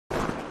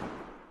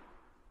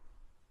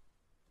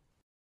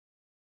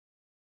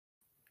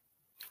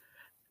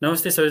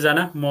नमस्ते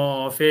सबैजना,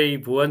 म फेरि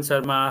भुवन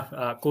शर्मा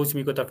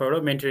कोचमीको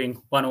तर्फबाट मेन्टरिङ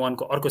 101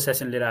 को अर्को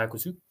सेसन लिएर आएको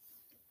छु।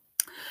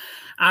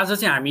 आज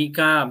चाहिँ हामी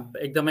कहाँ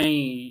एकदमै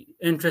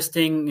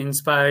इन्ट्रेस्टिङ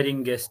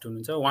इन्स्पायरिङ गेस्ट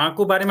हुनुहुन्छ।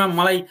 उहाँको बारेमा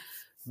मलाई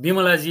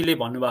विमलाजीले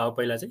भन्नुभयो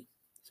पहिला चाहिँ।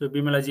 सो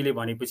विमलाजीले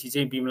भनेपछि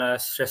चाहिँ विमला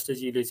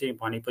श्रेष्ठजीले चाहिँ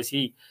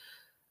भनेपछि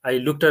आई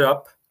लुक्ड हर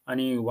अप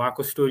अनि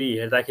उहाँको स्टोरी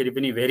हेर्दाखेरि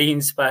पनि भेरी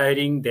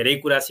इन्स्पायरिङ, धेरै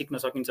कुरा सिक्न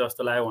सकिन्छ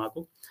जस्तो लाग्यो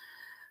उहाँको।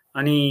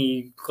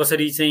 अनि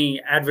कसरी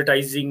चाहिँ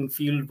एडभर्टाइजिङ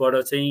फिल्डबाट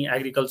चाहिँ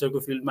एग्रिकल्चरको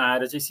फिल्डमा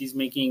आएर चाहिँ C is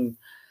making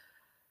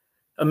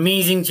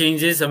amazing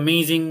changes,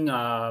 amazing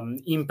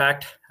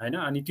impact होइन।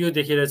 अनि त्यो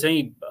देखेर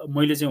चाहिँ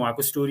मैले चाहिँ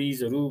उहाँको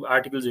स्टोरिजहरू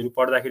आर्टिकल्सहरू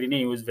पढ्दाखेरि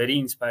नै वाज भेरी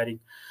इन्स्पायरिङ।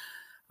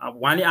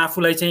 उहाँले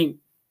आफूलाई चाहिँ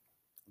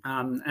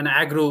एन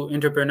एग्रो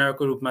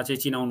एन्टरप्रेनरको रूपमा चाहिँ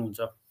चिनाउनुहुन्छ,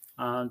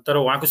 तर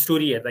उहाँको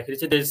स्टोरी हेर्दाखेरि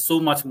चाहिँ there is so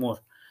much more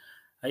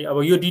है।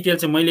 अब यो डिटेल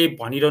चाहिँ मैले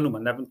भनिरहनु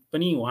भन्दा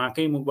पनि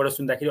उहाँकै मुखबाट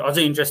सुन्दाखेरि अझ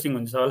इन्ट्रेस्टिङ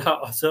हुन्छ होला,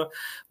 अझ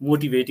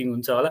मोटिभेटिङ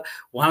हुन्छ होला।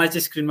 उहाँलाई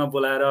चाहिँ स्क्रिनमा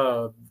बोलाएर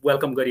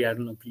वेलकम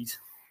गरिहाल्नु न प्लिज।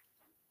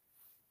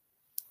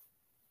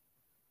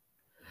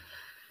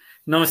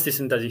 नमस्ते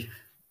सुन्ताजी।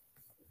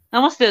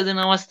 नमस्ते हजुर।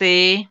 नमस्ते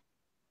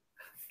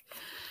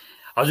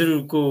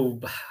हजुरको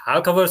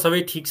हालखबर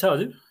सबै ठिक छ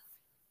हजुर?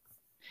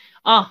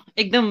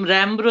 एकदम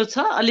राम्रो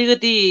छ।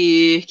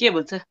 अलिकति के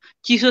भन्छ,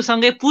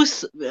 चिसोसँगै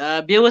पुस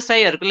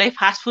व्यवसायीहरूको लागि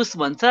फास्ट फुस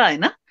भन्छ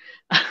होइन,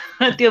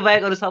 त्यो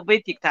बाहेक अरू सबै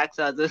ठिकठाक छ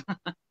हजुर।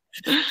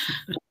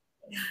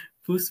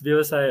 पुस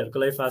व्यवसायहरूको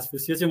लागि फास्ट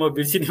फुस, यो चाहिँ म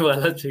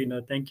बिर्सिनेवाला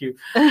छुइनँ। Thank you.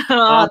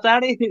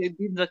 चाँडै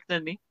दिन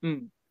सक्छ नि।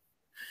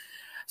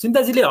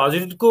 सुन्ताजीले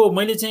हजुरको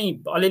मैले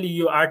चाहिँ अलिअलि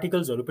यो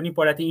आर्टिकल्सहरू पनि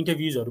पढाएको थिएँ,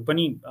 इन्टरभ्युजहरू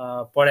पनि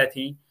पढाएको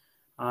थिएँ।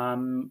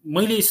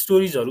 मैले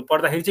स्टोरिजहरू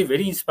पढ्दाखेरि चाहिँ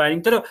भेरी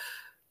इन्स्पायरिङ। तर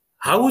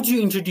how would you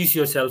introduce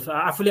your self?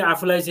 आफूले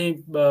आफूलाई चाहिँ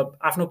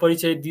आफ्नो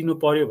परिचय दिनु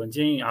पर्यो भने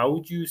चाहिँ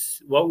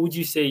what would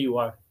you say you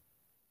are?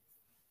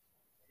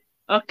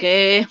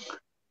 Okay,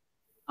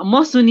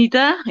 म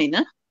सुनिता होइन,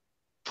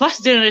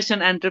 फर्स्ट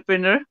जेनेरेसन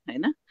एन्टरप्रेनर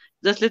होइन,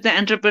 जसले चाहिँ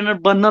एन्टरप्रेनर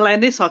बन्नलाई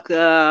नै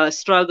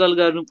स्ट्रगल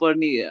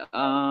गर्नुपर्ने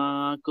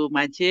को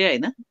मान्छे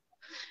होइन।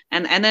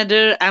 And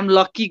another I am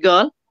lucky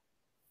girl.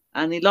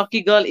 अनि lucky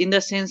girl in the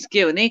sense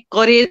के भने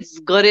करेज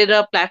गरेर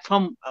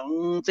प्लेटफर्म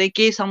चाहिँ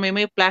केही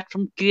समयमै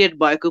प्लेटफर्म क्रिएट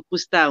भएको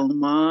पुस्ता हुँ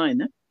म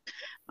होइन।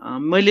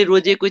 मैले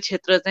रोजेको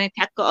क्षेत्र चाहिँ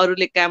ठ्याक्क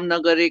अरूले काम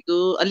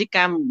नगरेको, अलिक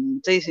काम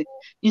चाहिँ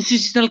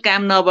इन्स्टिट्युसनल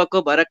काम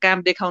नभएको भएर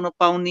काम देखाउन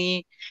पाउने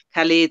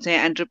खाले चाहिँ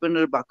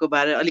एन्टरप्रेनर भएको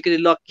भएर अलिकति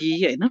लकी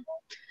होइन।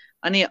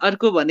 अनि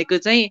अर्को भनेको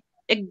चाहिँ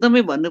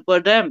एकदमै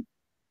भन्नुपर्दा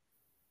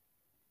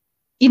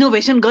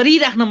इनोभेसन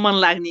गरिराख्न मन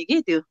लाग्ने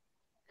के त्यो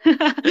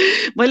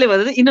मैले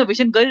भन्दा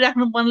इनोभेसन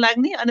गरिराख्नु मन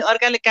लाग्ने अनि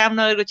अर्काले काम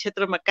नगरेको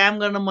क्षेत्रमा काम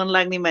गर्न मन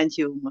लाग्ने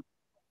मान्छे हो म।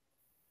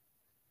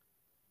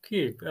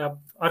 के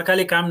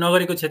अर्काले काम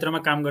नगरेको क्षेत्रमा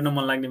काम गर्न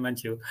मन लाग्ने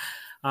मान्छे हो।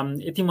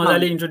 यति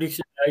मजाले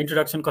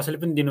इन्ट्रोडक्सन कसैले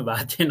पनि दिनु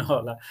भएको थिएन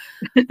होला।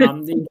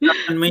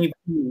 इन्ट्रोडक्सनमै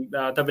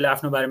तपाईँले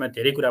आफ्नो बारेमा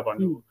धेरै कुरा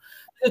भन्नुभयो।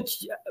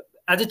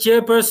 एज अ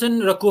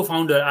चेयरपर्सन र को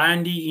फाउन्डर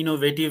R&D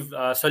इनोभेटिभ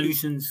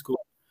सल्युसन्सको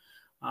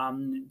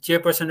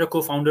चेयरपर्सन र को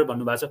फाउन्डर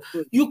भन्नुभएको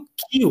छ, यो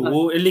के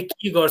हो, यसले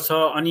के गर्छ,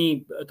 अनि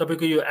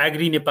तपाईँको यो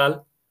एग्री नेपाल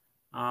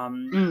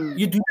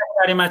यो दुईटाको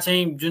बारेमा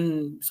चाहिँ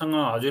जुनसँग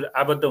हजुर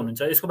आबद्ध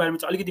हुनुहुन्छ यसको बारेमा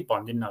चाहिँ अलिकति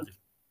भनिदिनु न हजुर।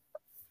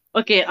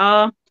 ओके,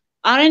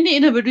 R&D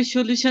इनोभेटिभ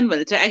सोल्युसन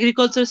भने चाहिँ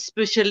एग्रिकल्चर,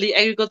 स्पेसल्ली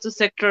एग्रिकल्चर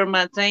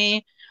सेक्टरमा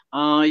चाहिँ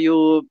यो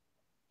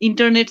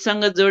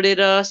इन्टरनेटसँग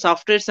जोडेर,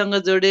 सफ्टवेयरसँग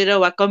जोडेर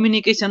वा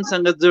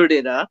कम्युनिकेसनसँग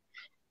जोडेर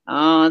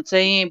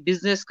चाहिँ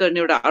बिजनेस गर्ने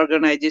एउटा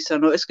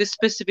अर्गनाइजेसन हो। यसको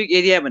स्पेसिफिक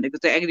एरिया भनेको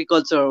चाहिँ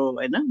एग्रिकल्चर हो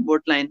होइन,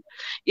 बोटलाइन।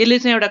 यसले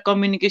चाहिँ एउटा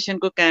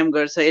कम्युनिकेसनको काम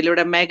गर्छ। यसले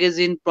एउटा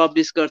म्यागजिन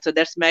पब्लिस गर्छ,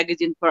 that's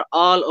magazine for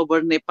all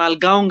over Nepal.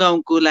 गाउँ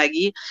गाउँको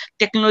लागि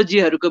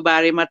टेक्नोलोजीहरूको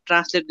बारेमा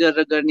ट्रान्सलेट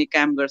गरेर गर्ने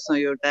काम गर्छ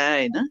एउटा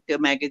होइन, त्यो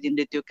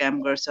म्यागजिनले त्यो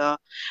काम गर्छ।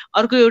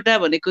 अर्को एउटा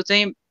भनेको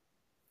चाहिँ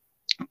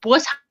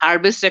पोस्ट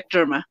हार्भेस्ट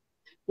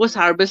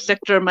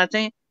सेक्टरमा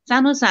चाहिँ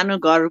सानो सानो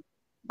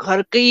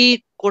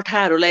घरकै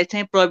कोठाहरूलाई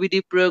चाहिँ प्रविधि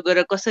प्रयोग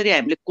गरेर कसरी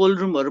हामीले कोल्ड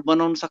रुमहरू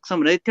बनाउन सक्छौँ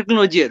भने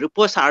टेक्नोलोजीहरू,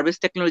 पोस्ट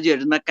हार्भेस्ट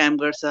टेक्नोलोजीहरूमा काम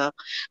गर्छ।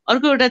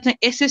 अर्को एउटा चाहिँ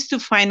एसेस टु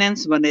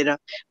फाइनेन्स भनेर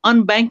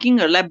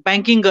अनब्याङ्किङहरूलाई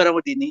ब्याङ्किङ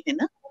गराउदिने होइन,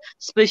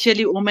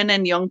 specially women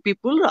and young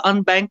people र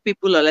अनब्याङ्क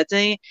पिपुलहरूलाई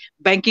चाहिँ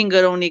ब्याङ्किङ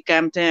गराउने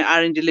काम चाहिँ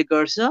R&Dले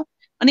गर्छ।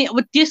 अनि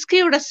अब त्यसकै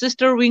एउटा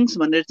सिस्टर विङ्स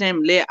भनेर चाहिँ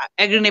हामीले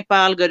एग्री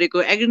नेपाल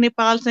गरेको। एग्री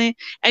नेपाल चाहिँ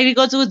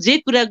एग्रिकल्चरको जे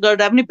कुरा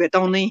गर्दा पनि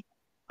भेटाउने,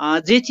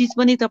 जे चिज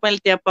पनि तपाईँले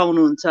त्यहाँ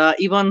पाउनुहुन्छ,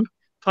 even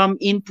from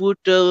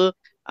input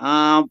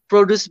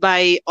produce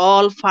by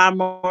all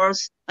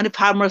farmers. अनि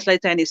फार्मर्सलाई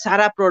चाहिने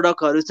सारा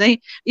प्रोडक्टहरू चाहिँ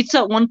इट्स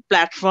अ वान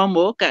प्लेटफर्म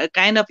हो,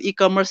 kind of e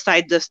commerce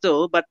site जस्तो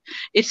हो, but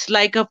it's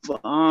like a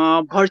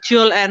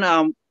virtual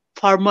and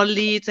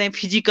formally चाहिँ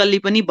फिजिकल्ली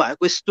पनि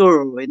भएको स्टोर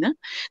हो होइन।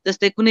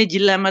 जस्तै कुनै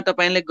जिल्लामा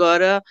तपाईँले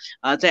गएर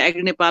चाहिँ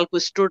एग्री नेपालको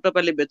स्टोर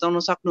तपाईँले भेटाउन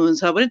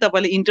सक्नुहुन्छ भने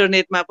तपाईँले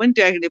इन्टरनेटमा पनि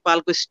त्यो एग्री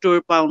नेपालको स्टोर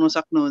पाउन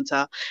सक्नुहुन्छ।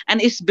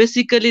 And it's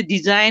basically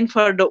design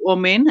for the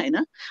women होइन।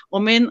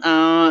 वुमेन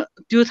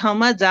त्यो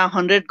ठाउँमा जहाँ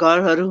 100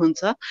 घरहरू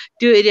हुन्छ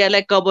त्यो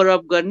एरियालाई कभर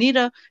अप गर्ने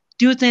र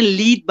त्यो चाहिँ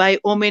लिड बाई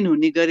वुमेन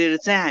हुने गरेर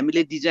चाहिँ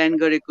हामीले डिजाइन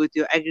गरेको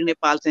थियो एग्री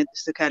नेपाल चाहिँ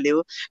त्यस्तो खाले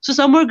हो सो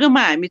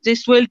समग्रमा हामी चाहिँ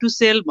सोइल टु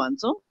सेल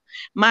भन्छौँ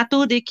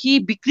माटोदेखि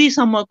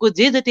बिक्रीसम्मको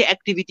जे जति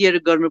एक्टिभिटीहरू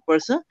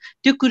गर्नुपर्छ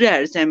त्यो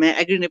कुराहरू चाहिँ हामी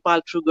एग्री नेपाल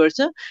थ्रु गर्छ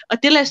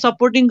त्यसलाई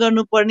सपोर्टिङ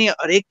गर्नुपर्ने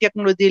हरेक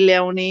टेक्नोलोजी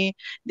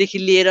ल्याउनेदेखि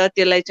लिएर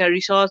त्यसलाई चाहिँ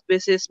रिसर्च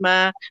बेसिसमा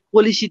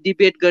पोलिसी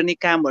डिबेट गर्ने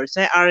कामहरू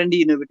चाहिँ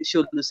R&D इनोभेटिभ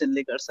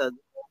सोल्युसनले गर्छ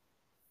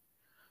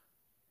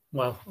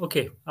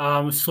ओके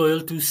सोइल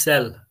टु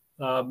सेल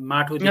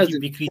माटोदेखि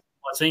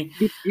बिक्रीसम्म चाहिँ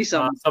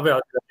सबै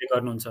हजुरहरूले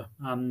गर्नुहुन्छ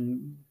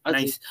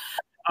नाइस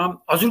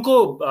हजुरको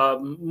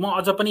म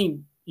अझ पनि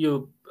यो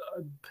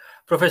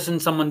प्रोफेसन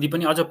सम्बन्धी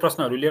पनि अझ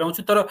प्रश्नहरू लिएर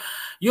आउँछु तर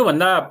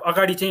योभन्दा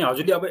अगाडि चाहिँ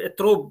हजुरले अब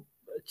यत्रो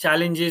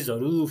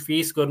च्यालेन्जेसहरू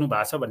फेस गर्नु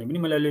भएको छ भन्ने पनि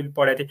मैले अलिअलि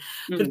पढाएको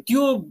थिएँ तर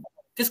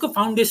त्यसको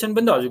फाउन्डेसन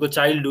पनि त हजुरको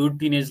चाइल्डहुड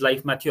टिनेज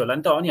लाइफमा थियो होला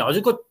नि त अनि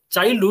हजुरको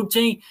चाइल्डहुड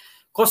चाहिँ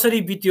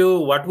कसरी बित्यो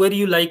what were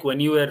you like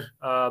when you were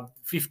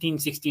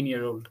 15-16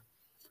 year old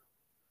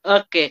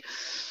okay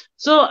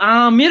so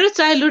मेरो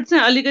चाइल्डहुड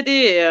चाहिँ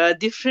अलिकति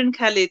डिफ्रेन्ट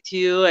खाले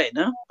थियो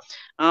हैन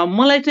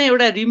मलाई चाहिँ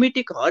एउटा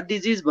रिमेटिक हार्ट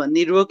डिजिज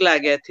भन्ने रोग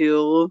लागेको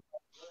थियो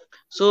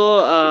सो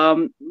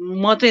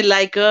म चाहिँ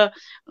लाइक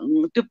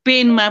त्यो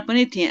पेनमा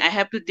पनि थिएँ I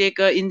have to take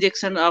a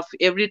injection of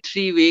every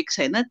 3 weeks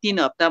हैन 3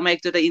 हप्तामा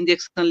एकचोटि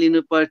इन्जेक्सन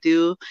लिनु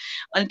पर्थ्यो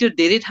अनि त्यो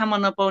धेरै ठाउँमा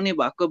नपाउने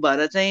भएको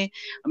भएर चाहिँ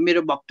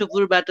मेरो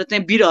भक्तपुरबाट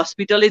चाहिँ वीर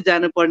हस्पिटलै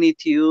जानुपर्ने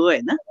थियो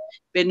हैन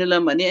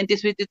पेनुलम भने अनि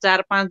त्यसपछि त्यो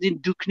 4-5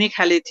 दिन दुख्ने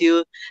खाले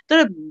थियो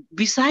तर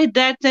बिसाइड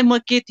द्याट चाहिँ म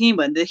के थिएँ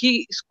भनेदेखि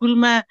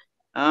स्कुलमा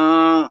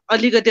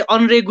अलिकति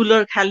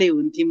अनरेगुलर खाले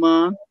हुन्थेँ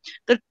म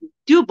तर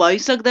त्यो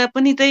भइसक्दा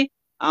पनि चाहिँ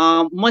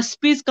म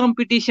स्पिच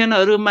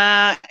कम्पिटिसनहरूमा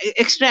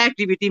एक्स्ट्रा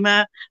एक्टिभिटीमा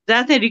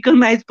जहाँ चाहिँ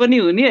रिकगनाइज पनि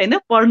हुने होइन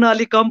पढ्न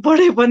अलिक कम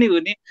पढे पनि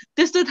हुने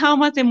त्यस्तो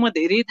ठाउँमा चाहिँ म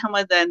धेरै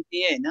ठाउँमा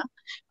जान्थेँ होइन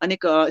अनि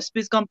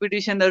स्पिच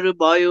कम्पिटिसनहरू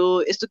भयो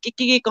यस्तो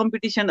के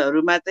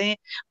कम्पिटिसनहरूमा चाहिँ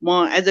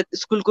म एज अ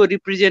स्कुलको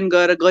रिप्रेजेन्ट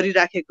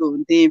गरिराखेको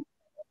हुन्थेँ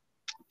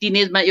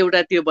टिनेजमा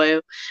एउटा त्यो भयो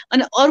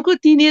अनि अर्को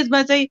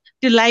टिनेजमा चाहिँ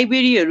त्यो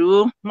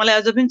लाइब्रेरीहरू मलाई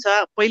अझ पनि छ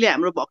पहिले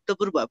हाम्रो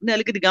भक्तपुर भए पनि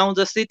अलिकति गाउँ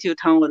जस्तै थियो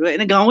ठाउँहरू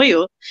होइन गाउँै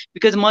हो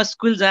बिकज म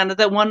स्कुल जाँदा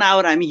त 1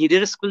 hour हामी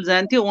हिँडेर स्कुल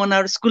जान्थ्यौँ 1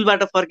 hour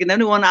स्कुलबाट फर्किँदा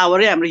पनि 1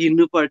 hour हाम्रो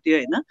हिँड्नु पर्थ्यो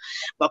होइन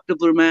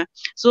भक्तपुरमा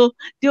सो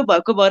त्यो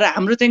भएको भएर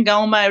हाम्रो चाहिँ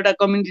गाउँमा एउटा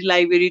कम्युनिटी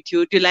लाइब्रेरी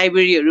थियो त्यो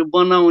लाइब्रेरीहरू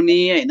बनाउने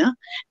होइन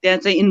त्यहाँ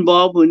चाहिँ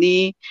इन्भल्भ हुने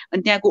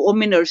अनि त्यहाँको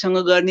वुमेनहरूसँग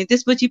गर्ने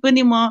त्यसपछि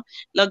पनि म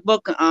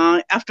लगभग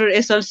आफ्टर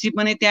एसएलसी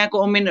पनि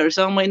त्यहाँको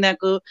वुमेनहरूसँग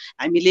महिनाको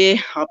हामीले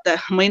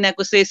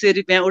महिनाको 100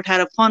 रुपियाँ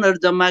उठाएर फन्डहरू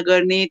जम्मा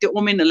गर्ने त्यो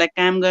वुमेनहरूलाई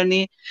काम गर्ने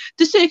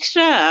त्यस्तो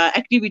एक्स्ट्रा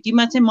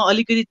एक्टिभिटीमा चाहिँ म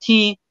अलिकति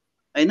थिएँ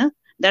होइन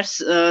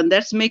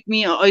द्याट्स मेक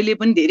मी अहिले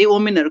पनि धेरै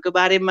वुमेनहरूको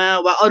बारेमा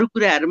वा अरू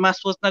कुराहरूमा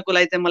सोच्नको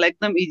लागि चाहिँ मलाई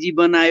एकदम इजी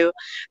बनायो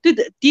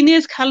त्यो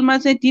टिनेज खालमा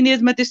चाहिँ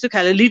टिनेजमा त्यस्तो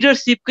खाले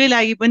लिडरसिपकै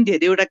लागि पनि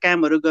धेरैवटा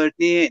कामहरू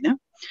गर्ने होइन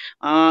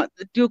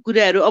त्यो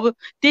कुराहरू अब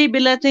त्यही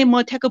बेला चाहिँ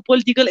म ठ्याक्क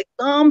पोलिटिकल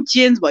एकदम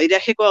चेन्ज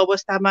भइराखेको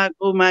अवस्थामा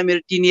मेरो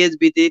टिनेज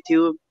बिते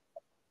थियो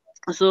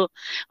सो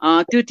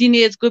त्यो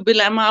टिनेजको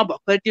बेलामा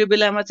भर्खर त्यो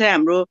बेलामा चाहिँ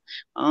हाम्रो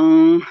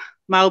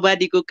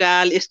माओवादीको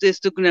काल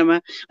यस्तो कुरामा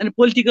अनि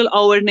पोलिटिकल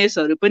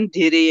अवेरनेसहरू पनि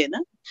धेरै होइन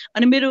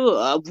अनि मेरो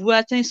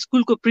बुवा चाहिँ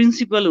स्कुलको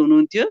प्रिन्सिपल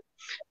हुनुहुन्थ्यो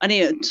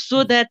अनि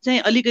सो द्याट चाहिँ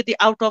अलिकति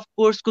आउट अफ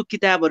कोर्सको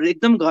किताबहरू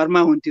एकदम घरमा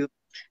हुन्थ्यो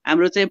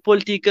हाम्रो चाहिँ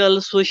पोलिटिकल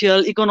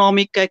सोसियल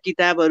इकोनोमिकका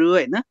किताबहरू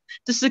होइन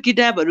त्यस्तो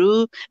किताबहरू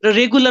र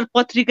रेगुलर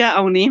पत्रिका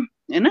आउने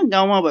होइन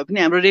गाउँमा भए पनि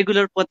हाम्रो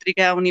रेगुलर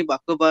पत्रिका आउने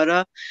भएको भएर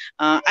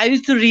I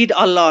use to read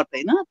a lot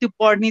होइन त्यो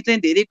पढ्ने चाहिँ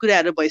धेरै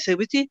कुराहरू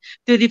भइसकेपछि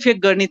त्यो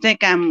रिफ्लेक्ट गर्ने चाहिँ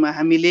काम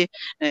हामीले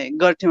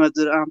गर्थ्यौँ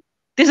हजुर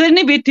त्यसरी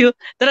नै बित्थ्यो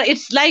तर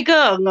इट्स लाइक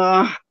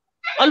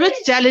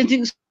अलवेज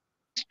च्यालेन्जिङ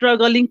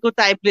स्ट्रगलिङको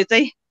टाइपले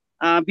चाहिँ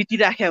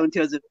बितिराखेको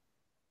हुन्थ्यो हजुर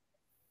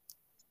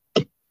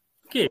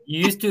के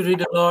use to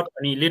read a lot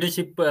अनि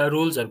लिडरसिप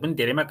रोल्सहरू पनि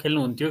धेरैमा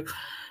खेल्नुहुन्थ्यो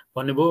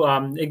भन्नुभयो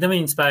एकदमै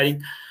इन्सपायरिङ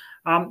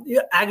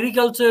यो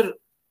एग्रिकल्चर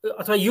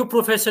अथवा यो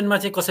प्रोफेसनमा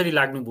चाहिँ कसरी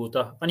लाग्नुभयो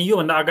त अनि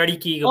योभन्दा अगाडि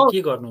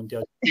के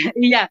गर्नुहुन्थ्यो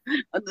या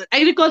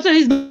agriculture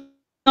is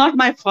not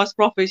my first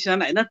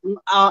profession होइन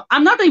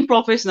I'm not a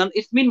professional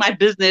it's been my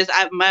business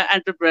my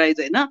enterprise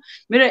होइन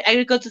मेरो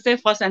एग्रिकल्चर चाहिँ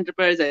फर्स्ट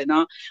एन्टरप्राइज होइन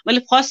मैले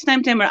फर्स्ट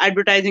टाइम चाहिँ मेरो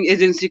एडभर्टाइजिङ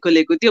एजेन्सी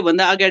खोलेको त्यो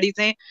भन्दा अगाडि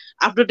चाहिँ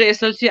after the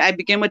SLC I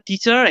became a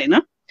teacher होइन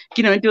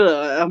किनभने त्यो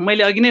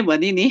मैले अघि नै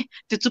भने नि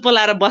त्यो चुप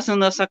लाएर बस्न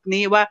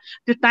नसक्ने वा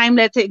त्यो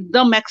टाइमलाई चाहिँ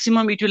एकदम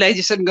म्याक्सिमम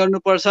युटिलाइजेसन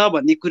गर्नुपर्छ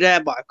भन्ने कुरा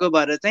भएको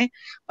भएर चाहिँ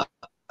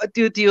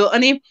त्यो थियो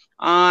अनि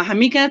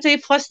हामी कहाँ चाहिँ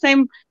फर्स्ट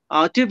टाइम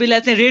त्यो बेला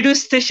चाहिँ रेडियो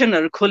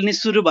स्टेसनहरू खोल्ने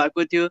सुरु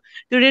भएको थियो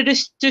त्यो रेडियो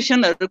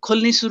स्टेसनहरू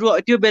खोल्ने सुरु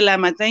त्यो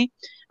बेलामा चाहिँ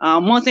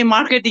म चाहिँ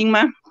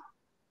मार्केटिङमा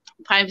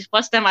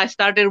first time I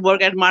started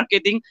work at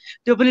marketing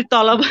त्यो पनि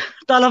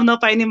तलब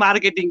नपाइने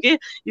मार्केटिङ के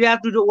you have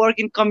to do work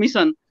in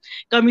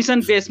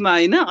commission बेसमा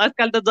होइन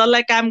आजकल त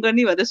जसलाई काम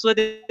गर्ने भनेर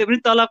सोधे पनि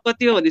तलब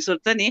कति हो भने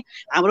सोध्छ नि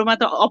हाम्रोमा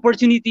त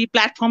अपर्च्युनिटी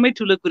प्लेटफर्मै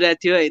ठुलो कुरा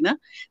थियो होइन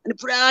अनि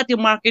पुरा त्यो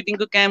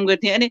मार्केटिङको काम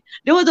गर्थेँ अनि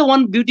there was a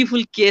one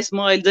beautiful case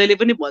म अहिले जहिले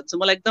पनि भन्छु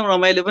मलाई एकदम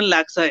रमाइलो पनि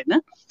लाग्छ होइन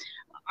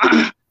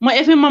म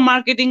एफएममा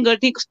मार्केटिङ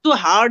गर्थेँ, कस्तो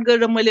हार्ड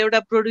गरेर मैले एउटा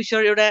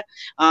प्रोड्युसर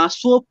एउटा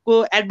सोपको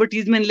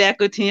एडभर्टिजमेन्ट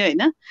ल्याएको थिएँ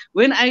होइन।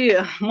 वेन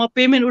म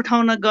पेमेन्ट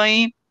उठाउन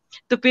गएँ,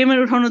 त्यो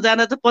पेमेन्ट उठाउन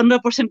जाँदा त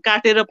 15%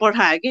 काटेर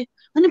पठायो कि,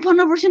 अनि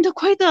 15% त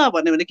खोइ त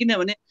भन्यो भने,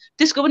 किनभने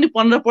त्यसको पनि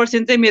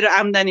 15% चाहिँ मेरो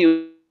आम्दानी हो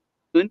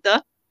नि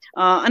त।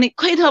 अनि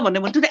खै त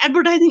भन्यो भने त्यो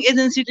एडभर्टाइजिङ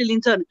एजेन्सीले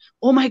लिन्छ भने,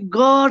 ओ माई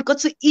गड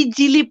कस्तो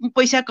इजिली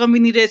पैसा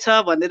कमिने रहेछ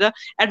भनेर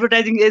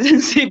एडभर्टाइजिङ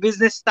एजेन्सी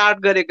बिजनेस स्टार्ट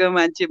गरेको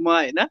मान्छे म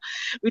होइन,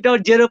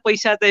 विदाउट 0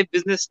 पैसा चाहिँ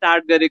बिजनेस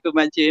स्टार्ट गरेको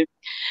मान्छे।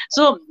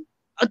 सो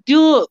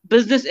त्यो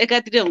बिजनेस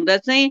एकातिर हुँदा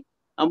चाहिँ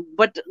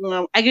बट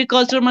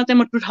एग्रिकल्चरमा चाहिँ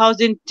म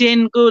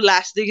 2010 को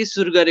लास्टदेखि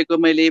सुरु गरेको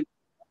मैले।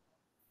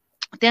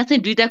 त्यहाँ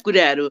चाहिँ दुईटा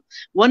कुराहरू,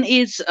 वान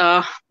इज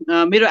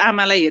मेरो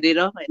आमालाई हेरेर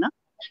होइन,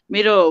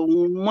 मेरो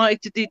म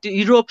एकचोटि त्यो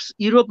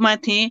युरोपमा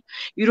थिएँ,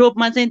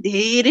 युरोपमा चाहिँ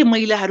धेरै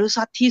महिलाहरू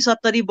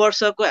 60-70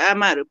 वर्षको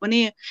आमाहरू पनि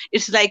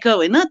इट्स लाइक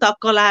होइन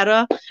तक्क लाएर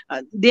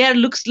दे आर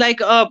लुक्स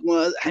लाइक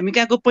हामी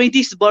कहाँको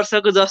 35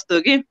 वर्षको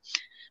जस्तो कि।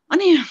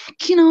 अनि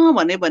किन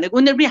भनेको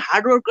उनीहरू पनि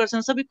हार्डवर्क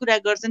गर्छन्, सबै कुरा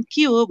गर्छन्,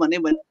 के हो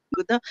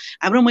भनेको त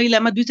हाम्रो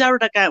महिलामा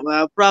 2-4वटा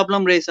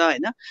प्रब्लम रहेछ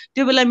होइन।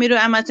 त्यो बेला मेरो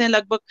आमा चाहिँ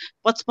लगभग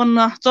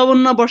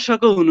 55-54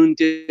 वर्षको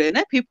हुनुहुन्थ्यो होइन,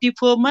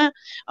 54 मा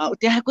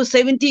त्यहाँको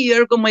 70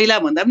 इयरको महिला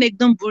भन्दा पनि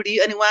एकदम बुढी।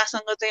 अनि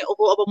उहाँसँग चाहिँ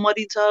अब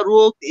मरिन्छ,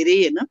 रोग धेरै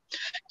होइन,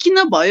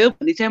 किन भयो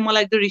भने चाहिँ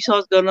मलाई एकदम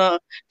रिसर्च गर्न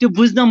त्यो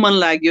बुझ्न मन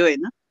लाग्यो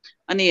होइन।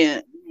 अनि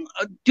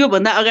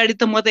त्योभन्दा अगाडि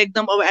त म त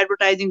एकदम अब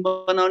एडभर्टाइजिङ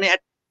बनाउने,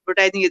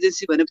 एडभर्टाइजिङ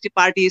एजेन्सी भनेपछि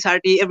पार्टी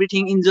सार्टी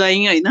एभ्रिथिङ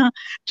इन्जोइङ होइन,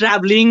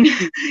 ट्राभलिङ,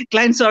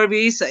 क्लाइन्ट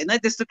सर्भिस होइन,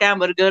 त्यस्तो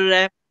कामहरू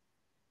गरेर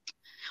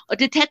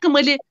त्यो ठ्याक्क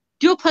मैले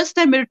त्यो फर्स्ट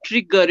टाइम मेरो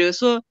ट्रिक गर्यो।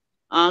 सो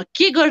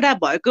के गर्दा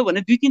भएको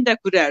भने 2-3टा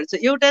कुराहरू छ।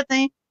 एउटा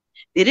चाहिँ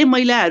धेरै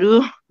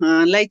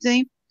महिलाहरूलाई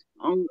चाहिँ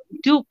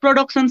त्यो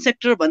प्रोडक्सन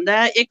सेक्टर भन्दा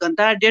 1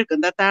 घन्टा 1.5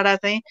 घन्टा टाढा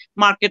चाहिँ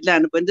मार्केट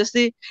लानु पर्ने।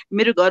 जस्तै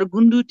मेरो घर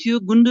गुन्डु थियो,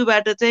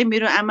 गुन्डुबाट चाहिँ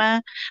मेरो आमा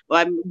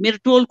वा मेरो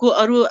टोलको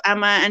अरू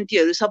आमा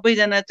आन्टीहरू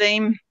सबैजना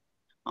चाहिँ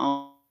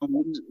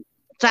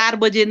 4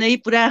 बजे नै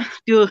पुरा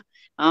त्यो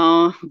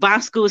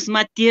बाँसको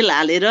उसमा तेल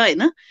हालेर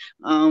होइन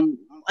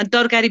अनि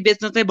तरकारी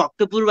बेच्न चाहिँ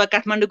भक्तपुर वा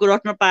काठमाडौँको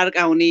रत्न पार्क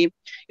आउने।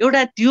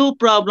 एउटा त्यो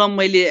प्रब्लम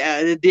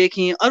मैले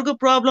देखेँ। अर्को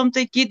प्रब्लम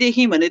चाहिँ के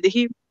देखेँ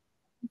भनेदेखि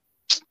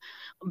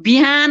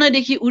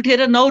बिहानदेखि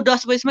उठेर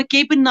 9-10 बजीसम्म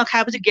केही पनि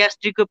नखाएपछि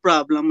ग्यास्ट्रिकको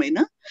प्रब्लम होइन,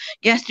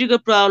 ग्यास्ट्रिकको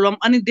प्रब्लम।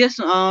 अनि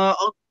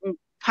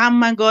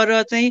फार्ममा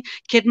गएर चाहिँ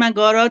खेतमा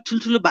गएर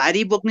ठुल्ठुलो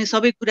भारी बोक्ने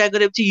सबै कुरा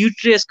गरेपछि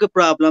युट्रेसको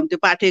प्रब्लम, त्यो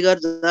पाठेघर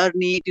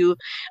झर्ने त्यो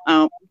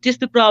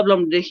त्यस्तो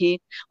प्रब्लम देखेँ।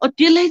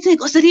 त्यसलाई चाहिँ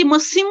कसरी म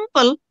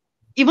सिम्पल,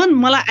 इभन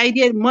मलाई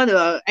आइडिया म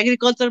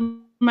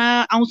एग्रिकल्चरमा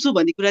आउँछु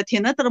भन्ने कुरा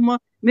थिएन, तर म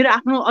मेरो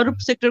आफ्नो अरू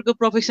सेक्टरको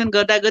प्रोफेसन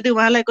गर्दा गर्दै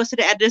उहाँलाई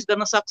कसरी एड्रेस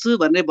गर्न सक्छु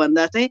भनेर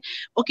भन्दा चाहिँ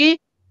ओके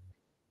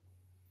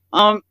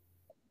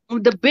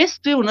द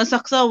बेस्ट वे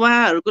हुनसक्छ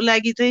उहाँहरूको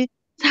लागि चाहिँ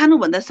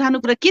सानोभन्दा सानो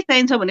कुरा के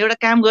चाहिन्छ भने एउटा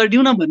काम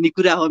गरिदिउँ न भन्ने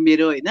कुरा हो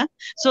मेरो होइन।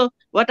 सो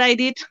वाट आई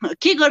डिड,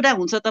 के गर्दा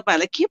हुन्छ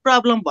तपाईँहरूलाई के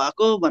प्रब्लम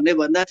भएको भनेर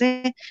भन्दा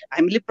चाहिँ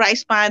हामीले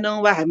प्राइस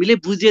पाएनौँ वा हामीले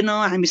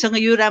बुझेनौँ, हामीसँग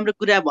यो राम्रो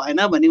कुरा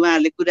भएन भने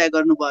उहाँहरूले कुरा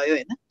गर्नुभयो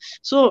होइन।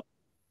 सो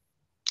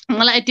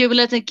मलाई त्यो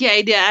बेला चाहिँ के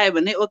आइडिया आयो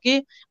भने ओके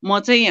म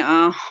चाहिँ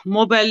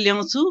मोबाइल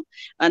ल्याउँछु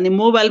अनि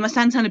मोबाइलमा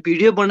सानो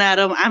भिडियो बनाएर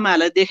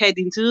आमाहरूलाई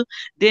देखाइदिन्छु,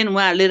 देन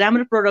उहाँहरूले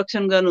राम्रो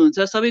प्रोडक्सन गर्नुहुन्छ,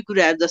 सबै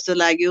कुराहरू जस्तो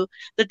लाग्यो।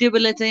 त त्यो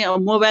बेला चाहिँ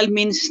मोबाइल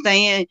मिन्स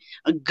चाहिँ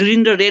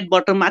ग्रिन र रेड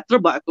बटन मात्र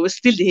भएको,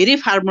 स्टिल धेरै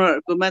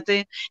फार्मरहरूकोमा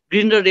चाहिँ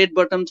ग्रिन र रेड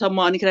बटन छ।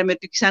 म अनिखेर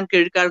मेरो किसान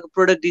क्रेडिट कार्डको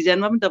प्रोडक्ट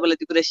डिजाइनमा पनि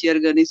तपाईँलाई त्यो कुरा सेयर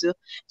गर्नेछु।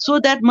 सो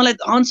द्याट मलाई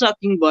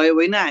अनसकिङ भयो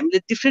होइन,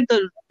 हामीले डिफ्रेन्ट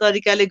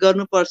तरिकाले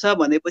गर्नुपर्छ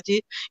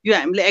भनेपछि यो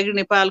हामीले एग्री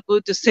नेपालको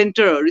त्यो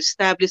सेन्टरहरू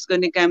इस्टाब्लिस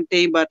गर्ने काम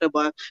त्यहीबाट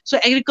भयो। सो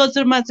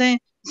एग्रिकल्चरमा चाहिँ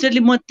त्यसैले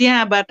म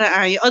त्यहाँबाट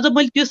आएँ। अझ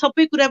मैले त्यो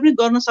सबै कुरा पनि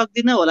गर्न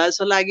सक्दिनँ होला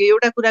जस्तो लाग्यो।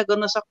 एउटा कुरा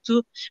गर्न सक्छु,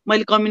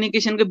 मैले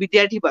कम्युनिकेसनको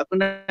विद्यार्थी भएको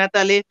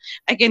नाताले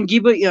आई क्यान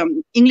गिभ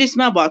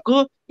इङ्ग्लिसमा भएको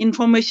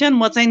इन्फर्मेसन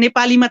म चाहिँ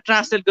नेपालीमा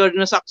ट्रान्सलेट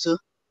गर्न सक्छु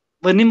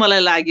भन्ने मलाई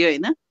लाग्यो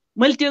होइन।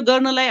 मैले त्यो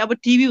गर्नलाई अब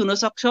टिभी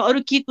हुनसक्छ, अरू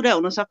के कुरा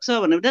हुनसक्छ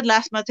भनेर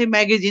लास्टमा चाहिँ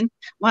म्यागजिन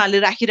उहाँहरूले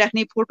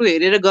राखिराख्ने फोटो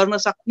हेरेर गर्न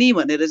सक्ने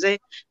भनेर चाहिँ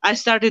I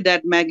started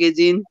that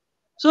magazine.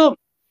 So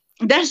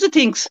that's the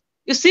things.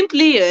 यो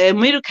सिम्पली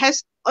मेरो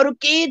खास अरू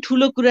केही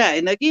ठुलो कुरा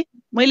होइन कि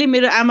मैले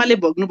मेरो आमाले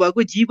भोग्नु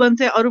भएको जीवन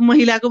चाहिँ अरू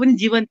महिलाको पनि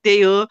जीवन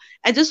त्यही हो।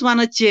 I just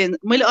want change.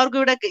 मैले अर्को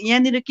एउटा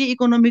यहाँनिर के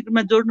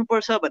इकोनोमिकमा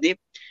जोड्नुपर्छ भने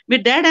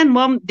मेरो dad and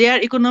momo they are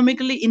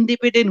economically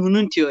independent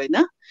हुनुहुन्थ्यो होइन।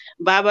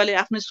 बाबाले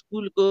आफ्नो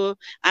स्कुलको,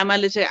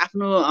 आमाले चाहिँ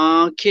आफ्नो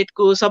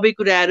खेतको सबै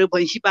कुराहरू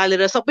भैँसी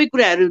पालेर सबै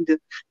कुराहरू हुन्थ्यो।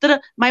 तर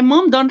my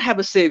momo don't have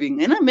a saving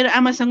होइन, मेरो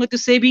आमासँग त्यो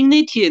सेभिङ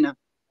नै थिएन।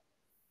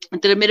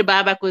 तर मेरो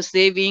बाबाको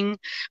सेभिङ,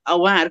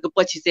 उहाँहरूको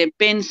पछि चाहिँ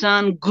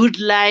पेन्सन, गुड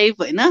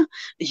लाइफ होइन,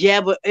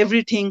 have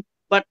everything.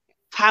 But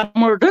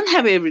farmer don't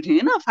have everything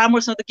होइन,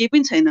 फार्मरसँग त केही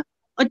पनि छैन।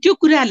 अनि त्यो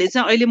कुराहरूले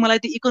चाहिँ अहिले मलाई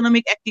त्यो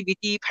इकोनोमिक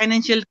एक्टिभिटी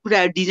फाइनेन्सियल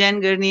कुराहरू डिजाइन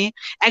गर्ने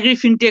एग्री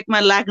फिनटेकमा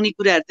लाग्ने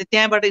कुराहरू चाहिँ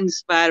त्यहाँबाट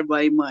इन्सपायर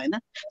भएँ म होइन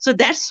so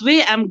that's way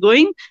I'm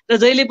going र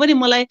जहिले पनि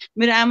मलाई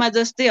मेरो आमा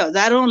जस्तै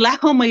हजारौँ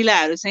लाखौँ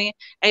महिलाहरू चाहिँ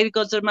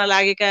एग्रिकल्चरमा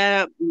लागेका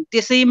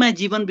त्यसैमा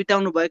जीवन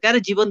बिताउनु भएका र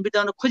जीवन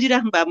बिताउन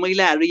खोजिराख्नु भएको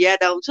महिलाहरू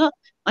याद आउँछ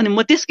अनि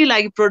म त्यसकै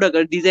लागि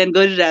प्रोडक्टहरू डिजाइन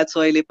गरिरहेको छु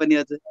अहिले पनि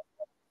अझ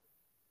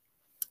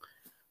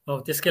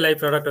त्यसकै लागि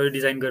प्रडक्टहरू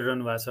डिजाइन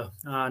गरिरहनु भएको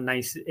छ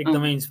नाइस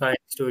एकदमै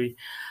इन्सपायरिङ स्टोरी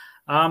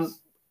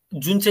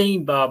जुन चाहिँ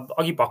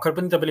अघि भर्खर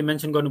पनि तपाईँले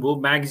मेन्सन गर्नुभयो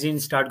म्यागजिन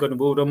स्टार्ट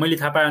गर्नुभयो र मैले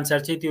थाहा पाए अनुसार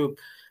चाहिँ त्यो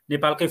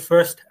नेपालकै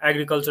फर्स्ट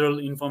एग्रिकल्चरल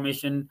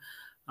इन्फर्मेसन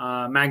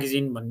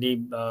म्यागजिन भन्ने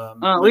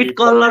विथ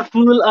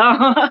कलरफुल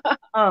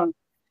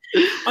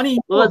अनि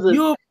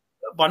यो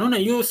भनौँ न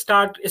यो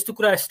यस्तो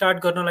कुरा स्टार्ट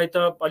गर्नलाई त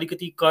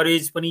अलिकति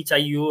करेज पनि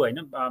चाहियो होइन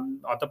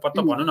हतपत्त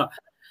भनौँ न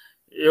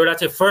एउटा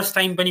चाहिँ फर्स्ट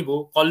टाइम पनि भयो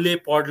कसले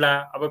पढ्ला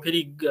अब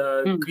फेरि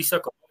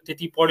कृषकहरू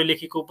त्यति पढे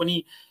लेखेको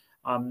पनि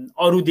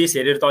अरू देश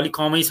हेरेर त अलिक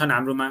कमै छन्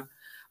हाम्रोमा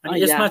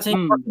अनि यसमा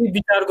चाहिँ कसरी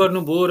विचार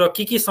गर्नुभयो र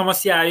के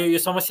समस्या आयो यो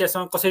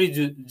समस्यासँग कसरी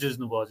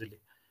जुझ्नुभयो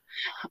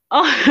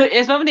हजुरले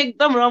यसमा पनि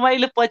एकदम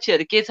रमाइलो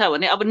पक्षहरू के छ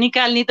भने अब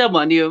निकाल्ने त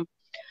भन्यो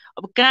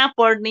अब कहाँ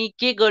पढ्ने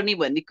के गर्ने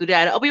भन्ने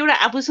कुराहरू अब एउटा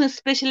आफूसँग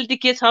स्पेसलिटी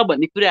के छ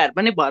भन्ने कुराहरू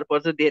पनि भर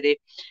पर्छ धेरै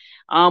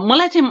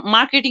मलाई चाहिँ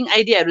मार्केटिङ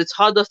आइडियाहरू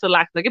छ जस्तो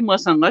लाग्छ कि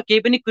मसँग केही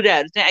पनि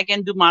कुराहरू चाहिँ आई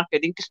क्यान डु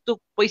मार्केटिङ त्यस्तो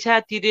पैसा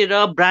तिरेर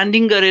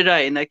ब्रान्डिङ गरेर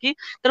होइन कि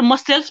तर म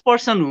सेल्स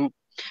पर्सन हुँ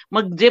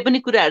म जे पनि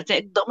कुराहरू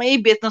चाहिँ एकदमै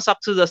बेच्न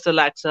सक्छु जस्तो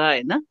लाग्छ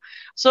होइन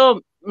सो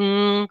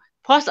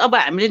फर्स्ट अब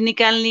हामीले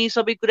निकाल्ने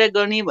सबै कुरा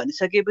गर्ने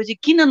भनिसकेपछि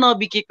किन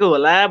नबिकेको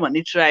होला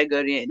भन्ने ट्राई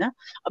गरेँ होइन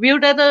अब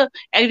एउटा त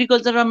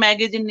एग्रिकल्चरमा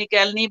म्यागजिन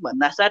निकाल्ने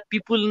भन्दा साथ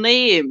पिपुल नै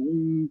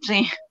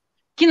चाहिँ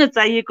किन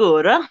चाहिएको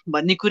हो र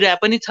भन्ने कुरा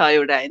पनि छ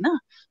एउटा होइन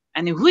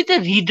अनि हु द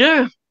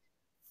रिडर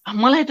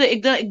मलाई त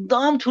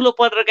एकदम ठुलो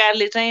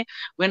पत्रकारले चाहिँ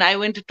when I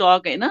went to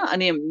talk होइन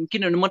अनि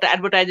किनभने म त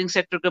एडभर्टाइजिङ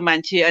सेक्टरको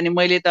मान्छे अनि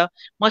मैले त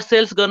म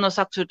सेल्स गर्न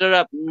सक्छु तर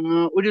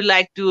would you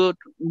like to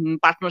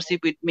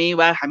partnership with me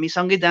वा हामी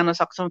सँगै जान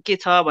सक्छौँ के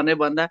छ भनेर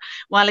भन्दा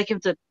उहाँले के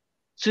भन्छ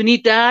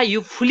Sunita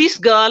you foolish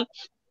girl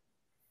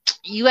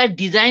you are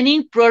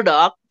designing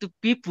product to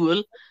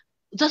people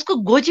जसको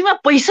गोजीमा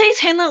पैसै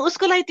छैन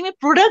उसको लागि तिमी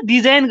प्रोडक्ट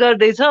डिजाइन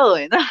गर्दैछौ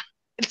होइन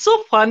इट्स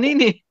सो फनी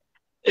नि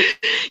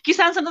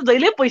किसानसँग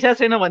जहिले पैसा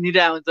छैन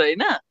भनिरहेको हुन्छ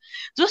होइन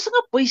जोसँग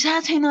पैसा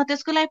छैन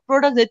त्यसको लागि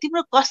प्रोडक्ट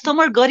तिम्रो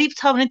कस्टमर गरिब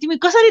छ भने तिमी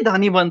कसरी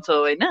धनी बन्छौ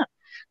होइन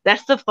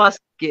द्याट्स द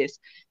फर्स्ट केस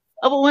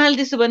अब उहाँले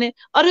त्यसो भने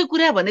अर्को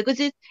कुरा भनेको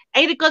चाहिँ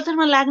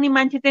एग्रिकल्चरमा लाग्ने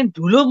मान्छे चाहिँ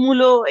धुलो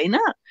मुलो होइन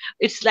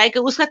इट्स लाइक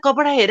उसका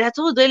कपडा हेरेको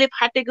छौ जहिले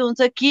फाटेको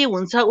हुन्छ के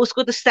हुन्छ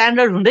उसको त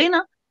स्ट्यान्डर्ड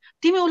हुँदैन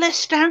तिमी उसलाई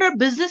स्ट्यान्डर्ड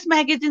बिजनेस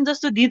म्यागजिन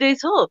जस्तो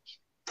दिँदैछौ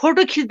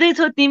फोटो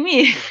खिच्दैछौ तिमी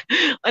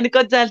अनि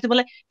कतिजनाले चाहिँ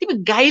मलाई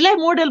तिमी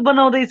गाईलाई मोडेल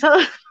बनाउँदैछ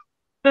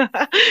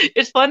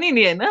इट्स फनी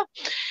नि होइन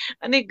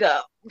अनि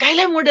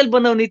गाईलाई मोडेल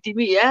बनाउने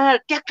तिमी यार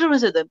ट्र्याक्टरमा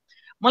छ त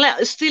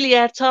मलाई स्टिल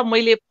याद छ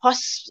मैले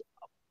फर्स्ट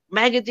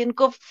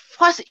म्यागजिनको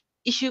फर्स्ट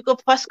इस्युको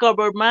फर्स्ट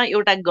कभरमा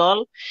एउटा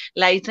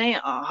गर्ललाई चाहिँ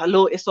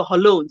हलो यस्तो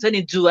हलो हुन्छ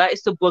नि जुवा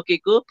यस्तो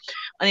बोकेको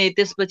अनि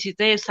त्यसपछि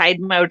चाहिँ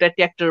साइडमा एउटा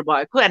ट्र्याक्टर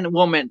भएको एन्ड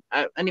वुमेन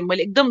अनि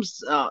मैले एकदम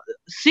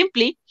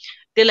सिम्पली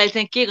त्यसलाई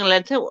चाहिँ के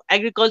गर्नलाई चाहिँ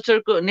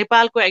एग्रिकल्चरको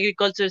नेपालको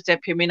एग्रिकल्चर चाहिँ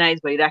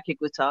फेमिनाइज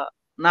भइराखेको छ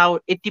now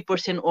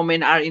 80%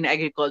 women are in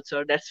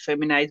agriculture that's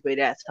feminize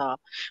भइरहेछ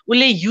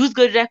उसले युज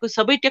गरिरहेको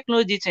सबै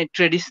टेक्नोलोजी चाहिँ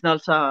ट्रेडिसनल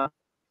छ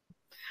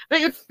र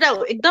एउटा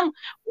एकदम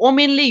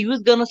वुमेनले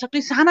युज गर्न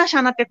सक्ने साना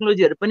साना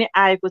टेक्नोलोजीहरू पनि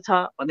आएको छ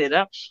भनेर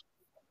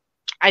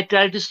I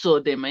try to show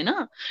them होइन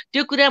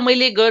त्यो कुरा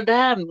मैले गर्दा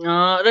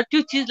र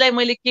त्यो चिजलाई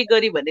मैले के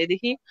गरेँ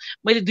भनेदेखि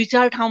मैले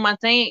 2-4 ठाउँमा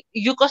चाहिँ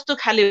यो कस्तो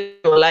खाले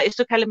होला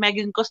यस्तो खाले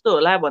म्यागजिन कस्तो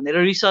होला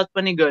भनेर रिसर्च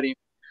पनि गरेँ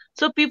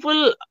सो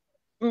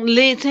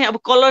पिपुलले चाहिँ अब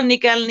कलर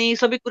निकाल्ने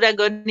सबै कुरा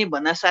गर्ने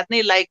भन्दा साथ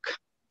नै लाइक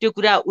त्यो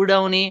कुरा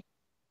उडाउने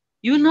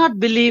यु नट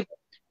बिलिभ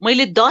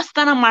मैले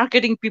 10जना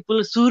मार्केटिङ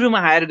पिपुल सुरुमा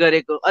हायर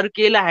गरेको अरू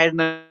केहीलाई हायर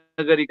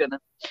नगरिकन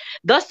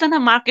 10जना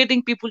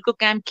मार्केटिङ पिपुलको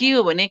काम के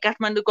हो भने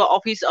काठमाडौँको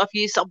अफिस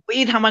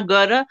सबै ठाउँमा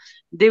गएर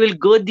they will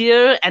go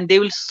there and they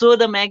will so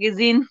the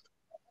magazine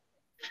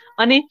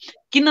अनि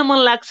किन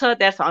मन लाग्छ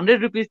त्यहाँ 100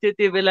 रुपिस थियो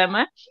त्यो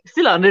बेलामा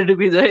स्टिल 100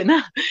 रुपिस होइन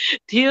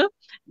थियो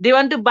they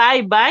want to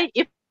buy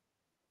if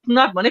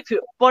not भने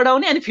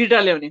पढाउने अनि फिर्ता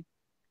ल्याउने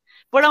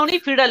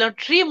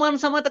 3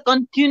 मन्थसम्म त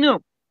कन्टिन्यू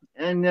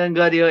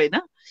गर्यो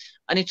होइन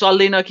अनि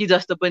चल्दैन कि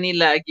जस्तो पनि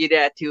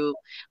लागिरहेको थियो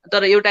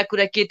तर एउटा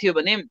कुरा के थियो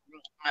भने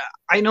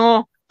आई नो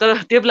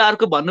तर त्यो बेला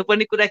अर्को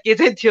भन्नुपर्ने कुरा के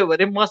चाहिँ थियो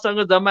भने मसँग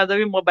जम्मा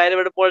म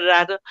बाहिरबाट पढेर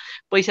आएर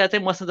पैसा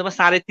चाहिँ मसँग जम्मा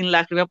 3.5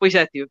 लाख रुपियाँ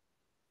पैसा थियो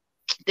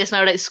त्यसमा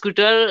एउटा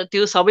स्कुटर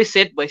त्यो सबै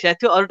सेट भइसकेको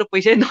थियो अरू त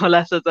पैसै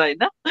नहोला जस्तो छ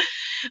होइन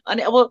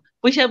अनि अब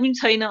पैसा पनि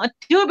छैन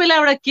त्यो बेला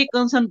एउटा के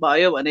कन्सर्न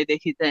भयो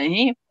भनेदेखि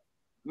चाहिँ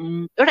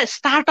एउटा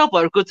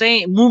स्टार्टअपहरूको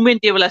चाहिँ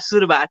मुभमेन्ट त्यो बेला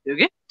सुरु भएको थियो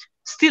कि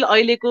स्टिल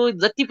अहिलेको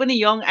जति पनि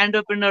यङ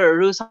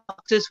एन्टरप्रेनरहरू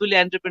सक्सेसफुल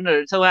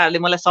एन्टरप्रेनरहरू छ उहाँहरूले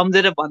मलाई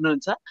सम्झेर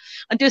भन्नुहुन्छ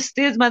अनि त्यो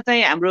स्टेजमा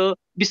चाहिँ हाम्रो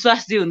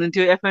विश्वासजी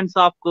हुनुहुन्थ्यो एफएन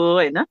सपको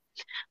होइन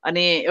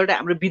अनि एउटा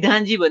हाम्रो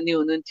विधानजी भन्ने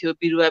हुनुहुन्थ्यो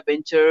बिरुवा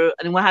भेन्चर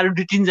अनि उहाँहरू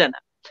 2-3 जना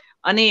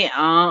अनि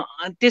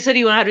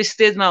त्यसरी उहाँहरू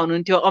स्टेजमा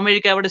हुनुहुन्थ्यो,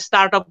 अमेरिकाबाट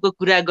स्टार्टअपको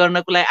कुरा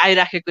गर्नको लागि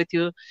आइराखेको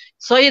थियो।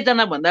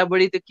 100 भन्दा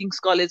बढी त्यो किङ्स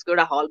कलेजको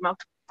एउटा हलमा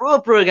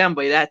प्रोग्राम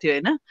भइरहेको थियो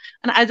होइन।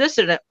 अनि आई जस्ट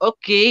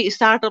ओके,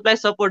 स्टार्टअपलाई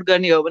सपोर्ट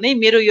गर्ने हो भने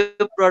मेरो यो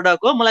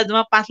प्रडक्ट हो, मलाई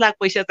जम्मा 5 लाख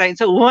पैसा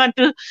चाहिन्छ, want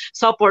to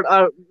support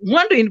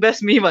want to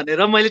invest me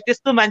भनेर मैले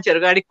त्यस्तो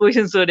मान्छेहरूको अगाडि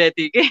क्वेसन सोधेको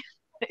थिएँ कि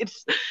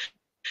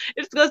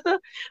इट्स कस्तो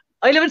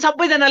अहिले पनि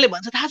सबैजनाले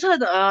भन्छ थाहा छ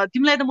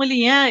तिमीलाई त मैले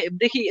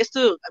यहाँदेखि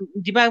यस्तो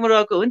दिमागमा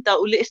रहेको हो नि त,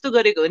 उसले यस्तो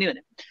गरेको हो नि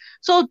भने।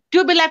 सो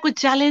त्यो बेलाको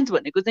च्यालेन्ज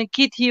भनेको चाहिँ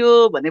के थियो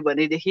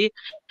भनेदेखि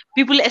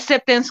पिपुल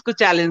एक्सेप्टेन्सको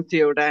च्यालेन्ज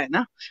थियो एउटा होइन।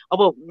 अब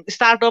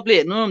स्टार्टअपले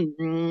हेर्नु,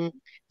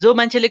 जो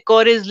मान्छेले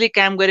करेजले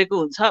काम गरेको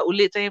हुन्छ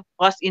उसले चाहिँ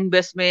फर्स्ट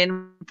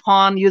इन्भेस्टमेन्ट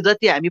फन्ड यो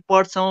जति हामी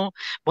पढ्छौँ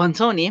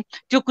भन्छौँ नि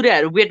त्यो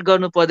कुराहरू वेट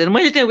गर्नु पर्दैन।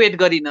 मैले चाहिँ वेट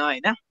गरिनँ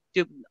होइन,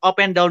 त्यो अप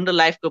एन्ड डाउन द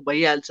लाइफको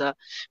भइहाल्छ।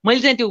 मैले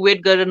चाहिँ त्यो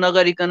वेट गरेर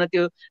नगरिकन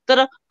त्यो,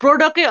 तर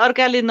प्रोडक्टै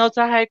अर्काले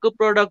नचाहेको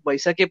प्रोडक्ट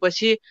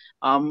भइसकेपछि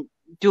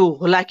त्यो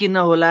होला कि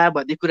नहोला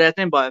भन्ने कुरा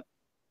चाहिँ भयो।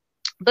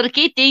 तर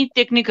केही त्यही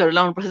टेक्निकहरू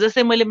लाउनुपर्छ।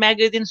 जस्तै मैले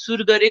म्यागजिन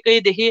सुरु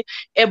गरेकैदेखि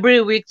एभ्री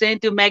विक चाहिँ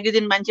त्यो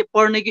म्यागजिन मान्छे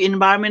पढ्नेको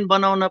इन्भाइरोमेन्ट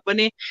बनाउन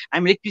पनि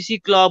हामीले कृषि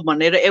क्लब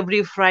भनेर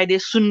एभ्री फ्राइडे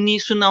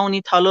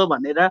सुनाउने थलो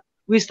भनेर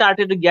we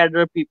started to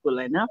gather people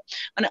होइन।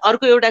 अनि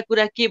अर्को एउटा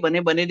कुरा के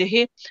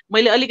भनेदेखि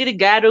मैले अलिकति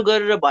गाह्रो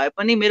गरेर भए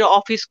पनि मेरो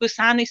अफिसको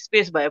सानो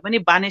स्पेस भए पनि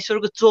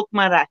बानेश्वरको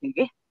चोकमा राखेँ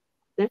कि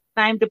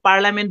टाइम त्यो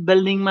पार्लियामेन्ट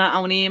बिल्डिङमा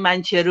आउने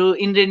मान्छेहरू,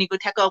 इन्द्रेणीको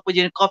ठ्याक्क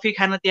अपोजिट कफी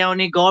खान त्यहाँ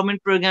आउने,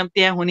 गभर्मेन्ट प्रोग्राम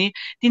त्यहाँ हुने,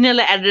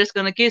 तिनीहरूलाई एड्रेस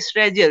गर्न के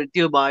स्ट्रेटेजीहरू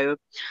त्यो भयो।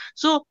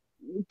 सो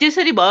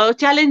त्यसरी भयो।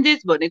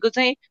 च्यालेन्जेस भनेको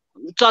चाहिँ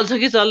चल्छ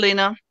कि चल्दैन,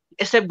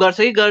 एक्सेप्ट गर्छ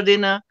कि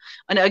गर्दैन।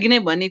 अनि अघि नै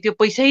भने त्यो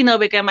पैसै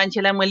नभएका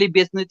मान्छेलाई मैले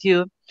बेच्नु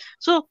थियो।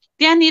 सो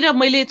त्यहाँनिर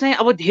मैले चाहिँ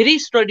अब धेरै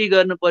स्टडी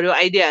गर्नु पर्यो,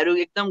 आइडियाहरू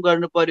एकदम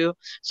गर्नु पर्यो।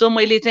 सो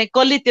मैले चाहिँ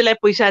कसले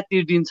त्यसलाई पैसा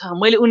तिर्दिन्छ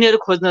मैले उनीहरू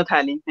खोज्न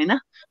थालेँ होइन।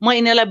 म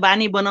यिनीहरूलाई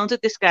बानी बनाउँछु,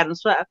 त्यस कारण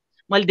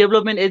मैले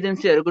डेभलपमेन्ट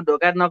एजेन्सीहरूको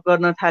ढोका नक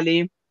गर्न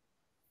थालेँ।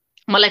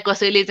 मलाई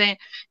कसैले चाहिँ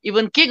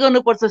इभन के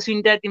गर्नुपर्छ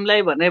सुनिता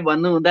तिमीलाई भनेर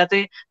भन्नुहुँदा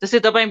चाहिँ जस्तै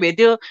तपाईँ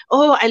भेट्यो, oh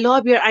I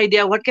love your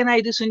idea, what can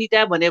I do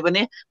Sunita भन्यो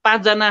भने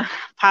 5 जना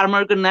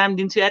फार्मरको नाम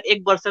दिन्छु यार,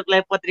 1 वर्षको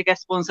लागि पत्रिका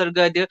स्पोन्सर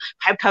गरिदियो,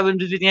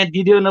 5,000 रुपियाँ यहाँ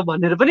दिदियो न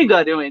भनेर पनि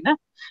गर्यौँ होइन।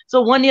 सो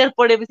 1 इयर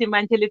पढेपछि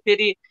मान्छेले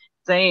फेरि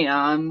चाहिँ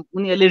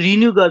उनीहरूले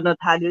रिन्यू गर्न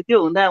थाल्यो। त्यो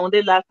हुँदा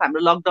हुँदै लास्ट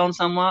हाम्रो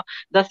लकडाउनसम्म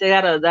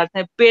 10-11 हजार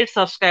चाहिँ पेड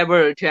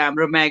सब्सक्राइबरहरू थियो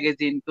हाम्रो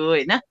म्यागजिनको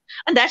होइन।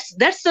 And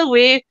that's the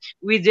way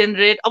we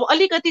generate. अब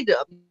अलिकति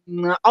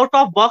आउट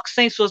अफ बक्स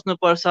चाहिँ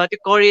सोच्नुपर्छ, त्यो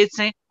करेज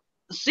चाहिँ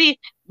सी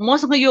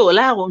मसँग यो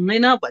होला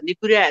हुँदैन भन्ने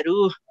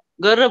कुराहरू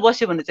गरेर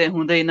बस्यो भने चाहिँ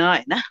हुँदैन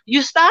होइन।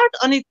 यु स्टार्ट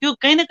अनि त्यो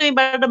कहीँ न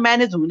कहीँबाट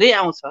म्यानेज हुँदै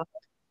आउँछ,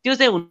 त्यो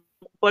चाहिँ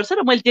हुनुपर्छ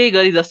र मैले त्यही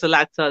गरी जस्तो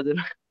लाग्छ हजुर।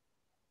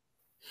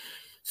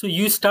 सो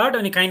यु स्टार्ट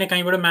अनि कहीँ न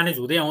कहीँबाट म्यानेज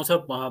हुँदै आउँछ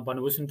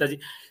भन्नुभयो सुनिताजी।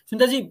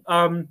 सुनिताजी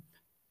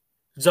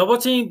जब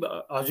चाहिँ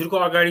हजुरको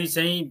अगाडि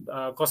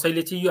चाहिँ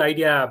कसैले चाहिँ यो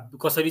आइडिया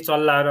कसरी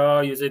चल्ला र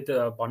यो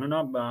चाहिँ भनौँ न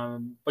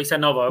पैसा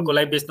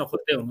नभएकोलाई बेच्न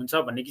खोज्दै हुनुहुन्छ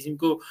भन्ने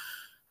किसिमको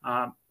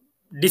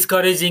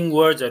डिस्करेजिङ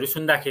वर्ड्सहरू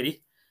सुन्दाखेरि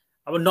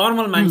अब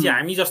नर्मल मान्छे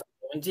हामी जस्तो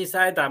भने चाहिँ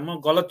सायद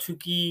म गलत छु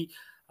कि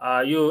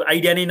यो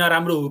आइडिया नै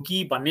नराम्रो हो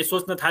कि भन्ने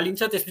सोच्न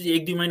थालिन्छ। त्यसपछि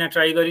 1-2 महिना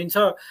ट्राई गरिन्छ,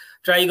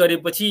 ट्राई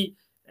गरेपछि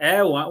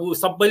ऊ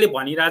सबैले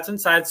भनिरहेछन्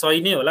सायद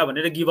सही नै होला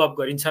भनेर गिभ अप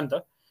गरिन्छ नि त।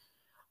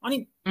 अनि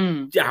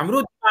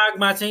हाम्रो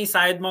दिमागमा चाहिँ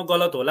सायद म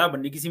गलत होला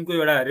भन्ने किसिमको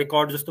एउटा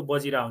रेकर्ड जस्तो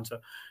बजिरहेको हुन्छ।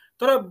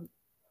 तर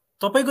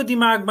तपाईँको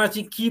दिमागमा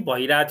चाहिँ के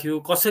भइरहेको थियो,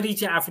 कसरी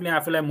चाहिँ आफूले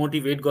आफूलाई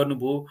मोटिभेट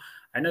गर्नुभयो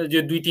होइन?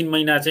 यो 2-3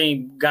 महिना चाहिँ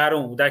गाह्रो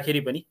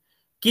हुँदाखेरि पनि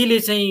केले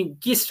चाहिँ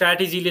के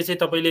स्ट्राटेजीले चाहिँ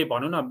तपाईँले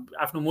भनौँ न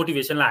आफ्नो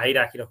मोटिभेसनलाई हाई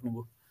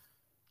राखिराख्नुभयो?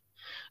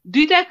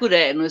 दुईटा कुरा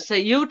हेर्नुहोस्,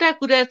 एउटा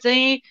कुरा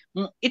चाहिँ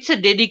इट्स अ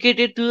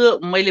डेडिकेटेड टु,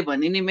 मैले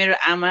भने नि मेरो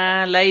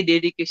आमालाई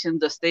डेडिकेसन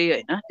जस्तै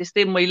होइन,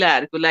 त्यस्तै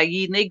महिलाहरूको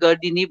लागि नै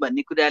गरिदिने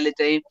भन्ने कुराले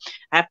चाहिँ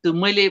ह्याभ टु।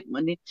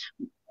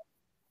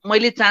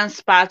 मैले चान्स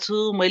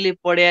पाछु, मैले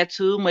पढाएको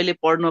छु, मैले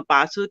पढ्न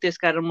पाछु,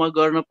 त्यसकारण म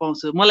गर्न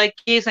पाउँछु। मलाई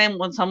के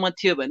चाहिँ सम्म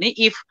थियो भने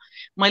इफ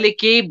मैले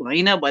केही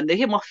भइनँ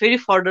भनेदेखि म फेरि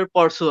फर्दर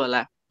पढ्छु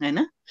होला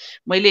होइन।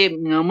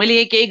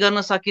 मैले केही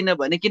गर्न सकिनँ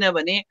भने,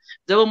 किनभने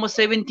जब म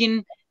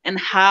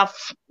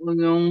 17.5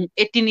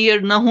 18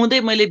 इयर नहुँदै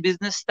मैले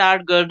बिजनेस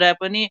स्टार्ट गर्दा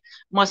पनि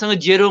मसँग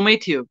जेरोमै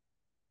थियो।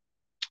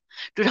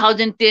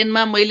 2010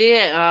 मा मैले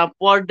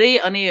पढ्दै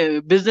अनि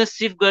बिजनेस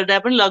सिफ्ट गर्दा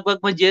पनि लगभग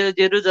म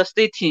जेरो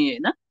जस्तै थिएँ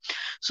होइन।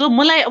 सो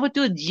मलाई अब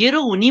त्यो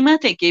जेरो हुनेमा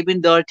चाहिँ केही पनि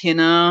डर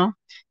थिएन,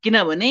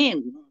 किनभने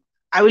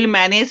आई विल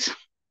म्यानेज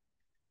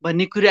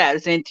भन्ने कुराहरू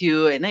चाहिँ थियो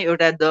होइन।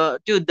 एउटा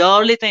त्यो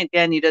डरले चाहिँ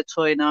त्यहाँनिर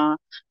छोएन।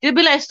 त्यो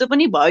बेला यस्तो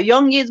पनि भयो,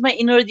 यङ एजमा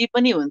इनर्जी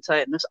पनि हुन्छ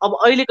हेर्नुहोस्। अब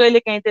अहिले कहिले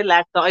काहीँ चाहिँ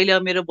लाग्छ अहिले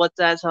मेरो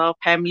बच्चा छ,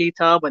 फ्यामिली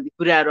छ भन्ने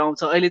कुराहरू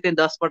आउँछ, अहिले चाहिँ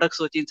 10 पटक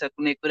सोचिन्छ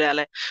कुनै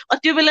कुरालाई।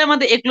 त्यो बेलामा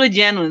त एक्लो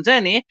ज्यान हुन्छ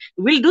नि,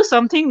 विल डु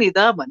समथिङ नि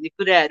त भन्ने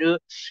कुराहरू,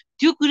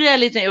 त्यो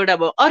कुराले चाहिँ एउटा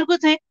भयो। अर्को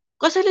चाहिँ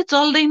कसैले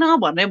चल्दैन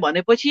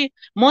भनेपछि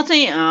म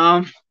चाहिँ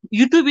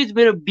युट्युब इज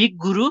मेरो बिग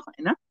गुरु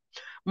होइन।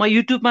 म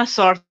युट्युबमा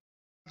सर्च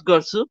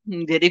गर्छु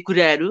धेरै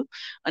कुराहरू,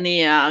 अनि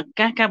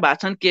कहाँ कहाँ भएको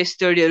छन् केस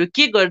स्टडीहरू,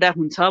 के गर्दा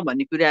हुन्छ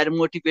भन्ने कुराहरू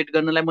मोटिभेट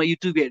गर्नलाई म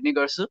युट्युब हेर्ने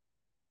गर्छु।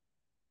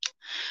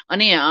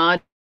 अनि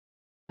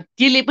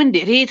त्यसले पनि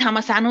धेरै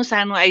ठाउँमा सानो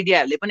सानो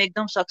आइडियाहरूले पनि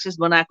एकदम सक्सेस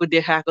बनाएको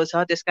देखाएको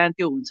छ, त्यस कारण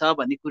त्यो हुन्छ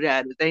भन्ने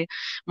कुराहरू चाहिँ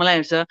मलाई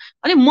हुन्छ।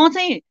 अनि म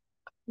चाहिँ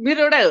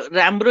मेरो एउटा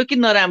राम्रो कि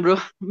नराम्रो,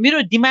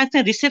 मेरो दिमाग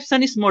चाहिँ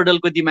रिसेप्सनिस्ट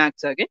मोडलको दिमाग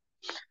छ कि।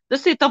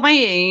 जस्तै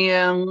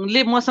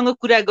तपाईँले मसँग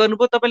कुरा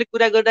गर्नुभयो, तपाईँले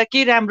कुरा गर्दा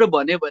केही राम्रो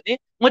भन्यो भने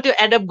म त्यो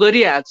एडप्ट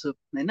गरिहाल्छु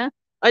होइन।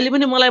 अहिले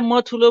पनि मलाई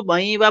म ठुलो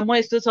भएँ वा म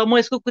यस्तो छ, म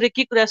यसको कुरा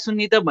के कुरा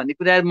सुन्ने त भन्ने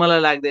कुरा मलाई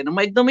लाग्दैन।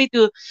 म एकदमै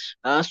त्यो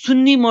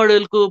सुन्नी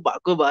मोडलको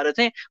भएको भएर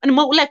चाहिँ अनि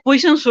म उसलाई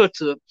क्वेसन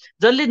सोध्छु,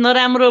 जसले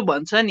नराम्रो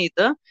भन्छ नि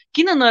त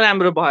किन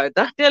नराम्रो भयो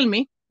त, टेल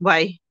मी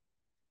भाइ,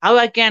 हाउ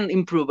आई क्यान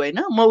इम्प्रुभ होइन।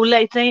 म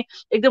उसलाई चाहिँ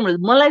एकदम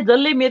मलाई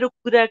जसले मेरो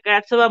कुरा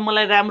काट्छ वा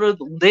मलाई राम्रो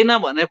हुँदैन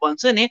भनेर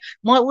भन्छ नि,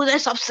 म उसलाई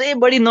सबसे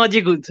बढी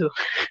नजिक हुन्छु।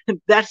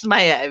 द्याट्स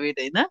माई हेबिट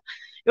होइन।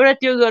 एउटा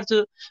त्यो गर्छु।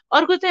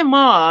 अर्को चाहिँ म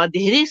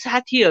धेरै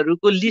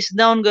साथीहरूको लिस्ट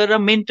डाउन गरेर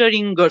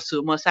मेन्टरिङ गर्छु,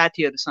 म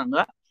साथीहरूसँग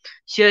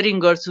सेयरिङ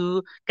गर्छु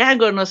कहाँ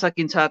गर्न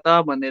सकिन्छ त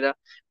भनेर।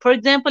 फर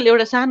इक्जाम्पल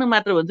एउटा सानो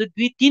मात्र भन्छु,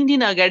 2-3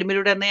 दिन अगाडि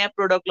मेरो एउटा नयाँ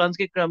प्रोडक्ट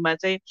लन्चकै क्रममा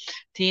चाहिँ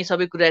थिएँ,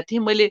 सबै कुरा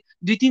थिएँ। मैले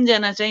 2-3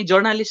 जना चाहिँ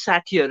जर्नलिस्ट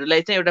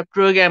साथीहरूलाई चाहिँ एउटा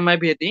प्रोग्राममा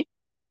भेटेँ।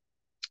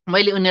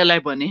 मैले उनीहरूलाई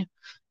भने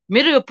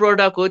मेरो यो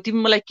प्रोडक्ट हो, तिमी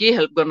मलाई के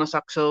हेल्प गर्न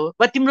सक्छौ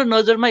वा तिम्रो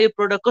नजरमा यो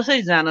प्रोडक्ट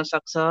कसरी जान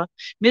सक्छ,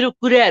 मेरो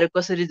कुराहरू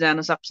कसरी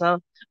जान सक्छ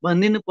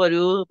भनिदिनु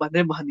पर्यो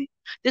भनेर भने।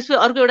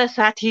 त्यसपछि अर्को एउटा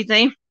साथी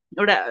चाहिँ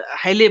एउटा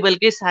हाई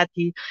लेभलकै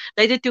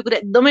साथीलाई चाहिँ त्यो कुरा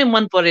एकदमै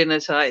मन परेन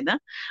छ होइन।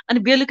 अनि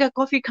बेलुका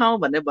कफी खाउँ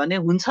भनेर भने,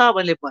 हुन्छ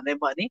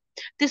भने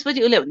त्यसपछि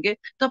उसले भने के,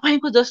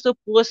 तपाईँको जस्तो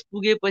पोस्ट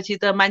पुगेपछि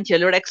त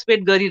मान्छेहरूले एउटा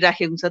एक्सपेक्ट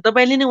गरिराखेको हुन्छ,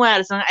 तपाईँले नै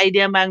उहाँहरूसँग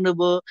आइडिया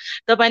माग्नुभयो,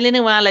 तपाईँले नै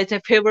उहाँलाई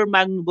चाहिँ फेभर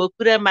माग्नुभयो,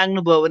 कुरा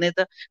माग्नुभयो भने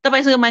त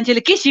तपाईँसँग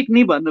मान्छेले के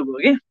सिक्ने भन्नुभयो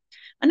कि।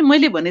 अनि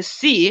मैले भने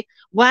सी,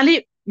 उहाँले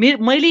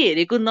मैले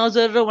हेरेको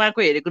नजर र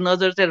उहाँको हेरेको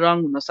नजर चाहिँ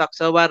रङ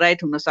हुनसक्छ वा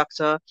राइट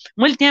हुनसक्छ,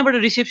 मैले त्यहाँबाट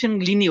रिसेप्सन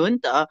लिने हो नि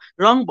त,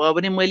 रङ भयो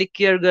भने मैले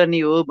केयर गर्ने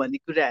हो भन्ने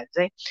कुराहरू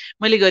चाहिँ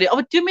मैले गरेँ।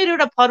 अब त्यो मेरो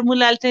एउटा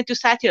फर्मुला चाहिँ त्यो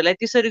साथीहरूलाई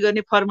त्यसरी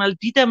गर्ने फर्मुला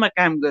दुईटामा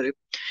काम गर्यो।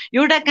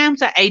 एउटा काम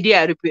चाहिँ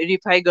आइडियाहरू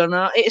भेरिफाई गर्न,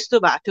 ए यस्तो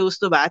भएको थियो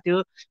उस्तो भएको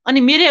थियो,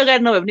 अनि मेरै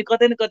अगाडि नभए पनि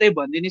कतै न कतै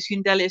भनिदिने,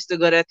 सिन्टाले यस्तो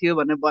गरेको थियो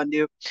भनेर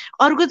भनिदियो।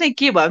 अर्को चाहिँ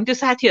के भयो भने त्यो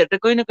साथीहरू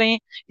त कहीँ न कहीँ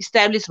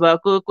इस्टाब्लिस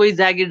भएको, कोही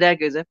जागिरदार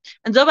छ।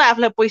 अनि जब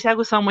आफूलाई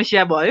पैसाको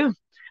समस्या भयो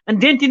अनि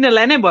देन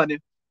तिनीहरूलाई नै भन्यो,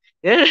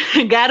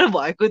 हेर गाह्रो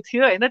भएको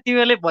थियो होइन,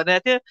 तिमीहरूले भनेको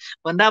थियो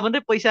भन्दा भन्दै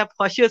पैसा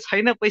फस्यो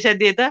छैन, पैसा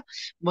दिए त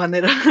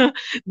भनेर।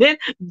 देन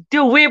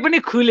त्यो वे पनि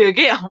खुल्यो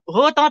कि,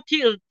 हो त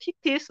ठिक ठिक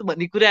थिएस्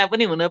भन्ने कुरा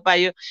पनि हुन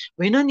पायो।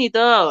 होइन नि त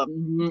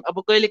अब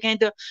कहिले काहीँ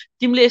त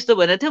तिमीले यस्तो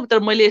भनेको थियौ तर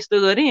मैले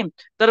यस्तो गरेँ,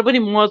 तर पनि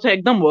म चाहिँ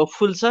एकदम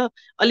होपफुल छ,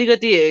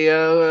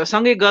 अलिकति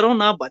सँगै गरौँ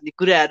न भन्ने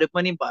कुराहरू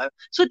पनि भयो।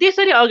 सो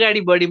त्यसरी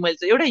अगाडि बढी मैले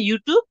चाहिँ एउटा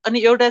युट्युब अनि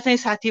एउटा चाहिँ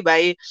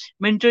साथीभाइ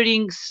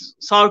मेन्टरिङ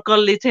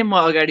सर्कलले चाहिँ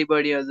म अगाडि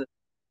बढेँ हजुर।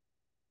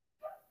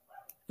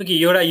 ओके,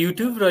 एउटा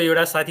युट्युब र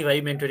एउटा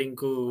साथीभाइ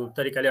मेन्टरिङको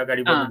तरिकाले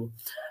अगाडि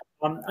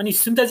बढ्नुभयो। अनि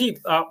सुन्ताजी,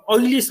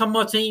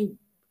 अहिलेसम्म चाहिँ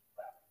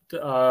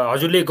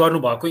हजुरले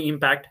गर्नुभएको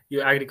इम्प्याक्ट यो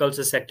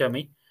एग्रिकल्चर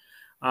सेक्टरमै,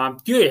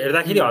 त्यो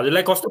हेर्दाखेरि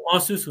हजुरलाई कस्तो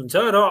महसुस हुन्छ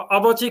र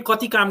अब चाहिँ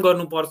कति काम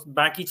गर्नु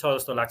बाँकी छ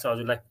जस्तो लाग्छ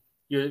हजुरलाई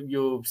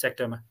यो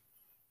सेक्टरमा?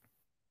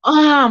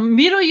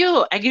 मेरो यो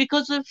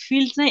एग्रिकल्चर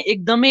फिल्ड चाहिँ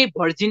एकदमै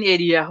भर्जिन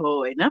एरिया हो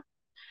होइन।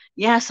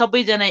 यहाँ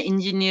सबैजना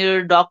इन्जिनियर,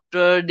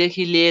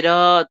 डक्टरदेखि लिएर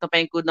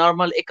तपाईँको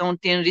normal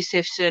accountant,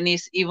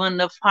 receptionist,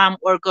 even farm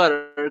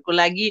वर्करहरूको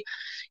लागि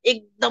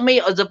एकदमै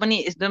अझ पनि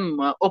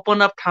एकदम ओपन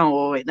अप ठाउँ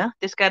हो होइन।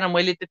 त्यस कारण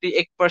मैले त्यो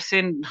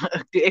 1%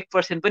 त्यो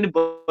 1% पनि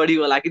बढी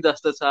होला कि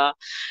जस्तो छ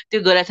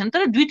त्यो गरेको छैन।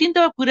 तर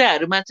 2-3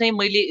 कुराहरूमा चाहिँ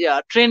मैले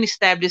ट्रेन्ड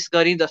इस्टाब्लिस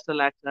गरेँ जस्तो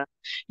लाग्छ।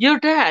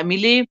 एउटा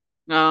हामीले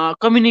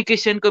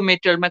कम्युनिकेसनको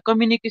मेटरमा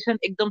कम्युनिकेसन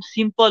एकदम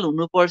सिम्पल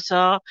हुनुपर्छ,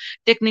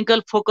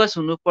 टेक्निकल फोकस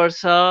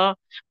हुनुपर्छ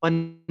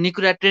भन्ने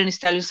कुरा ट्रेन्ड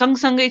इस्टाब्लिस।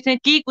 सँगसँगै चाहिँ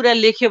केही कुरा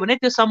लेख्यो भने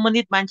त्यो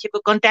सम्बन्धित मान्छेको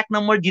कन्ट्याक्ट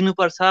नम्बर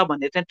दिनुपर्छ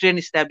भन्ने चाहिँ ट्रेन्ड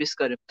इस्टाब्लिस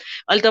गर्यो।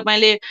 अहिले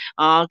तपाईँले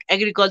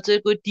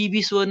एग्रिकल्चरको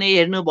टिभी सो नै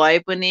हेर्नु भए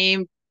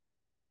पनि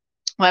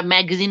वा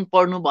म्यागजिन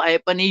पढ्नु भए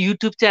पनि,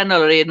 युट्युब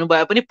च्यानलहरू हेर्नु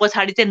भए पनि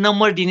पछाडि चाहिँ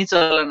नम्बर दिने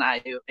चलन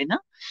आयो होइन।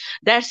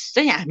 द्याट्स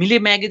चाहिँ हामीले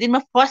म्यागजिनमा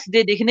फर्स्ट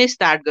डेदेखि नै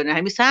स्टार्ट गर्यौँ।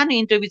 हामी सानो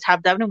इन्टरभ्यू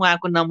छाप्दा पनि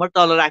उहाँको नम्बर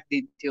तल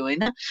राखिदिन्थ्यो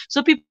होइन।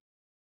 So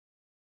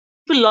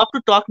people love to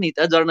talk नि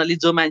त,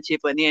 जर्नलिस्ट जो मान्छे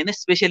पनि होइन,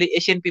 specially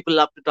Asian people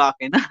love to talk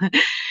होइन।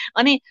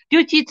 अनि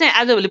त्यो चिज चाहिँ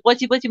आजभोलि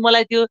पछि पछि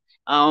मलाई त्यो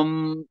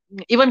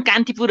इभन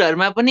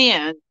कान्तिपुरहरूमा पनि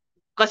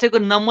कसैको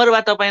नम्बर वा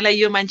तपाईँलाई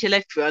यो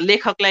मान्छेलाई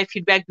लेखकलाई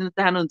फिडब्याक दिन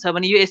चाहनुहुन्छ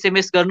भने यो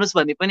एसएमएस गर्नुहोस्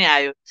भन्ने पनि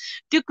आयो।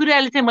 त्यो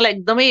कुराले चाहिँ मलाई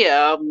एकदमै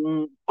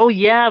औ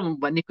या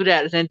भन्ने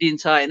कुराहरू चाहिँ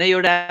दिन्छ होइन।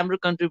 एउटा राम्रो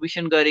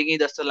कन्ट्रिब्युसन गरेँ कि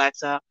जस्तो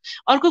लाग्छ।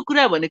 अर्को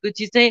कुरा भनेको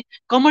चिज चाहिँ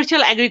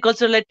कमर्सियल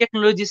एग्रिकल्चरलाई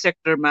टेक्नोलोजी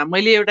सेक्टरमा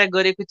मैले एउटा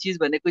गरेको चिज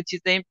भनेको चिज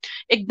चाहिँ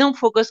एकदम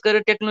फोकस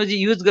गरेर टेक्नोलोजी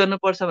युज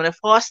गर्नुपर्छ भनेर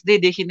फर्स्ट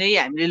डेदेखि नै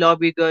हामीले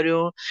लबी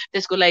गऱ्यौँ।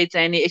 त्यसको लागि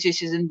चाहिने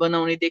एसोसिएसन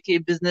बनाउनेदेखि,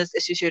 बिजनेस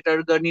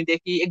एसोसिएटहरू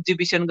गर्नेदेखि,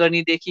 एक्जिबिसन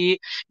गर्नेदेखि,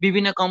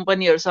 विभिन्न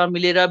कम्पनीहरूसँग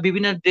मिलेर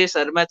विभिन्न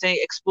देशहरूमा चाहिँ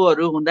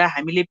एक्सपोहरू हुँदा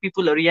हामीले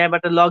पिपुलहरू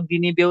यहाँबाट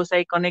लगिदिने,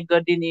 व्यवसाय कनेक्ट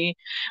गरिदिने,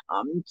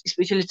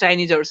 स्पेसली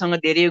चाइनिजहरूसँग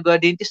धेरै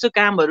गरिदिने, त्यस्तो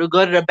कामहरू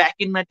गरेर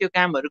ब्याकइनमा त्यो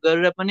कामहरू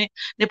गरेर पनि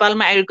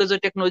नेपालमा एग्रिकल्चर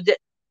टेक्नोलोजी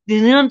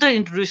निरन्तर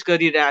इन्ट्रोड्युस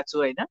गरिरहेको छु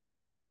होइन।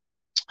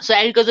 सो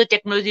एग्रिकल्चर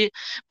टेक्नोलोजी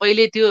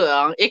पहिले त्यो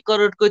 1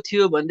 करोडको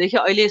थियो भनेदेखि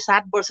अहिले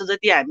 7 वर्ष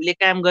जति हामीले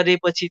काम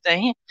गरेपछि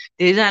चाहिँ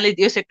धेरैजनाले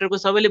यो सेक्टरको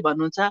सबैले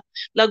भन्नुहुन्छ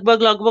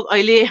लगभग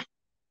अहिले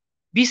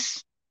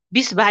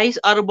 20-22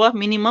 अर्ब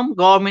मिनिमम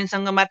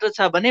गभर्मेन्टसँग मात्र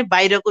छ भने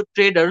बाहिरको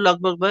ट्रेडहरू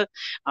लगभग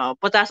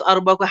 50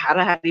 अर्बको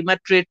हाराहारीमा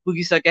ट्रेड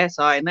पुगिसकेको छ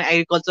होइन।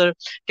 एग्रिकल्चर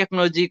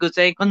टेक्नोलोजीको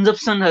चाहिँ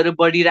कन्जप्सनहरू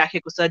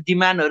बढिराखेको छ,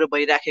 डिमान्डहरू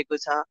भइराखेको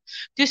छ।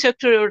 त्यो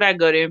सेक्टर एउटा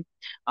गऱ्यो,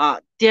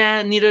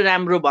 त्यहाँनिर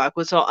राम्रो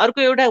भएको छ।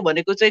 अर्को एउटा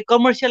भनेको चाहिँ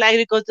कमर्सियल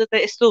एग्रिकल्चर त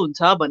यस्तो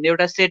हुन्छ भन्ने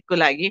एउटा सेटको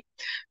लागि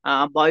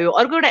भयो।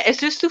 अर्को एउटा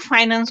एसेस टु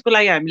फाइनेन्सको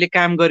लागि हामीले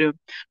काम गऱ्यौँ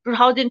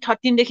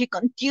 2013 देखि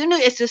कन्टिन्यू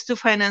एसेस टु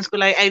फाइनेन्सको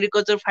लागि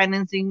एग्रिकल्चर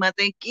फाइनेन्सिङमा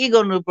चाहिँ के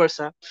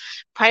गर्नुपर्छ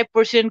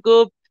 5% को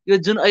यो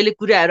जुन अहिले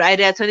कुराहरू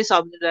आइरहेको छ नि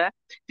सबजना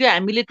त्यो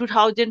हामीले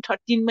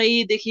 2013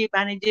 मैदेखि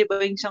वाणिज्य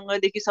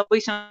बैङ्कसँगदेखि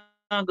सबैसँग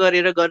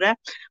गरेर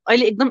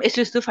अहिले एकदम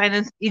एसेस टु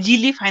फाइनेन्स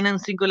इजिली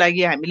फाइनेन्सिङको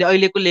लागि हामीले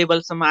अहिलेको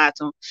लेभलसम्म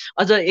आछौँ।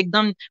 अझ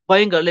एकदम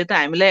बैङ्कहरूले त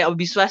हामीलाई अब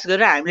विश्वास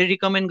गरेर हामीले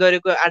रिकमेन्ड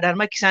गरेको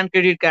आधारमा किसान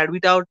credit card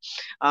without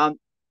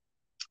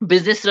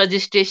business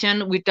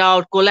registration,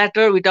 without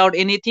collateral, without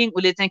anything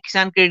उसले चाहिँ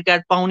किसान क्रेडिट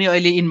कार्ड पाउने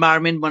अहिले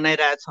इन्भाइरोमेन्ट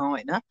बनाइरहेछौँ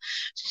होइन।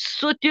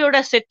 सो त्यो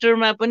एउटा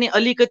सेक्टरमा पनि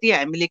अलिकति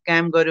हामीले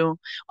काम गऱ्यौँ।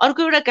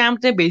 अर्को एउटा काम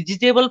चाहिँ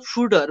भेजिटेबल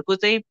फुडहरूको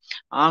चाहिँ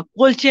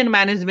कोल्ड चेन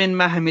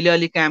म्यानेजमेन्टमा हामीले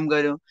अलिक काम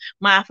गऱ्यौँ।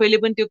 म आफैले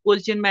पनि त्यो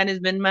कोल्ड चेन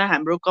म्यानेजमेन्टमा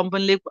हाम्रो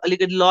कम्पनीले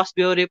अलिकति लस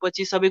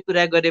बेहोरेपछि सबै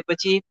कुरा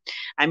गरेपछि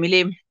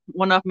हामीले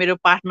वान अफ मेरो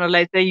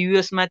पार्टनरलाई चाहिँ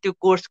युएसमा त्यो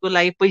कोर्सको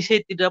लागि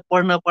पैसैतिर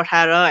पढ्न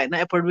पठाएर होइन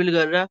एफोर्डेबल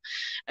गरेर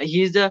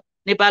हिज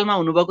नेपालमा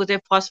हुनुभएको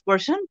चाहिँ फर्स्ट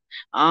पर्सन,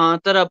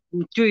 तर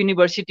त्यो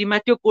युनिभर्सिटीमा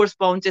त्यो कोर्स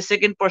पाउनु चाहिँ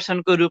सेकेन्ड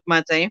पर्सनको रूपमा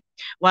चाहिँ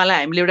उहाँलाई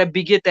हामीले एउटा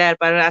विज्ञ तयार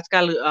पारेर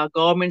आजकल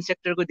गभर्मेन्ट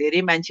सेक्टरको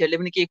धेरै मान्छेहरूले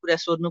पनि केही कुरा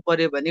सोध्नु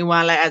पर्यो भने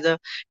उहाँलाई as a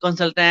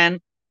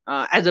consultant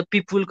as a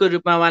पिपुलको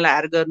रूपमा उहाँलाई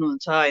हायर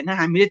गर्नुहुन्छ होइन।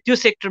 हामीले त्यो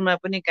सेक्टरमा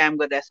पनि काम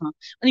गरिरहेको छौँ।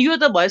 अनि यो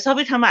त भयो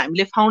सबै ठाउँमा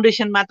हामीले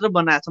फाउन्डेसन मात्र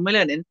बनाएको छौँ।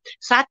 मैले भने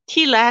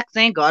 60 लाख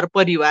चाहिँ घर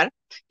परिवार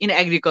इन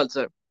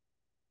एग्रिकल्चर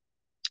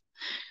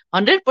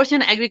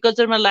 100%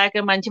 एग्रिकल्चरमा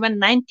लागेका मान्छेमा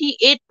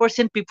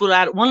 98% पिपुल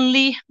आर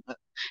ओन्ली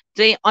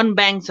चाहिँ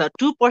अनब्याङ्क छ।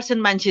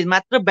 2% मान्छे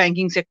मात्र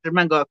ब्याङ्किङ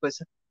सेक्टरमा गएको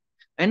छ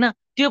होइन।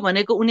 त्यो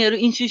भनेको उनीहरू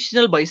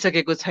इन्स्टिट्युसनल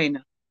भइसकेको छैन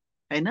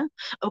होइन।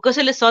 अब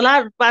कसैले सलाह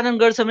उत्पादन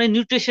गर्छ भने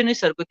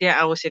न्युट्रिसनिस्टहरूको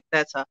त्यहाँ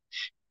आवश्यकता छ।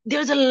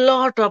 There is a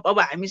lot of अब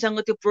हामीसँग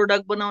त्यो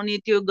प्रोडक्ट बनाउने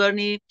त्यो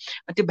गर्ने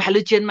त्यो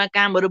भ्यालु चेनमा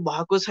कामहरू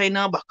भएको छैन।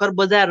 भर्खर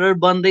बजारहरू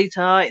बन्दैछ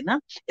होइन।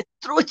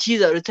 यत्रो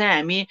चिजहरू चाहिँ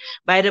हामी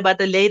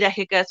बाहिरबाट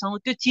ल्याइराखेका छौँ।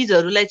 त्यो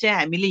चिजहरूलाई चाहिँ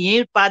हामीले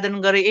यहीँ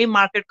उत्पादन गरेर यही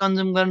मार्केट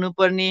कन्ज्युम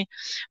गर्नुपर्ने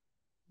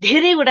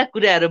धेरैवटा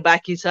कुराहरू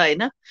बाँकी छ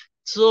होइन।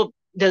 So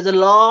there is a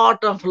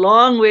lot of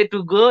long way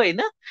to go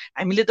होइन।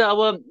 हामीले त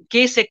अब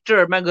केही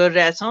सेक्टरहरूमा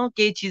गरिरहेछौँ,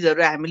 केही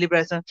चिजहरू हामीले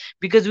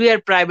because we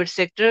are private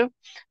sector.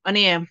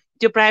 अनि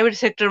त्यो प्राइभेट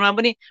सेक्टरमा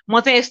पनि म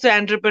चाहिँ यस्तो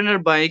एन्टरप्रेनर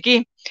भएँ कि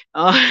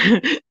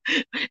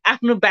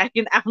आफ्नो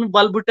ब्याकएन्ड आफ्नो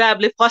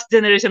बलबुटाले फर्स्ट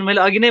जेनेरेसन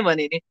मैले अघि नै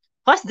भने नि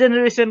फर्स्ट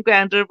जेनेरेसनको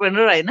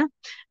एन्टरप्रेनर होइन।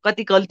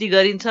 कति गल्ती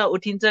गरिन्छ,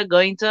 उठिन्छ,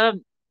 गइन्छ,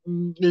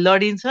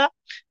 लडिन्छ,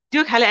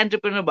 त्यो खाले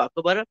एन्टरप्रेनर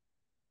भएको भएर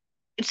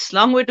it's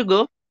long way to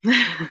go.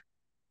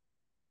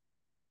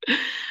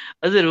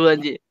 हजुर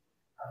भुवनजी।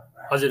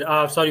 हजुर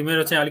सरी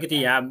मेरो चाहिँ अलिकति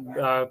यहाँ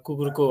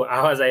कुकुरको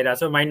आवाज आइरहेको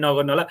छ, माइन्ड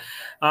नगर्नु होला।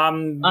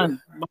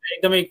 मलाई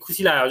एकदमै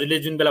खुसी लाग्यो हजुरले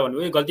जुन बेला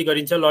भन्नुभयो गल्ती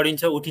गरिन्छ,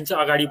 लडिन्छ, उठिन्छ,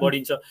 अगाडि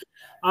बढिन्छ।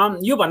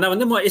 यो भन्दा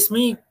भन्दै म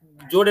यसमै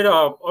जोडेर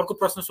अर्को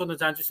प्रश्न सोध्न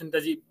चाहन्छु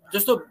सुनिताजी।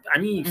 जस्तो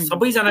हामी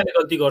सबैजनाले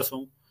गल्ती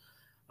गर्छौँ,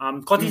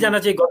 कतिजना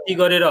चाहिँ गल्ती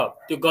गरेर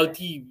त्यो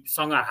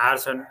गल्तीसँग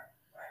हार्छन्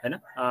होइन।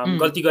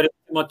 गल्ती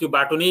गरेपछि म त्यो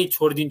बाटो नै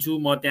छोडिदिन्छु,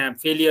 म त्यहाँ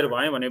फेलियर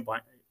भएँ भने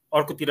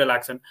अर्कोतिर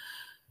लाग्छन्।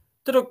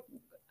 तर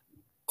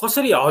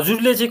कसरी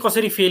हजुरले चाहिँ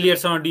कसरी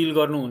फेलियरसँग डिल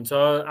गर्नुहुन्छ?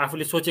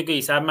 आफूले सोचेको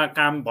हिसाबमा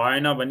काम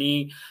भएन भने,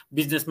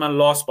 बिजनेसमा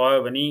लस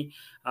भयो भने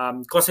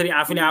कसरी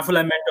आफूले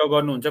आफूलाई मेन्टर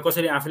गर्नुहुन्छ,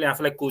 कसरी आफूले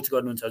आफूलाई कोच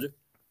गर्नुहुन्छ हजुर?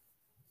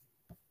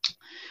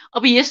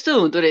 अब यस्तो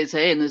हुँदो रहेछ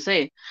हेर्नुहोस्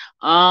है।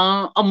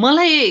 अब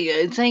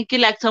मलाई चाहिँ के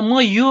लाग्छ, म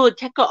यो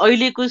ठ्याक्क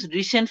अहिलेको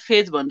रिसेन्ट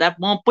फेज भन्दा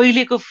म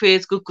पहिलेको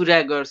फेजको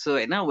कुरा गर्छु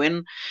होइन।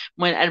 वेन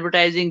मैले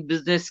एडभर्टाइजिङ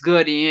बिजनेस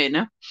गरेँ होइन,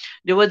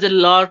 there was a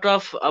lot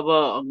of अब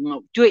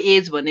त्यो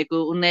एज भनेको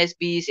 19,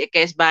 20,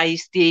 21,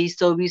 22, 23,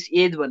 24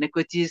 एज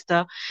भनेको चिज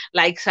त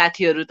लाइक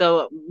साथीहरू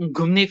त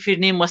घुम्ने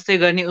फिर्ने मस्तै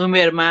गर्ने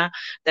उमेरमा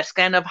द्याट्स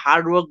काइन्ड अफ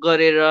हार्डवर्क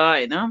गरेर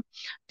होइन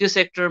त्यो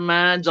सेक्टरमा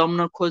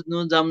जम्न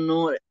खोज्नु जम्नु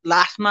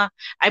लास्टमा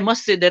I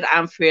must say that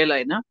I'm fail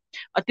होइन।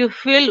 त्यो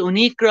फेल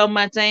हुने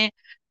क्रममा चाहिँ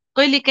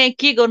कहिलेकाहीँ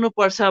के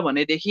गर्नुपर्छ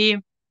भनेदेखि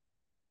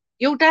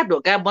एउटा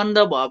ढोका बन्द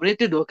भयो भने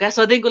त्यो ढोका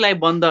सधैँको लागि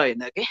बन्द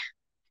होइन के,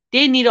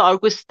 त्यहीँनिर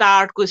अर्को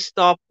स्टार्टको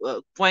स्टप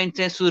पोइन्ट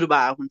चाहिँ सुरु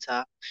भएको हुन्छ।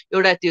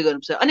 एउटा त्यो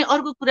गर्नुपर्छ। अनि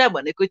अर्को कुरा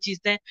भनेको चिज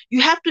चाहिँ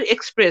यु हेभ टु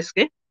एक्सप्रेस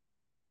के।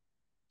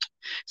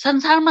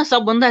 संसारमा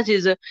सबभन्दा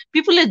चिज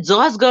पिपुलले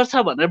जज गर्छ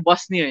भनेर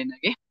बस्ने होइन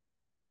के।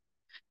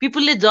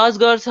 पिपुलले जज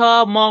गर्छ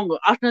म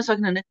अट्न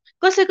सक्ने भने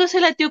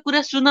कसैलाई त्यो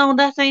कुरा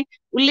सुनाउँदा चाहिँ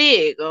उसले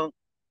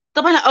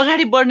तपाईँलाई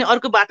अगाडि बढ्ने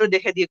अर्को बाटो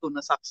देखाइदिएको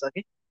हुन सक्छ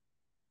कि।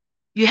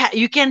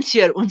 यु क्यान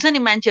सेयर हुन्छ नि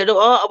मान्छेहरू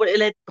अब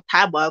यसलाई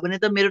थाहा भयो भने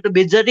त मेरो त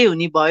बेज्जतै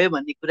हुने भयो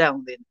भन्ने कुरा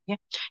हुँदैन क्या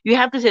you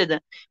have to share the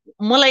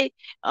मलाई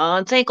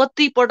चाहिँ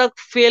कति पटक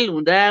फेल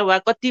हुँदा वा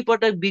कति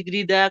पटक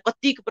बिग्रिँदा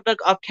कति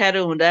पटक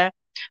अप्ठ्यारो हुँदा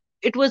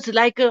इट वाज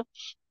लाइक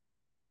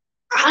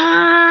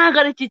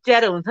गरेर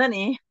चिच्याएर हुन्छ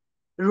नि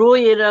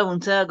रोएर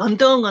हुन्छ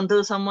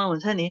घन्टौँसम्म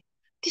हुन्छ नि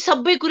ती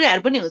सबै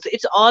कुराहरू पनि हुन्छ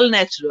इट्स अल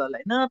नेचुरल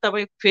होइन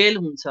तपाईँ फेल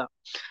हुन्छ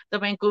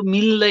तपाईँको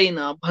मिल्दैन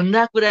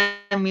भन्दा कुरा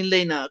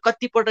मिल्दैन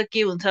कतिपटक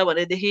के हुन्छ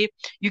भनेदेखि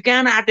you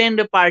can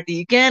attend a party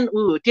you can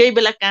त्यही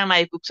बेला काम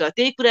आइपुग्छ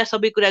त्यही कुरा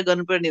सबै कुरा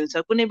गर्नुपर्ने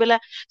हुन्छ कुनै बेला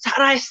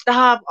सारा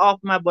स्टाफ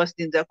अफमा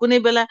बसिदिन्छ कुनै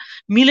बेला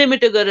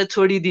मिलेमिटो गरेर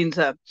छोडिदिन्छ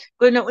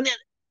कोही न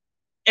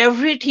उनीहरू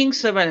एभ्रिथिङ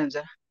सबै हुन्छ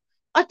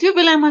त्यो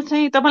बेलामा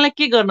चाहिँ तपाईँलाई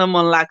के गर्न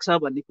मन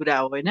लाग्छ भन्ने कुरा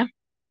हो होइन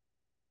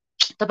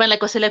तपाईँलाई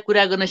कसैलाई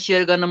कुरा गर्न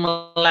सेयर गर्न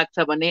मन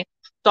लाग्छ भने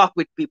टक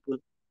विथ पिपुल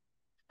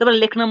तपाईँलाई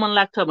लेख्न मन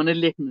लाग्छ भने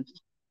लेख्नुहोस्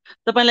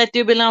तपाईँलाई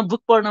त्यो बेलामा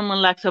बुक पढ्न मन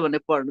लाग्छ भने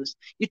पढ्नुहोस्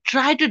you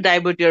try to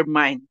divert your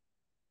mind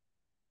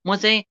म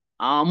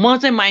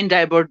चाहिँ माइन्ड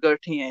डाइभर्ट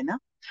गर्थेँ होइन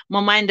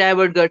म माइन्ड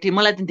डाइभर्ट गर्थेँ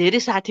मलाई धेरै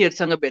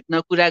साथीहरूसँग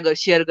भेट्न कुरा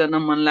सेयर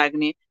गर्न मन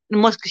लाग्ने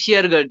म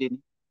सेयर गरिदिने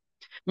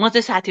म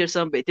चाहिँ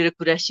साथीहरूसँग भेटेर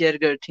कुरा सेयर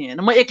गर्थेँ होइन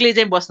म एक्लै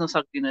चाहिँ बस्न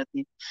सक्दिनँ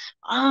थिएँ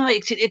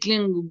एकछिन एक्लै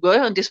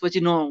गयो अनि त्यसपछि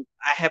नो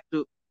आई हेभ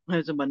टु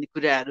भन्ने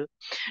कुराहरू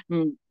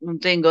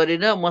चाहिँ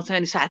गरेर म चाहिँ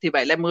अनि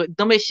साथीभाइलाई म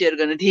एकदमै सेयर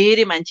गर्ने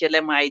धेरै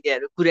मान्छेहरूलाई म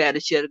आइडियाहरू कुराहरू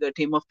सेयर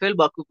गर्थेँ म फेल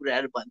भएको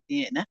कुराहरू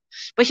भन्थेँ होइन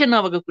पैसा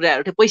नभएको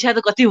कुराहरू थियो पैसा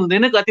त कति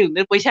हुँदैन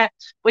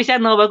पैसा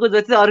नभएको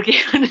जति अर्कै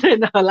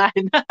हुँदैन होला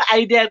होइन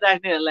आइडिया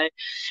राख्नेहरूलाई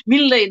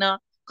मिल्दैन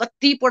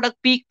कति पटक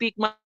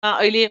पिकमा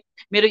अहिले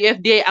मेरो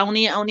एफडिआई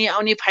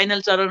आउने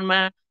फाइनल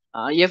चरणमा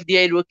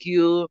एफडिआई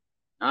रोकियो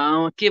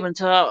के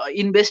भन्छ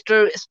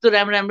इन्भेस्टर यस्तो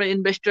राम्रो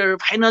इन्भेस्टर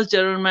फाइनल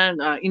चरणमा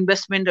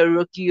इन्भेस्टमेन्टहरू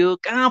रोकियो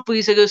कहाँ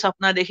पुगिसक्यो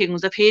सपना देखेको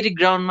हुन्छ फेरि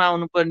ग्राउन्डमा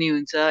आउनुपर्ने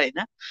हुन्छ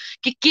होइन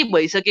के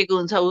भइसकेको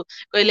हुन्छ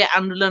कहिले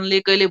आन्दोलनले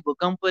कहिले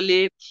भूकम्पले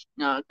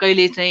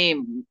कहिले चाहिँ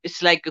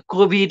इट्स लाइक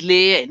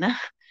कोभिडले होइन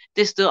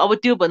त्यस्तो अब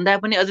त्यो भन्दा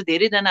पनि अझ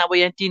धेरैजना अब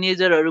यहाँ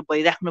टिनेजरहरू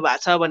भइराख्नु भएको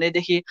छ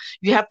भनेदेखि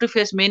you have to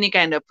face many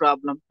kind of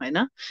problem होइन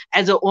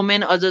एज अ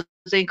वुमेन अझ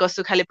चाहिँ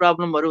कस्तो खाले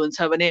प्रब्लमहरू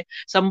हुन्छ भने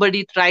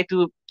somebody try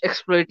to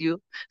exploit you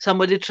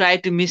somebody try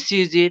to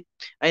misuse it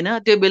होइन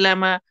त्यो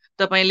बेलामा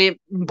तपाईँले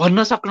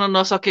भन्न सक्न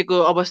नसकेको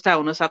अवस्था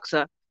हुनसक्छ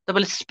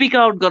तपाईँले स्पिक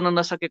आउट गर्न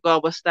नसकेको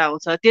अवस्था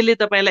आउँछ त्यसले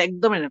तपाईँलाई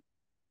एकदमै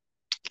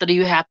तर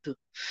यु हेभ टु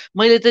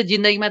मैले त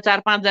जिन्दगीमा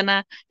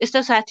 4-5जना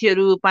यस्ता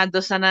साथीहरू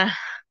 5-10जना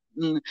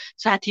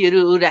साथीहरू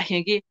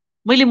राखेँ कि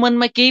मैले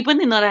मनमा केही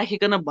पनि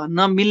नराखिकन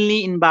भन्न मिल्ने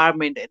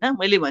इन्भाइरोमेन्ट होइन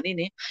मैले भने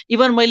नि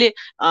इभन मैले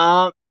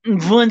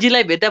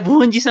भुवनजीलाई भेट्दा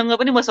भुवनजीसँग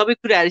पनि म सबै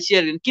कुराहरू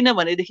सेयर गरेँ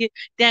किनभनेदेखि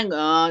त्यहाँ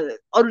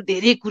अरू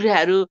धेरै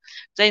कुराहरू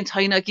चाहिँ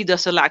छैन कि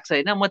जस्तो लाग्छ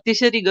होइन म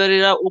त्यसरी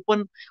गरेर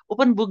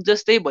ओपन बुक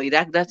जस्तै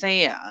भइराख्दा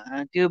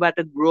चाहिँ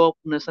त्योबाट ग्रो अप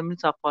हुन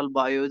सफल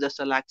भयो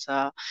जस्तो लाग्छ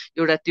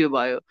एउटा त्यो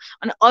भयो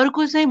अनि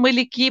अर्को चाहिँ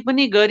मैले के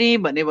पनि गरेँ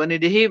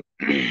भनेदेखि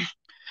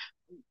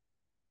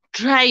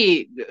ट्राई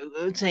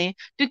चाहिँ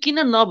त्यो किन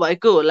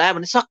नभएको होला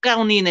भने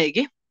सकाउने नै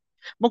कि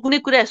म कुनै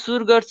कुरा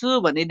सुरु गर्छु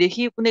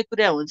भनेदेखि कुनै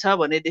कुरा हुन्छ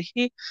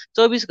भनेदेखि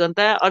 24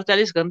 घण्टा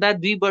 48 घण्टा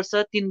 2 वर्ष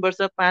 3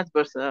 वर्ष 5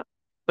 वर्ष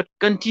बट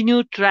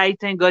कन्टिन्यू ट्राई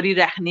चाहिँ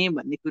गरिराख्ने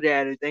भन्ने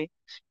कुराहरू चाहिँ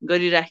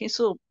गरिराखेँ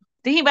सो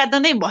त्यहीबाट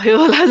नै भयो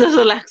होला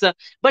जस्तो लाग्छ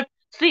but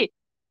C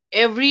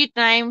every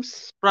times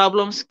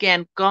problems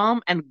can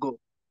come and go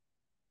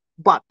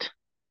but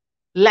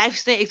life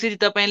चाहिँ एकचोटि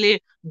तपाईँले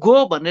गो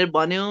भनेर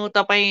भन्यो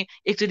तपाईँ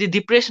एकचोटि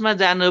डिप्रेसमा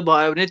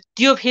जानुभयो भने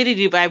त्यो फेरि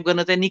रिभाइभ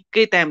गर्न चाहिँ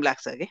निकै टाइम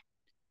लाग्छ कि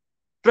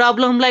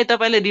प्रब्लमलाई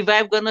तपाईँले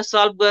रिभाइभ गर्न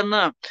सल्भ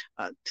गर्न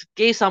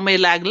केही समय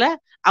लाग्ला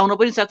आउन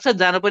पनि सक्छ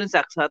जान पनि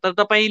सक्छ तर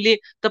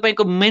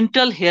तपाईँको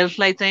मेन्टल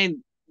हेल्थलाई चाहिँ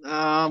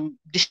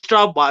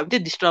डिस्टर्ब भयो भने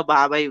डिस्टर्ब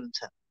भएकै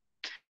हुन्छ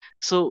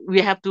so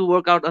we have to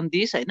work out on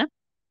this होइन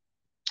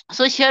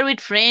सो सेयर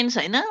विथ फ्रेन्ड्स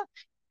होइन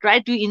try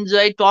to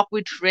enjoy talk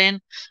with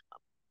friend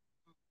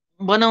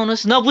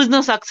बनाउनुहोस्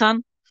नबुझ्न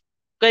सक्छन्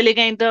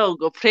कहिलेकाहीँ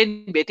त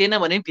फ्रेन्ड भेटेन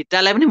भने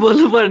भित्तालाई पनि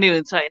बोल्नुपर्ने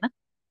हुन्छ होइन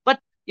बट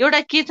एउटा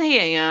के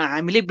चाहिँ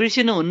हामीले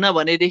बिर्सिनु हुन्न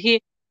भनेदेखि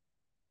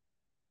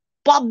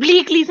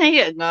पब्लिकली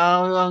चाहिँ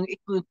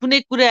कुनै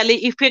कुराले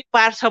इफेक्ट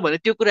पार्छ भने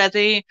त्यो कुरा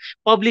चाहिँ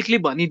पब्लिकली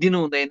भनिदिनु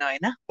हुँदैन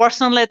होइन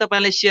पर्सनलाई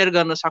तपाईँले सेयर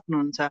गर्न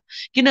सक्नुहुन्छ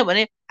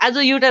किनभने आज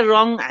एउटा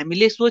रङ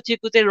हामीले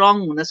सोचेको चाहिँ रङ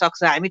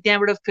हुनसक्छ हामी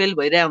त्यहाँबाट फेल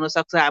भइरहेको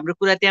हुनसक्छ हाम्रो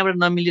कुरा त्यहाँबाट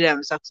नमिलिरहेको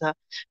हुनसक्छ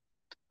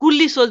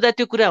कुल्ली सोच्दा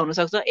त्यो कुरा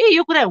हुनसक्छ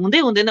यो कुरा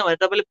हुँदैन भनेर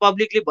तपाईँले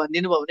पब्लिकली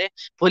भनिदिनु भयो भने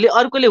भोलि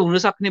अर्कोले हुन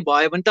सक्ने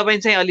भयो भने तपाईँ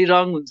चाहिँ अलि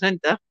रङ हुन्छ नि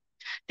त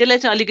त्यसलाई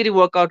चाहिँ अलिकति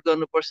वर्कआउट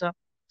गर्नुपर्छ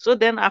so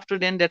then after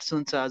then that's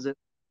हुन्छ हजुर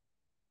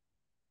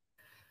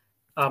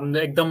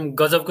एकदम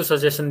गजबको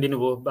सजेसन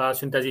दिनुभयो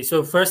सुन्ताजी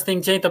सो फर्स्ट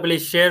थिङ चाहिँ तपाईँले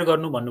सेयर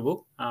गर्नु भन्नुभयो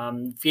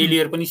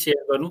फेलियर पनि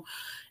सेयर गर्नु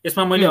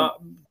यसमा मैले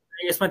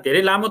यसमा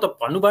धेरै लामो त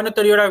भन्नु भएन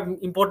तर एउटा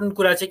इम्पोर्टेन्ट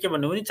कुरा चाहिँ के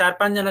भन्नु भने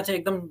 4-5जना चाहिँ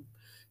एकदम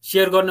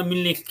सेयर गर्न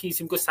मिल्ने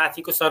किसिमको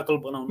साथीको सर्कल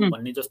बनाउनु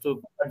भन्ने जस्तो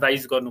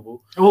एडभाइस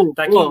गर्नुभयो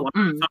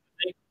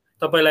ताकि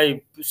तपाईँलाई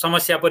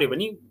समस्या पर्यो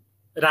भने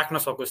राख्न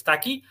सकोस्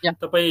ताकि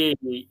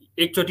तपाईँ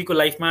एकचोटिको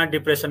लाइफमा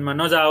डिप्रेसनमा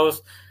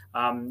नजाओस्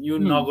यो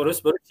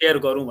नगरोस् बरु सेयर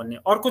गरौँ भन्ने।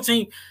 अर्को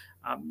चाहिँ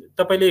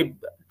तपाईँले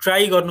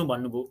ट्राई गर्नु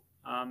भन्नुभयो,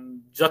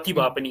 जति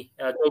भए पनि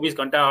 24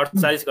 घण्टा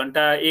 48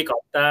 घण्टा 1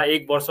 हप्ता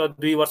 1 वर्ष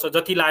 2 वर्ष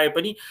जति लागे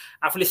पनि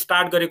आफूले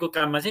स्टार्ट गरेको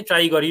काममा चाहिँ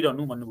ट्राई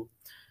गरिरहनु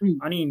भन्नुभयो।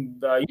 अनि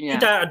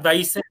दुईटा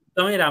एडभाइस चाहिँ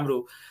एकदमै राम्रो।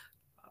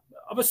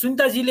 अब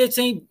सुनिताजीले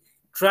चाहिँ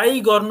ट्राई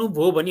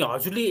गर्नुभयो भने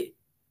हजुरले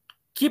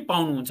के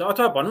पाउनुहुन्छ,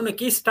 अथवा भनौँ न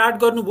केही स्टार्ट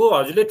गर्नुभयो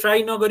हजुरले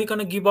ट्राई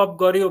नगरिकन गिभ अप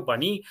गर्यो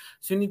भने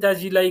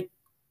सुनिताजीलाई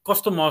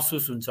कस्तो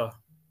महसुस हुन्छ?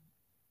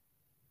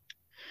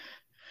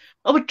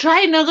 अब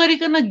ट्राई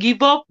नगरिकन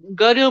गिभ अप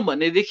गर्यो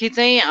भनेदेखि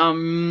चाहिँ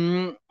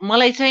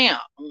मलाई चाहिँ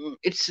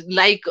इट्स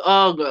लाइक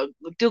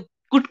त्यो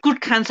कुटकुट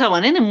खान्छ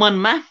भने नि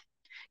मनमा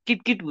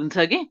किटकिट हुन्छ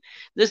कि,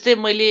 जस्तै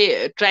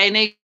मैले ट्राई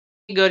नै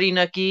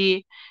गरिनँ कि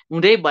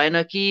हुँदै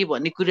भएन कि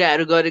भन्ने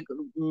कुराहरू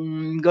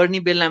गर्ने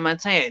बेलामा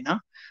चाहिँ होइन,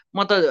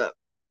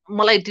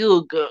 मलाई त्यो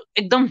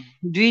एकदम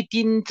 2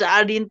 3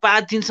 4 दिन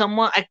 5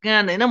 दिनसम्म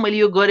आइकान होइन मैले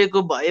यो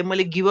गरेको भए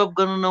मैले गिभ अप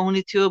गर्नु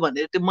नहुने थियो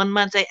भनेर त्यो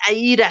मनमा चाहिँ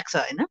आइराख्छ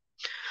होइन।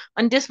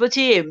 अनि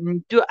त्यसपछि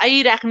त्यो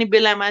आइराख्ने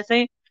बेलामा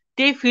चाहिँ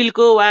त्यही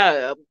फिलको वा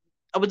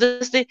अब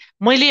जस्तै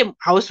मैले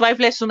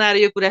हाउसवाइफलाई सुनाएर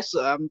यो कुरा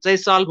चाहिँ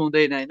सल्भ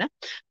हुँदैन होइन,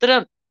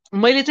 तर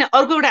मैले चाहिँ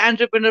अर्को एउटा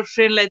एन्टरप्रेनर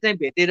फ्रेन्डलाई चाहिँ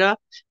भेटेर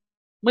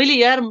मैले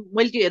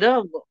मैले त्यो हेर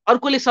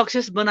अर्कोले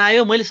सक्सेस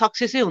बनायो मैले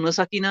सक्सेसै हुन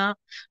सकिनँ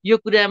यो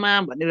कुरामा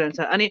भनिरहन्छ।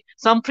 अनि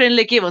सम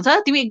फ्रेन्डले के भन्छ,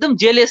 तिमी एकदम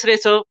जेलेस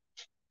रहेछौ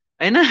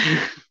होइन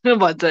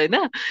भन्छ होइन।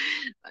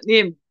 अनि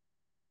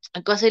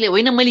कसैले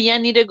होइन मैले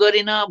यहाँनिर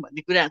गरिनँ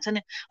भन्ने कुरा हुन्छ नि,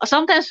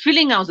 समटाइम्स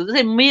फिलिङ आउँछ।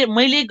 जस्तै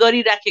मैले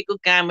गरिराखेको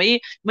काम है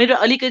मेरो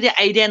अलिकति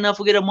आइडिया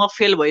नपुगेर म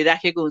फेल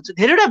भइराखेको हुन्छु।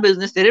 धेरैवटा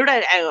बिजनेस धेरैवटा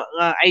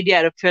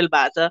आइडियाहरू फेल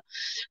भएको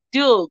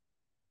छ,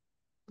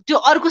 त्यो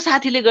अर्को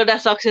साथीले गर्दा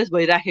सक्सेस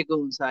भइराखेको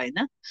हुन्छ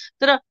होइन।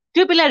 तर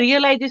त्यो बेला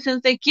रियलाइजेसन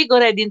चाहिँ के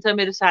गराइदिन्छ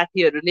मेरो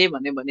साथीहरूले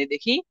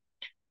भनेदेखि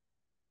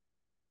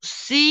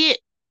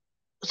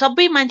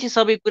सबै मान्छे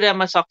सबै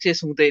कुरामा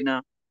सक्सेस हुँदैन।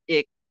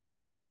 एक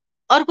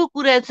अर्को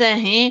कुरा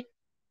चाहिँ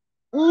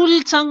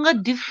उसँग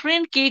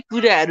डिफ्रेन्ट केही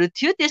कुराहरू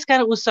थियो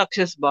त्यसकारण ऊ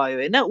सक्सेस भयो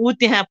होइन, ऊ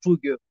त्यहाँ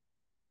पुग्यो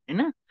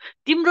होइन।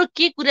 तिम्रो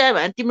के कुरा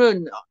भयो तिम्रो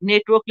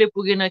नेटवर्कले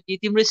पुगेन कि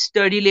तिम्रो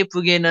स्टडीले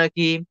पुगेन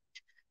कि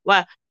वा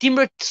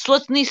तिम्रो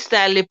सोच्ने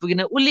स्टाइलले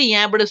पुगेन, उसले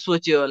यहाँबाट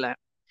सोच्यो होला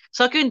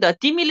सक्यो नि त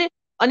तिमीले।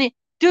 अनि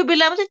त्यो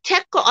बेलामा चाहिँ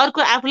ठ्याक्क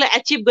अर्को आफूलाई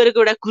एचिभ गरेको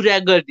एउटा कुरा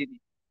गरिदिने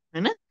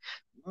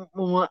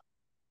होइन,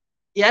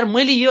 यार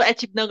मैले यो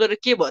एचिभ नगरेर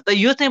के भयो त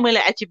यो चाहिँ मैले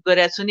एचिभ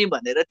गरेको छु नि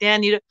भनेर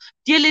त्यहाँनिर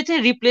त्यसले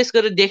चाहिँ रिप्लेस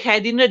गरेर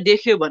देखाइदिनु र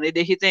देख्यो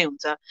भनेदेखि चाहिँ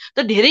हुन्छ।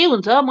 त धेरै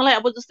हुन्छ मलाई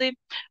अब जस्तै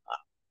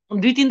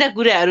 2-3टा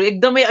कुराहरू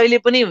एकदमै अहिले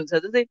पनि हुन्छ।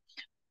 जस्तै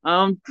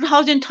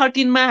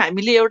 2013मा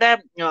हामीले एउटा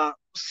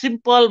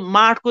सिम्पल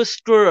मार्टको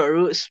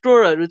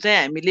स्टोरहरू चाहिँ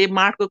हामीले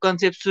मार्टको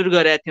कन्सेप्ट सुरु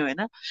गरेका थियौँ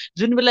होइन,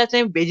 जुन बेला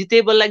चाहिँ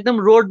भेजिटेबललाई एकदम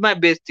रोडमा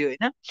बेच्थ्यो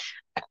होइन।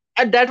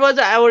 That was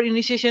our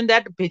initiation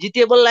that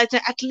भेजिटेबललाई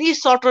चाहिँ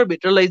एटलिस्ट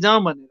सटरभित्र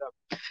लैजाउँ भनेर।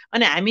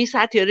 अनि हामी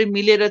साथीहरू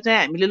मिलेर चाहिँ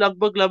हामीले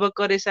लगभग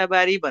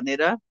करेसाबारी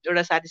भनेर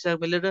एउटा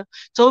साथीसँग मिलेर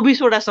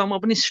 24वटासम्म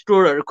पनि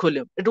स्टोरहरू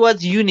खोल्यौँ। इट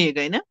वाज युनिक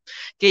होइन,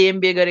 केही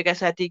एमबिए गरेका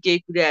साथी केही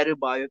कुराहरू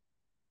भयो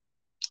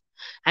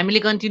हामीले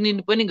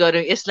कन्टिन्यू पनि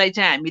गर्यौँ। यसलाई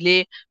चाहिँ हामीले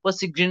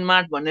पछि ग्रिन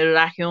मार्ट भनेर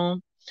राख्यौँ।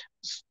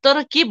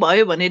 तर के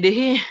भयो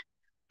भनेदेखि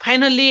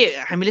फाइनल्ली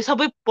हामीले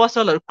सबै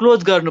पसलहरू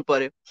क्लोज गर्नु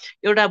पर्यो,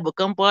 एउटा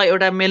भूकम्प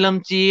एउटा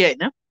मेलम्ची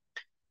होइन।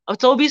 अब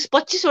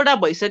 24-25वटा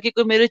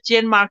भइसकेको मेरो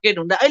चेन मार्केट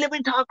हुँदा अहिले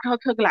पनि ठक ठक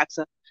ठक लाग्छ।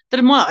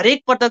 तर म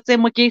हरेक पटक चाहिँ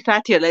म केही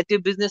साथीहरूलाई त्यो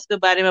बिजनेसको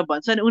बारेमा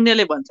भन्छु अनि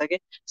उनीहरूले भन्छ कि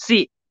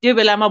त्यो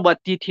बेलामा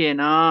बत्ती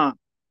थिएन,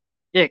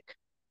 एक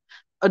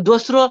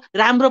दोस्रो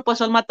राम्रो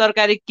पसलमा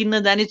तरकारी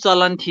किन्न जाने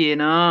चलन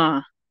थिएन,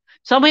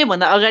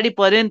 समयभन्दा अगाडि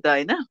पर्यो नि त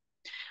होइन।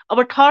 अब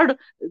थर्ड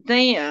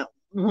चाहिँ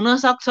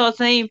हुनसक्छ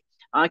चाहिँ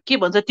के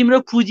भन्छ तिम्रो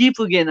पुँजी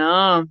पुगेन,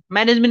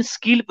 म्यानेजमेन्ट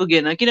स्किल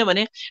पुगेन।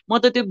 किनभने म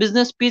त त्यो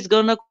बिजनेस पिच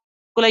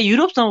गर्नको लागि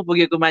युरोपसम्म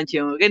पुगेको मान्छे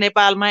हो कि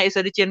नेपालमा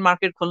यसरी चेन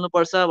मार्केट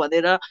खोल्नुपर्छ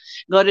भनेर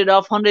गरेर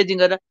फन्ड रेजिङ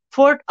गरेर।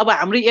 फोर्थ अब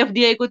हाम्रो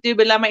एफडिआईको त्यो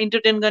बेलामा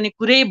इन्टरटेन गर्ने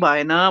कुरै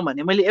भएन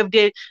भने मैले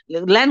एफडिआई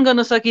ल्यान्ड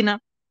गर्न सकिनँ।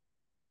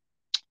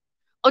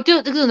 अब त्यो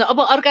अब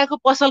अर्काको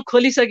पसल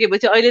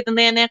खोलिसकेपछि अहिले त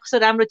नयाँ नयाँ कस्तो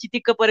राम्रो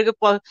चिटिक्क परेको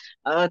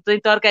चाहिँ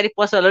तरकारी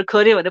पसलहरू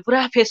खोल्यो भने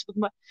पुरा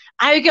फेसबुकमा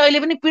आयो कि अहिले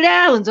पनि पीडा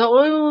हुन्छ।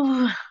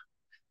 ओ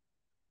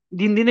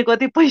दिनदिनै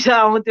कति पैसा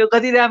आउँथ्यो,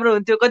 कति राम्रो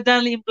हुन्थ्यो,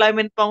 कतिजनाले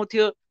इम्प्लोइमेन्ट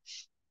पाउँथ्यो।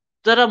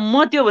 तर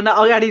म त्योभन्दा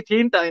अगाडि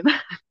थिएँ नि त होइन,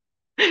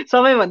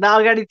 सबैभन्दा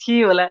अगाडि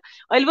थिएँ होला।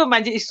 अहिले पो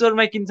मान्छे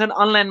स्टोरमा किन्छन्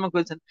अनलाइनमा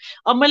खोल्छन्।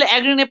 अब मैले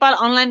एग्री नेपाल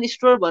अनलाइन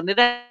स्टोर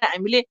भनेर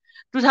हामीले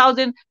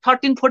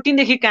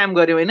 2013-14देखि काम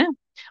गऱ्यौँ होइन।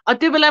 अब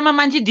त्यो बेलामा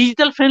मान्छे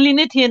डिजिटल फ्रेन्डली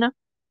नै थिएन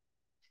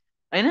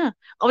होइन।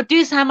 अब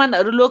त्यो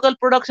सामानहरू लोकल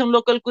प्रोडक्सन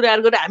लोकल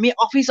कुराहरू गरेर हामी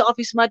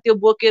अफिसमा त्यो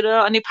बोकेर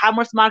अनि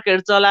फार्मर्स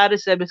मार्केटहरू चलाएर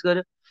इस्टाब्लिस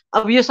गर्यो।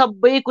 अब यो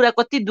सबै कुरा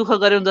कति दुःख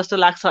गऱ्यौँ जस्तो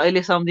लाग्छ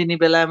अहिले सम्झिने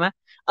बेलामा।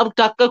 अब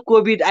टक्क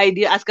कोभिड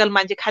आइदियो, आजकल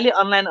मान्छे खालि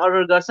अनलाइन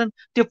अर्डर गर्छन्,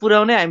 त्यो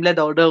पुऱ्याउनै हामीलाई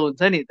धौडौ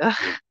हुन्छ नि त।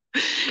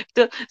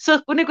 त्यो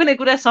कुनै कुनै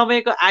कुरा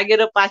समयको आगे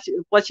र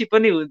पछि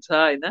पनि हुन्छ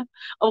होइन।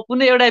 अब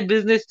कुनै एउटा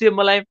बिजनेस थियो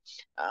मलाई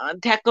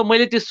ठ्याक्क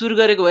मैले त्यो सुरु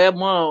गरेको भए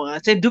म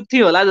चाहिँ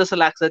डुब्थेँ होला जस्तो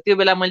लाग्छ। त्यो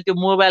बेला मैले त्यो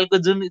मोबाइलको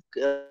जुन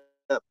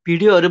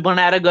भिडियोहरू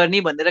बनाएर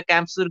गर्ने भनेर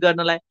काम सुरु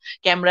गर्नलाई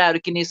क्यामेराहरू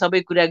किने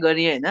सबै कुरा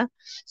गर्ने होइन,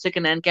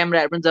 सेकेन्ड ह्यान्ड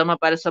क्यामेराहरू पनि जम्मा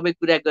पारेर सबै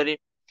कुरा गरेँ।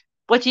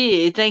 पछि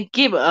चाहिँ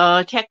के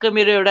ठ्याक्क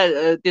मेरो एउटा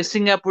त्यो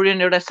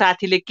सिङ्गापुरियन एउटा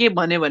साथीले के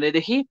भन्यो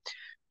भनेदेखि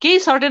केही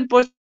सर्टेन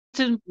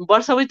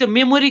वर्षपछि त्यो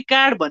मेमोरी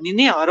कार्ड भन्ने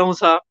नै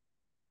हराउँछ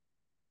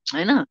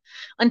होइन,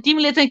 अनि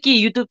तिमीले चाहिँ के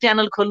युट्युब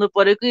च्यानल खोल्नु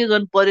पर्यो के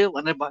गर्नु पर्यो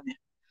भनेर भन्यो।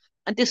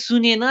 अनि त्यो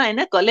सुनेन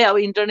होइन, कसले अब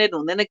इन्टरनेट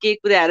हुँदैन केही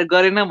कुराहरू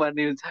गरेन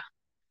भन्ने हुन्छ।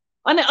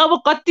 अनि अब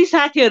कति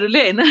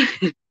साथीहरूले होइन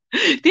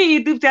त्यही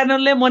युट्युब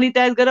च्यानलले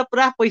मोनिटाइज गरेर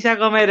पुरा पैसा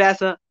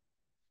कमाइरहेछ।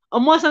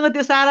 अब मसँग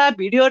त्यो सारा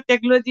भिडियो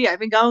टेक्नोलोजी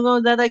हामी गाउँ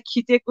गाउँ जाँदा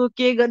खिचेको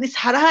के गर्ने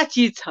सारा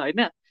चिज छ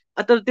होइन,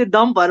 तर त्यो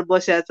दम भएर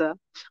बसिया छ।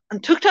 अनि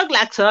ठुकठक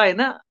लाग्छ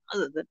होइन,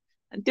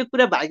 अनि त्यो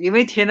कुरा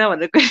भाग्यमै थिएन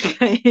भनेर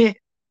कहिले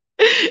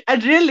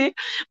एन्ड रियली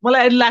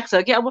मलाई अहिले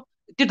लाग्छ कि अब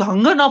त्यो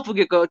ढङ्ग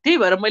नपुगेको। त्यही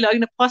भएर मैले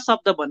अघि फर्स्ट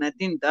शब्द भनेको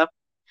थिएँ नि त,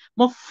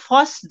 म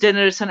फर्स्ट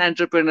जेनेरेसन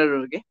एन्टरप्रेनर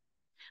हो कि।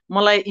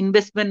 मलाई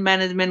इन्भेस्टमेन्ट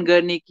म्यानेजमेन्ट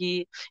गर्ने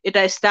कि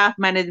यता स्टाफ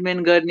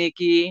म्यानेजमेन्ट गर्ने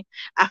कि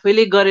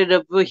आफैले गरेर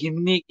पो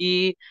हिँड्ने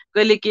कि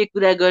कहिले के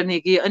कुरा गर्ने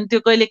कि, अनि त्यो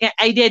कहिले काहीँ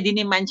आइडिया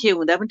दिने मान्छे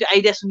हुँदा पनि त्यो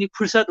आइडिया सुन्ने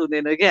फुर्सद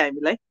हुँदैन क्या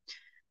हामीलाई।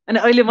 अनि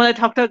अहिले मलाई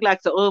ठकठक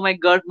लाग्छ, ओ माई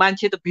गड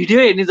मान्छे त भिडियो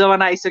हेर्ने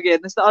जमाना आइसक्यो,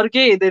 हेर्नुहोस् त अरू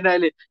केही हेर्दैन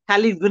अहिले,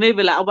 खालि जुनै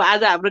बेला। अब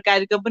आज हाम्रो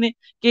कार्यक्रम पनि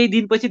केही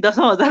दिनपछि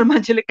 10,000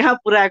 मान्छेले कहाँ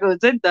पुऱ्याएको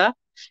हुन्छ नि त,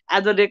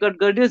 आज रेकर्ड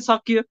गरिदियो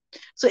सकियो।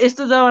 सो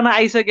यस्तो जमाना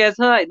आइसकेको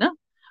छ होइन।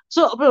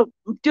 सो अब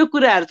त्यो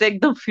कुराहरू चाहिँ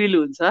एकदम फिल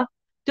हुन्छ।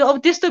 त्यो अब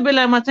त्यस्तो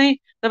बेलामा चाहिँ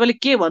तपाईँले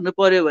के भन्नु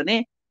पर्यो भने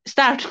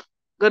स्टार्ट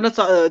गर्न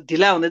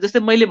ढिला हुँदैन। जस्तै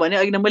मैले भने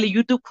अघि मैले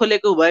युट्युब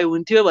खोलेको भए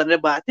हुन्थ्यो भनेर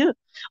भएको थियो,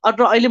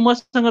 अरू अहिले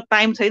मसँग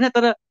टाइम छैन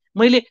तर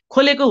मैले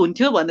खोलेको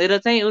हुन्थ्यो भनेर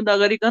चाहिँ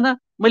नगरिकन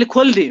मैले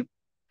खोलिदिएँ।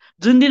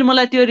 जुन दिन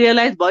मलाई त्यो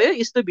रियलाइज भयो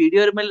यस्तो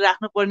भिडियोहरू मैले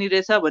राख्नु पर्ने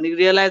रहेछ भन्ने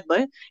रियलाइज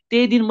भयो,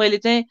 त्यही दिन मैले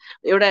चाहिँ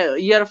एउटा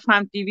इयर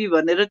फार्म टिभी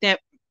भनेर त्यहाँ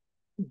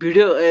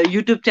भिडियो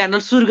युट्युब च्यानल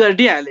सुरु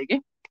गरिदिइहालेँ कि।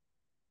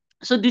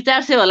 सो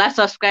 200-400 होला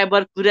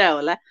सब्सक्राइबर पुरा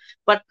होला,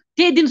 बट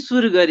त्यही दिन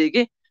सुरु गरेँ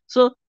कि।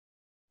 So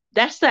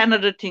that's the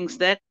another things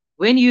that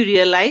when you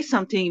realize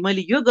something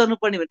मैले यो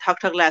गर्नुपर्ने भने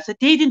ठकठक लाग्छ,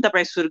 त्यही दिन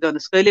तपाईँ सुरु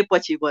गर्नुहोस्, कहिले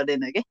पछि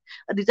पर्दैन क्या।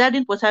 2-4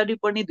 दिन पछाडि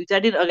पर्ने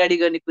 2-4 दिन अगाडि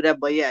गर्ने कुरा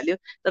भइहाल्यो,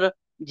 तर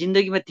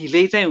जिन्दगीमा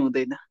ढिलै चाहिँ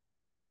हुँदैन।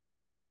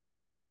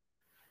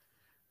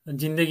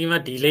 जिन्दगीमा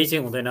ढिलै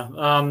चाहिँ हुँदैन।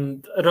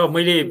 र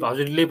मैले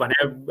हजुरले भने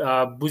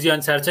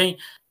बुझेअनुसार चाहिँ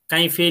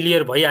काहीँ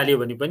फेलियर भइहाल्यो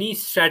भने पनि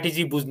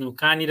स्ट्राटेजी बुझ्नु,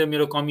 कहाँनिर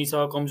मेरो कमी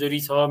छ कमजोरी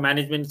छ,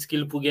 म्यानेजमेन्ट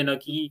स्किल पुगेन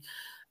कि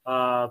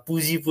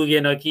पुँजी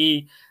पुगेन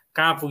कि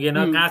कहाँ पुगेन,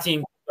 कहाँ चाहिँ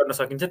इम्प्रुभ गर्न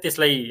सकिन्छ,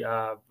 त्यसलाई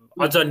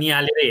अझ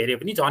निहालेर हेऱ्यो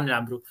भने झन्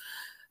राम्रो।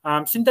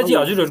 सुनिताजी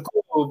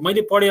हजुरहरूको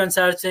मैले पढे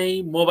अनुसार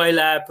चाहिँ मोबाइल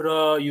एप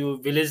र यो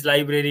भिलेज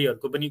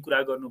लाइब्रेरीहरूको पनि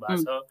कुरा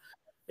गर्नुभएको छ,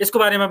 यसको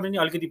बारेमा पनि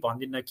अलिकति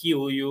भनिदिनु, के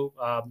हो यो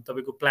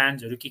तपाईँको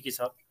प्लान्सहरू के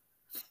छ?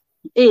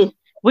 ए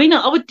होइन,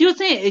 अब त्यो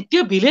चाहिँ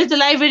त्यो भिलेज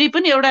लाइब्रेरी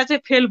पनि एउटा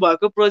चाहिँ फेल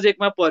भएको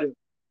प्रोजेक्टमा पर्यो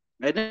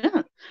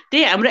होइन।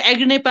 त्यही हाम्रो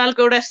एग्री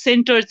नेपालको एउटा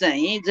सेन्टर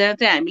चाहिँ जहाँ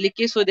चाहिँ हामीले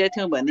के सोधेका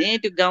थियौँ भने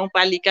त्यो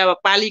गाउँपालिका वा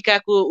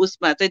पालिकाको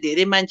उसमा चाहिँ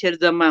धेरै मान्छेहरू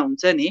जम्मा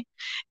हुन्छ नि,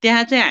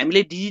 त्यहाँ चाहिँ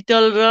हामीले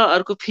डिजिटल र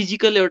अर्को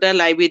फिजिकल एउटा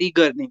लाइब्रेरी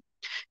गर्ने।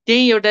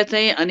 त्यही एउटा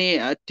चाहिँ अनि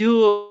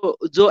त्यो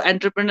जो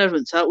एन्टरप्रेनर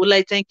हुन्छ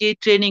उसलाई चाहिँ केही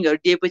ट्रेनिङहरू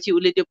दिएपछि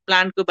उसले त्यो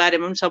प्लान्टको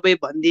बारेमा पनि सबै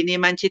भनिदिने,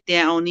 मान्छे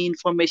त्यहाँ आउने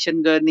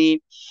इन्फर्मेसन गर्ने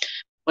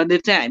भनेर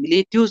चाहिँ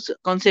हामीले त्यो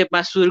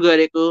कन्सेप्टमा सुरु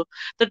गरेको।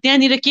 तर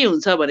त्यहाँनिर के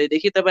हुन्छ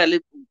भनेदेखि तपाईँहरूले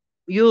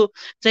यो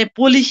चाहिँ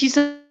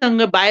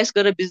पोलिसीसँग बायस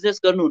गरेर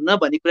बिजनेस गर्नुहुन्न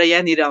भन्ने कुरा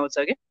यहाँनिर आउँछ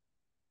क्या।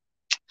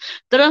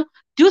 तर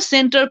त्यो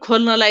सेन्टर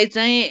खोल्नलाई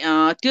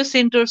चाहिँ त्यो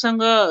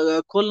सेन्टरसँग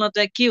खोल्न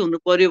चाहिँ के हुनु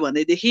पर्यो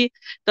भनेदेखि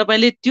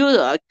तपाईँले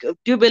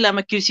त्यो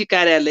बेलामा कृषि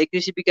कार्यालय,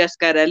 कृषि विकास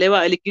कार्यालय वा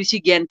अहिले कृषि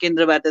ज्ञान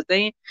केन्द्रबाट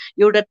चाहिँ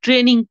एउटा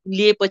ट्रेनिङ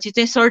लिएपछि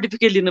चाहिँ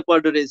सर्टिफिकेट लिनु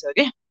पर्दो रहेछ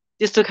क्या,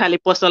 त्यस्तो खाले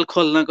पसल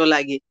खोल्नको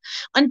लागि।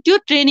 अनि त्यो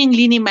ट्रेनिङ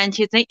लिने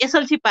मान्छे चाहिँ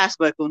एसएलसी पास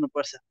भएको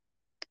हुनुपर्छ।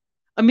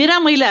 मेरा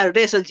महिलाहरू त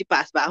एसएलसी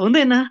पास भएको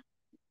हुँदैन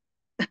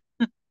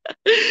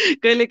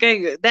कहिले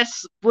काहीँ,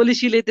 द्याट्स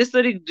पोलिसीले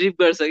त्यसरी ड्रिप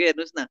गर्छ क्या,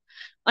 हेर्नुहोस् न।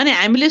 अनि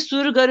हामीले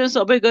सुरु गऱ्यौँ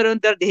सबै गऱ्यौँ,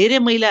 तर धेरै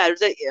महिलाहरू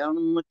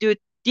चाहिँ त्यो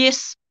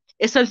टेस्ट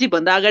एसएलसी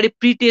भन्दा अगाडि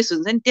प्री टेस्ट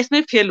हुन्छ नि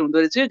त्यसमै फेल हुँदो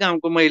रहेछ क्या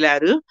गाउँको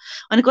महिलाहरू।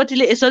 अनि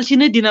कतिले एसएलसी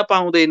नै दिन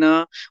पाउँदैन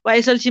वा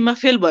एसएलसीमा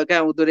फेल भएका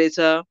हुँदो रहेछ,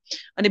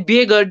 अनि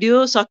बिहे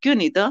गरिदियो सक्यो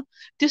नि त।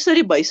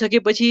 त्यसरी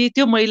भइसकेपछि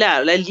त्यो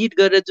महिलाहरूलाई लिड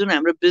गरेर जुन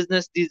हाम्रो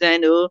बिजनेस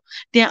डिजाइन हो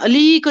त्यहाँ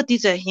अलिकति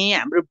चाहिँ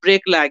हाम्रो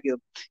ब्रेक लाग्यो।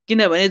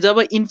 किनभने जब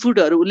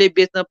इनपुटहरू उसले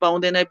बेच्न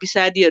पाउँदैन,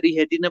 विषादीहरू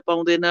हेरिदिन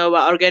पाउँदैन वा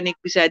अर्ग्यानिक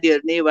विषादी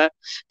हेर्ने वा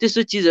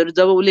त्यस्तो चिजहरू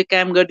जब उसले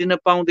काम गरिदिन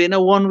पाउँदैन,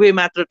 वान वे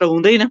मात्र त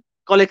हुँदैन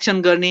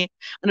कलेक्सन गर्ने,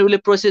 अनि उसले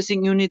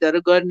प्रोसेसिङ युनिटहरू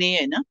गर्ने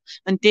होइन।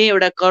 अनि त्यही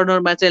एउटा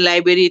कर्नरमा चाहिँ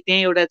लाइब्रेरी,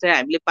 त्यही एउटा चाहिँ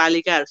हामीले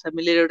पालिकाहरूसँग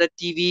मिलेर एउटा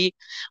टिभी,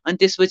 अनि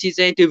त्यसपछि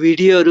चाहिँ त्यो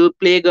भिडियोहरू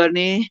प्ले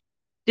गर्ने,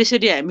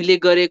 त्यसरी हामीले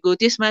गरेको।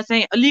 त्यसमा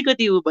चाहिँ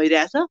अलिकति ऊ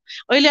भइरहेछ।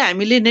 अहिले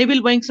हामीले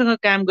नेभिल बैङ्कसँग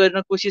काम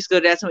गर्न कोसिस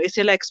गरिरहेछौँ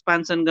यसैलाई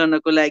एक्सपान्सन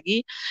गर्नको लागि।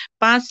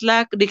 5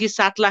 लाखदेखि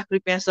 7 लाख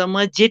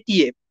रुपियाँसम्म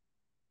जेटिए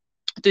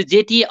त्यो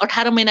जेटी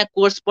 18 महिना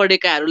कोर्स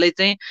पढेकाहरूलाई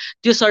चाहिँ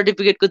त्यो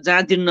सर्टिफिकेटको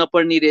जाँच दिनु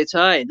नपर्ने रहेछ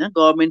होइन,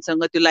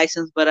 गभर्मेन्टसँग त्यो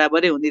लाइसेन्स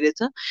बराबरै हुने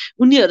रहेछ।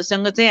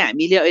 उनीहरूसँग चाहिँ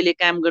हामीले अहिले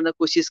काम गर्न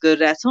कोसिस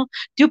गरिरहेछौँ।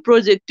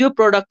 त्यो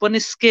प्रडक्ट पनि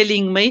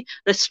स्केलिङमै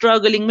र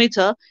स्ट्रगलिङमै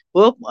छ।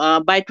 होप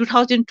बाई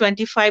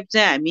 2025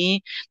 चाहिँ हामी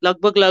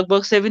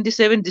लगभग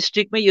 77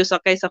 डिस्ट्रिक्टमै यो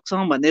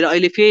सकाइसक्छौँ भनेर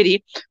अहिले फेरि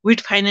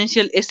विथ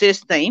फाइनेन्सियल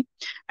एसेस चाहिँ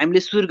हामीले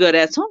सुरु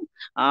गरेका छौँ।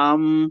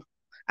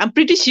 आइएम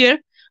प्रिटी स्योर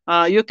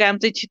यो काम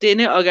चाहिँ छिटै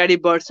नै अगाडि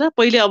बढ्छ।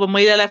 पहिले अब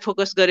महिलालाई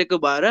फोकस गरेको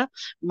भएर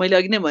मैले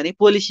अघि नै भने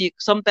पोलिसी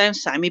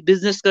समटाइम्स हामी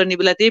बिजनेस गर्ने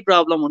बेला त्यही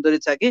प्रब्लम हुँदो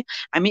रहेछ कि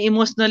हामी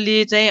इमोसनल्ली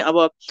चाहिँ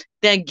अब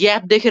त्यहाँ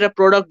ग्याप देखेर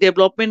प्रडक्ट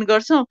डेभलपमेन्ट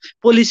गर्छौँ,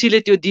 पोलिसीले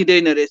त्यो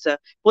दिँदैन रहेछ।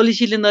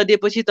 पोलिसीले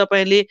नदिएपछि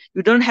तपाईँले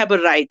you don't have a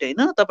right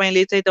होइन,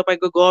 तपाईँले चाहिँ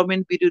तपाईँको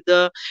गभर्मेन्ट विरुद्ध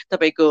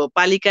तपाईँको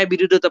पालिका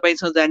विरुद्ध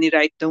तपाईँसँग जाने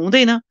राइट त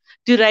हुँदैन।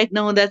 त्यो राइट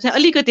नहुँदा चाहिँ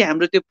अलिकति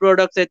हाम्रो त्यो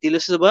प्रडक्ट चाहिँ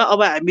ढिलो भयो।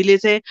 अब हामीले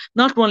चाहिँ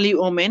नट ओन्ली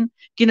वुमेन,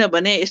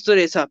 किनभने यस्तो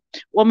रहेछ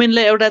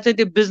वुमेनलाई एउटा चाहिँ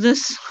त्यो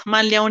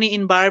बिजनेसमा ल्याउने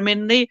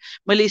इन्भाइरोमेन्ट नै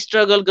मैले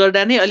स्ट्रगल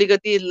गर्दा नै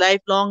अलिकति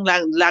लाइफ लङ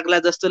लाग्ला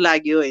जस्तो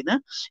लाग्यो होइन।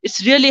 इट्स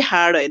रियली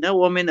हार्ड होइन,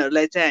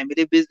 वुमेनहरूलाई चाहिँ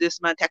हामीले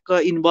बिजनेसमा ठ्याक्क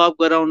इन्भल्भ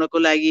गराउनको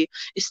लागि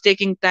इट्स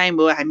टेकिङ टाइम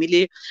हो।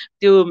 हामीले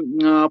त्यो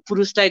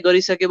पुरुषलाई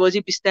गरिसकेपछि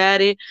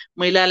बिस्तारै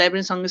महिलालाई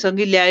पनि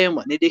सँगसँगै ल्यायौँ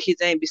भनेदेखि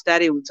चाहिँ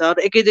बिस्तारै हुन्छ। र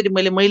एकैचोटि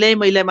मैले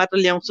महिला मात्र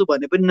ल्याउँछु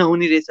भने पनि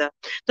नहुने रहेछ।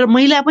 तर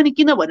महिला पनि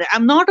किनभने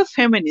आइएम नट अ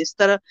फेमिनिस्ट,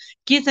 तर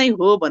के चाहिँ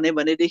हो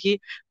भनेदेखि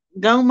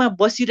गाउँमा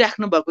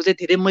बसिराख्नु भएको चाहिँ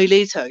धेरै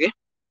महिलै छ क्या।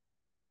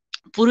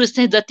 पुरुष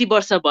चाहिँ जति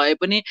वर्ष भए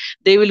पनि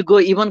दे विल गो,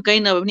 इभन कहीँ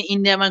नभए पनि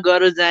इन्डियामा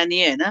गएर जाने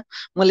होइन,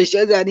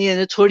 मलेसिया जाने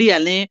होइन,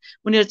 छोडिहाल्ने,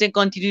 उनीहरू चाहिँ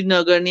कन्टिन्यू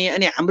नगर्ने।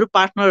 अनि हाम्रो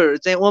पार्टनरहरू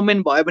चाहिँ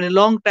वुमेन भयो भने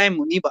लङ टाइम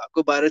हुने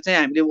भएको भएर चाहिँ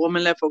हामीले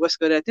वुमेनलाई फोकस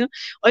गरेका थियौँ।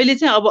 अहिले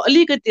चाहिँ अब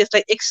अलिकति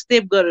त्यसलाई एक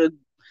स्टेप गरेर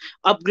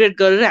अपग्रेड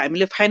गरेर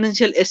हामीले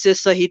फाइनेन्सियल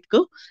एसेस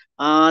सहितको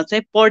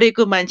चाहिँ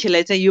पढेको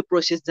मान्छेलाई चाहिँ यो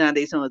प्रोसेस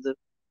जाँदैछौँ। हजुर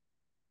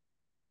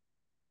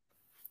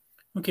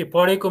ओके,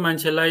 पढेको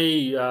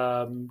मान्छेलाई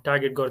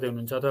टार्गेट गर्दै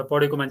हुनुहुन्छ अथवा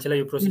पढेको मान्छेलाई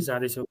यो प्रोसेस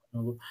जाँदैछ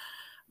भन्नुभयो।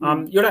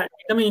 एउटा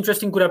एकदमै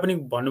इन्ट्रेस्टिङ कुरा पनि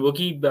भन्नुभयो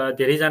कि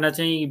धेरैजना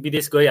चाहिँ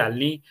विदेश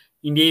गइहाल्ने,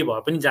 इन्डिया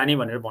भए पनि जाने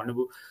भनेर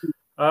भन्नुभयो।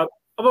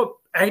 अब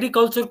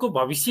एग्रिकल्चरको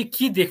भविष्य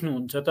के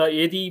देख्नुहुन्छ त?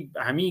 यदि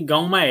हामी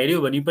गाउँमा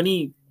हेऱ्यौँ भने पनि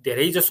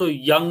धेरै जसो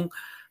यङ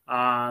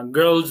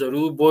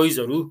गर्ल्सहरू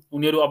बोइजहरू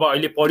उनीहरू अब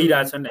अहिले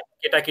पढिरहेछन्,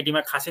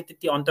 केटाकेटीमा खासै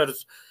त्यति अन्तर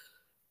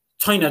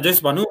छैन।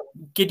 जस भनौँ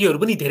केटीहरू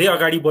पनि धेरै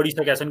अगाडि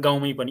बढिसकेका छन्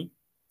गाउँमै पनि।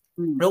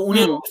 र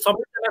उनीहरू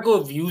सबैजनाको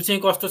भ्यू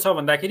चाहिँ कस्तो छ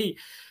भन्दाखेरि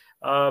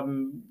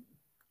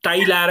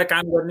टाई लाएर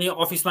काम गर्ने,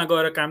 अफिसमा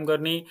गएर काम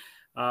गर्ने,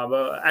 अब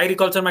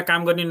एग्रिकल्चरमा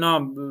काम गर्ने न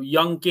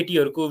यङ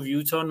केटीहरूको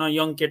भ्यू छ न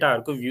यङ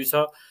केटाहरूको भ्यू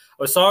छ।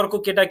 सहरको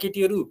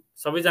केटाकेटीहरू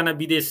सबैजना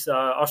विदेश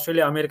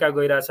अस्ट्रेलिया अमेरिका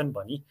गइरहेछन्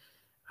भने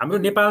हाम्रो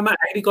नेपालमा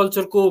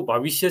एग्रिकल्चरको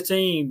भविष्य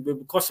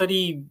चाहिँ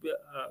कसरी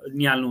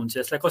निहाल्नुहुन्छ?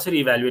 यसलाई कसरी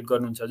इभ्यालुएट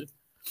गर्नुहुन्छ हजुर?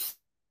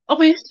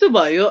 अब यस्तो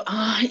भयो,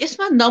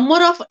 यसमा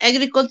नम्बर अफ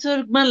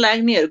एग्रिकल्चरमा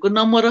लाग्नेहरूको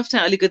नम्बर अफ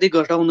चाहिँ अलिकति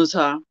घटाउनु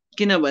छ।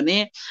 किनभने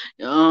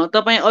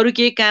तपाईँ अरू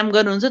केही काम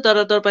गर्नुहुन्छ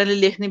तर तपाईँले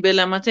लेख्ने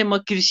बेलामा चाहिँ म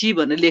कृषि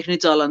भनेर लेख्ने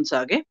चलन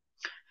छ क्या।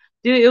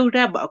 त्यो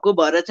एउटा भएको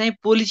भएर चाहिँ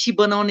पोलिसी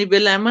बनाउने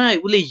बेलामा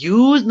उसले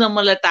ह्युज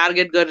नम्बरलाई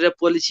टार्गेट गरेर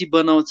पोलिसी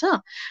बनाउँछ।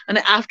 अनि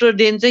आफ्टर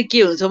देन चाहिँ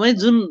के हुन्छ भने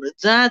जुन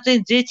जहाँ चाहिँ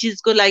जे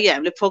चिजको लागि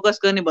हामीले फोकस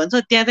गर्ने भन्छ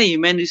त्यहाँ चाहिँ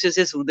ह्युमन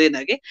रिसोर्सेस हुँदैन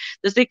कि।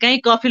 जस्तै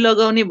कहीँ कफी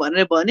लगाउने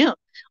भनेर भन्यो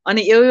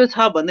अनि यो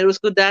छ भनेर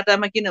उसको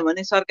डाटामा,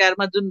 किनभने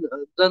सरकारमा जुन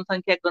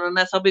जनसङ्ख्या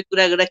गणना सबै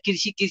कुरा गर्दा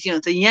कृषि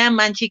हुन्छ, यहाँ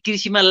मान्छे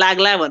कृषिमा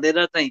लाग्ला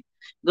भनेर चाहिँ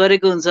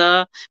गरेको हुन्छ।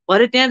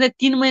 भरे त्यहाँ चाहिँ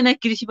 3 महिना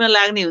कृषिमा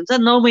लाग्ने हुन्छ,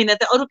 9 महिना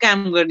चाहिँ अरू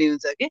काम गर्ने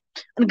हुन्छ कि।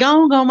 अनि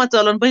गाउँमा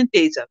चलन पनि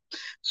त्यही छ।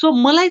 सो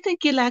मलाई चाहिँ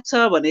के लाग्छ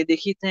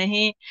भनेदेखि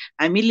चाहिँ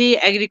हामीले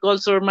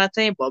एग्रिकल्चरमा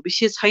चाहिँ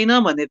भविष्य छैन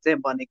भनेर चाहिँ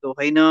भनेको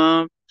होइन,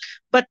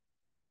 but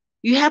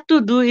you have to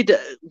do it.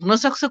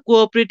 हुनसक्छ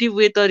कोअपरेटिभ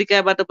वे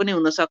तरिकाबाट पनि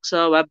हुनसक्छ,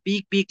 वा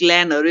बिग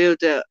ल्यान्डहरू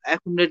एउटा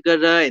एकुमुलेट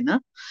गरेर होइन,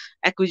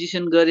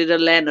 एक्विजिसन गरेर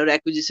ल्यान्डहरू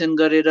एक्विजिसन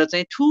गरेर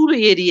चाहिँ ठुलो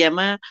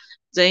एरियामा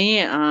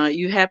चाहिँ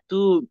you have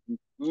to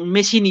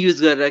machine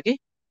use गरेर के।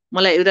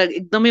 मलाई एउटा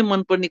एकदमै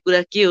मनपर्ने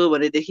कुरा के हो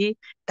भनेदेखि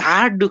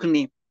ढाड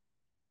दुख्ने,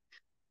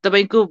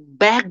 तपाईँको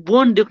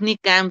ब्याकबोन दुख्ने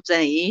काम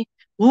चाहिँ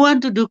who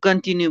want to do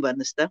continue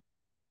भन्नुहोस् त।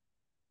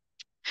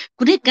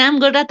 कुनै काम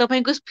गर्दा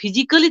तपाईँको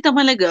फिजिकली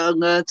तपाईँलाई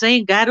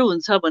चाहिँ गाह्रो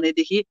हुन्छ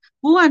भनेदेखि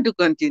who want to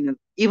continue,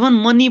 even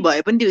money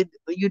भए पनि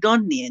यु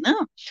डोन्ट नि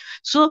होइन।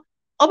 सो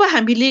अब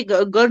हामीले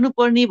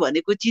गर्नुपर्ने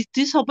भनेको चिज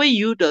त्यो सबै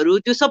युथहरू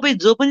त्यो सबै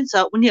जो पनि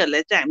छ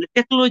उनीहरूलाई चाहिँ हामीले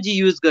टेक्नोलोजी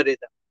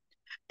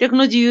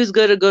युज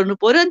गरेर गर्नु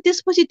पर्यो। अनि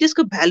त्यसपछि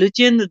त्यसको भ्यालु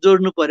चेन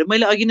जोड्नु पर्यो।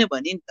 मैले अघि नै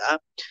भने नि त,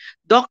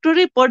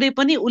 डक्टरै पढे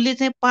पनि उसले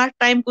चाहिँ पार्ट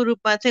टाइमको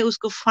रूपमा चाहिँ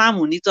उसको फार्म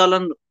हुने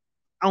चलन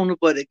आउनु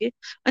पर्यो कि।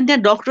 अनि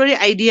त्यहाँ डक्टरी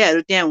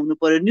आइडियाहरू त्यहाँ हुनु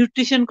पर्यो,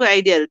 न्युट्रिसनको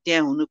आइडियाहरू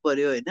त्यहाँ हुनु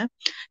पर्यो होइन।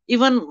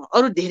 इभन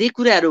अरू धेरै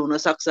कुराहरू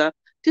हुनसक्छ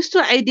त्यस्तो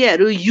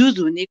आइडियाहरू युज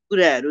हुने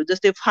कुराहरू,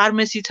 जस्तै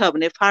फार्मेसी छ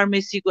भने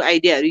फार्मेसीको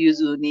आइडियाहरू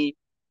युज हुने।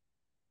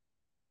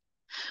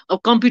 अब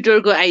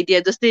कम्प्युटरको आइडिया,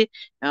 जस्तै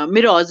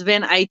मेरो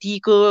हस्बेन्ड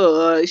आइटीको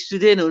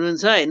स्टुडेन्ट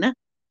हुनुहुन्छ होइन,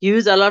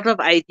 use a lot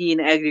of IT in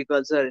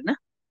agriculture होइन।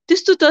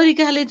 त्यस्तो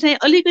तरिकाले चाहिँ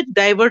अलिकति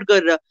डाइभर्ट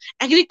गरेर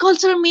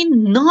एग्रिकल्चर मिन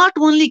नट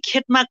ओन्ली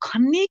खेतमा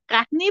खन्ने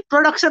काट्ने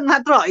प्रोडक्सन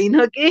मात्र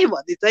होइन के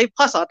भन्ने चाहिँ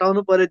फर्स्ट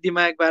हटाउनु पर्यो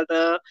दिमागबाट।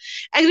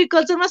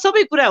 एग्रिकल्चरमा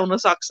सबै कुरा हुन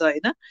सक्छ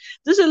होइन,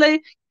 जसलाई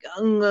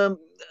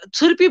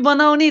छुर्पी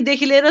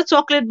बनाउनेदेखि लिएर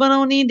चक्लेट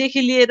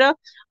बनाउनेदेखि लिएर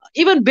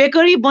इभन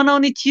बेकरी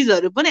बनाउने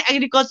चिजहरू पनि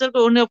एग्रिकल्चरको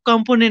एउटा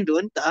कम्पोनेन्ट हो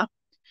नि त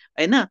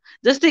होइन।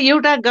 जस्तै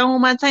एउटा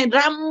गाउँमा चाहिँ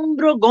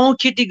राम्रो गहुँ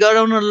खेती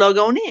गराउन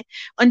लगाउने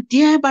अनि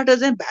त्यहाँबाट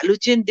चाहिँ भ्यालु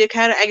चेन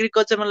देखाएर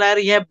एग्रिकल्चरमा लगाएर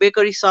यहाँ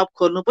बेकरी सप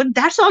खोल्नु पनि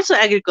द्याट्स अल्सो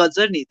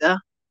एग्रिकल्चर नि त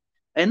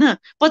होइन।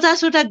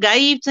 50वटा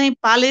गाई चाहिँ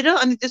पालेर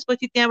अनि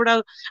त्यसपछि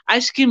त्यहाँबाट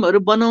आइसक्रिमहरू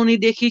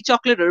बनाउनेदेखि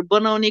चक्लेटहरू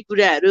बनाउने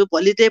कुराहरू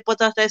भोलि चाहिँ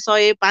 50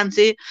 100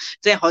 500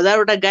 चाहिँ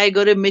 1000वटा गाई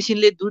गऱ्यो,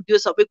 मेसिनले दुध दियो,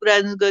 सबै कुरा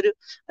युज गर्यो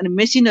अनि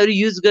मेसिनहरू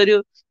युज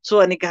गर्यो। सो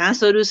अनि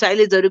घाँसहरू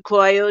साइलेजहरू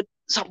खुवायो,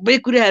 सबै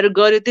कुराहरू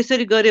गर्यो।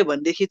 त्यसरी गर्यो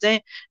भनेदेखि चाहिँ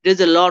there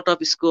is a lot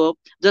of scope.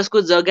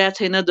 जसको जग्गा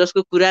छैन,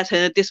 जसको कुरा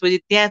छैन, त्यसपछि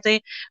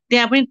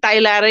त्यहाँ पनि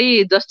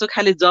टाइलारै जस्तो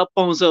खाले जब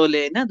पाउँछ उसले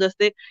होइन।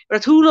 जस्तै एउटा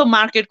ठुलो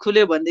मार्केट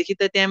खुल्यो भनेदेखि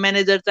त त्यहाँ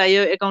म्यानेजर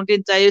चाहियो,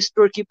 एकाउन्टेन्ट चाहियो,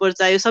 स्टोर किपर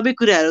चाहियो, सबै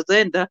कुराहरू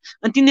चाहियो नि त।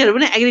 अनि तिनीहरू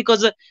पनि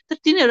एग्रिकल्चर, तर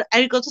तिनीहरू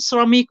एग्रिकल्चर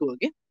श्रमिक हो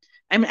कि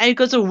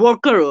एग्रिकल्चर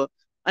वर्कर हो।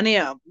 अनि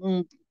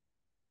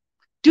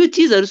त्यो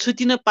चिजहरू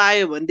छुटिन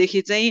पायो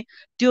भनेदेखि चाहिँ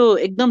त्यो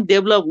एकदम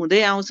डेभलप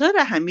हुँदै आउँछ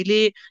र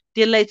हामीले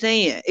त्यसलाई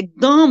चाहिँ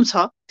एकदम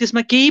छ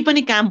त्यसमा केही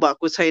पनि काम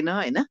भएको छैन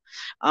होइन।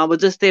 अब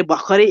जस्तै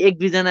भर्खरै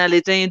 1-2जनाले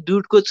चाहिँ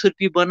दुधको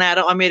छुर्पी बनाएर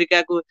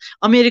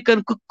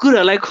अमेरिकन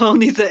कुकुरहरूलाई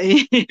खुवाउने चाहिँ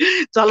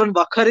चलन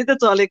भर्खरै त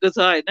चलेको छ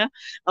होइन।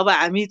 अब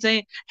हामी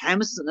चाहिँ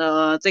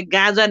चाहिँ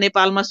गाँजा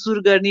नेपालमा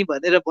सुरु गर्ने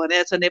भनेर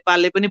भनेको छ,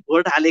 नेपालले पनि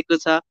भोट हालेको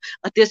छ।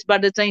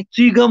 त्यसबाट चाहिँ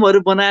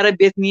चुइगमहरू बनाएर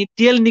बेच्ने,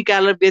 तेल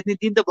निकालेर बेच्ने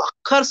दिन त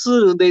भर्खर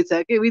सुरु हुँदैछ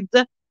कि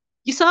विथ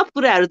यी सब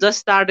कुराहरू जस्ट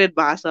स्टार्टेड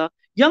भएको छ।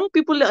 यङ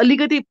पिपुलले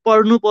अलिकति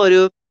पढ्नु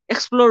पर्यो,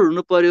 एक्सप्लोर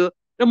हुनु पर्यो।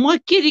 र म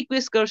के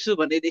रिक्वेस्ट गर्छु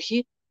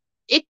भनेदेखि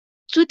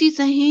एकचोटि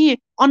चाहिँ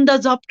अन द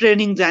जब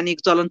ट्रेनिङ जाने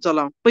चलन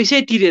चलाउँ,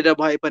 पैसै तिरेर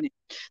भए पनि।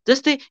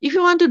 जस्तै if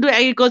you want to do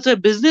agriculture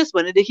business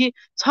भनेदेखि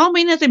 6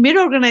 महिना चाहिँ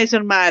मेरो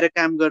अर्गनाइजेसनमा आएर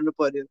काम गर्नु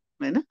पर्यो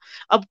होइन।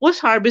 अब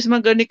पोस्ट हार्भेस्टमा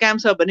गर्ने काम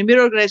छ भने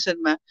मेरो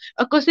अर्गनाइजेसनमा,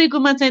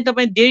 कसैकोमा चाहिँ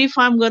तपाईँ डेरी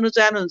फार्म गर्नु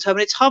चाहनुहुन्छ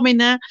भने 6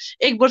 महिना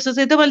 1 वर्ष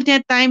चाहिँ तपाईँले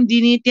त्यहाँ टाइम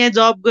दिने, त्यहाँ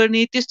जब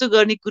गर्ने, त्यस्तो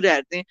गर्ने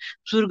कुराहरू चाहिँ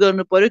सुरु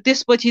गर्नु पर्यो।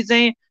 त्यसपछि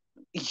चाहिँ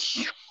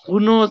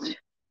हुनु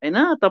होइन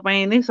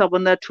तपाईँ नै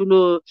सबभन्दा ठुलो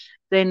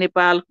चाहिँ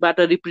नेपालबाट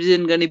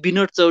रिप्रेजेन्ट गर्ने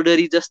विनोद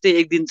चौधरी जस्तै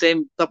एक दिन चाहिँ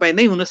तपाईँ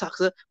नै हुन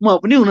सक्छ,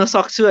 म पनि हुन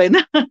सक्छु होइन।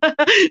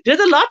 त्यो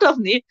त लट अफ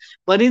नि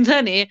भनिन्छ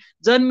नि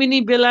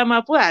जन्मिने बेलामा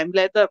पो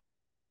हामीलाई त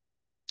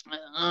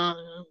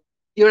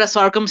एउटा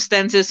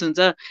सर्कमस्टान्सेस हुन्छ,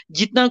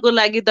 जित्नको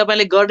लागि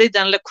तपाईँले गर्दै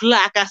जानलाई खुल्ला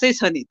आकाशै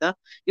छ नि त।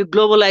 यो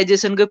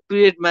ग्लोबलाइजेसनको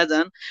पिरियडमा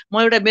झन्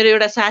मेरो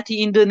एउटा साथी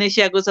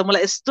इन्डोनेसियाको छ,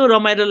 मलाई यस्तो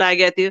रमाइलो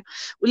लागेको थियो।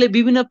 उसले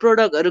विभिन्न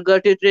प्रोडक्टहरू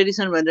गर्थ्यो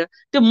ट्रेडिसन भनेर,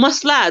 त्यो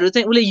मसलाहरू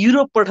चाहिँ उसले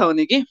युरोप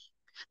पठाउने कि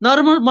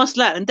नर्मल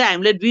मसला हो भने त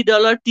हामीले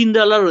 $2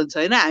 $3 हुन्छ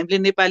होइन, हामीले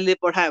नेपालीले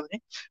पठायो भने।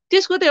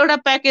 त्यसको त एउटा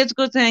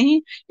प्याकेजको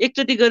चाहिँ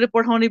एकचोटि गरेर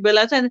पठाउने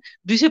बेला चाहिँ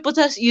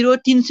 €250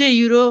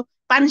 €300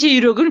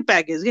 €500 पनि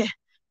प्याकेज क्या।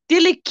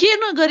 त्यसले के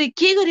नगरी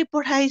के गरी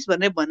पठाइस्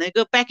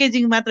भनेको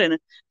प्याकेजिङ मात्र होइन,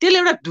 त्यसले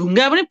एउटा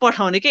ढुङ्गा पनि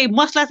पठाउने क्या।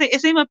 मसला चाहिँ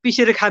यसैमा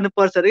पिसेर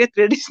खानुपर्छ अरे क्या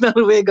ट्रेडिसनल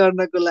वे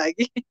गर्नको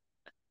लागि।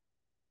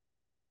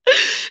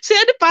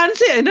 अनि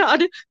 500 होइन,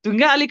 अनि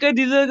ढुङ्गा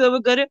अलिकति जब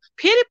गऱ्यो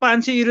फेरि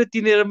 €500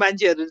 तिरेर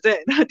मान्छेहरू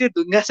चाहिँ होइन त्यो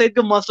ढुङ्गा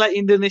सहितको मसला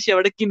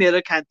इन्डोनेसियाबाट किनेर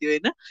खान्थ्यो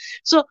होइन।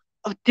 सो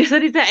अब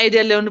त्यसरी चाहिँ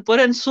आइडिया ल्याउनु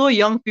पर्यो अनि सो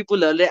यङ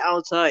पिपुलहरूले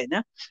आउँछ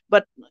होइन।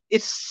 बट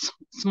इट्स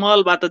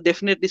स्मलबाट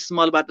डेफिनेटली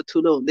स्मलबाट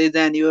ठुलो हुँदै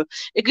जाने हो।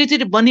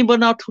 एकैचोटि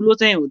बनाऊ ठुलो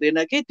चाहिँ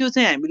हुँदैन कि, त्यो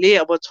चाहिँ हामीले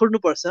अब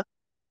छोड्नुपर्छ।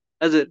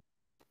 हजुर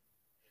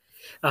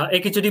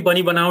एकैचोटि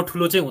बनाऊ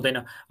ठुलो चाहिँ हुँदैन।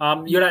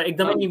 एउटा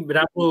एकदमै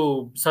राम्रो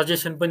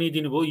सजेसन पनि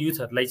दिनुभयो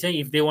युथहरूलाई चाहिँ,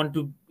 if they want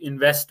to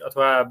invest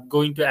अथवा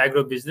गोइङ टु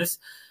एग्रो बिजनेस,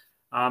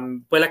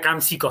 पहिला काम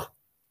सिक,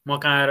 म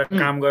कहाँ आएर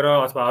काम गर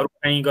अथवा अरू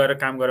कहीँ गएर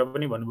काम गर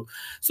पनि भन्नुभयो।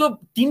 सो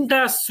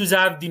 3टा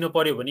सुझाव दिनु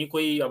पर्यो भने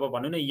कोही अब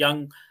भनौँ न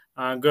यङ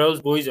गर्ल्स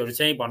बोइजहरू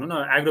चाहिँ भनौँ न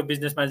एग्रो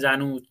बिजनेसमा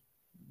जानु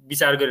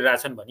विचार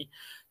गरिरहेछन् भने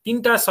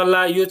 3टा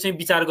सल्लाह यो चाहिँ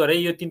विचार गरे,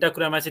 यो 3टा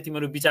कुरामा चाहिँ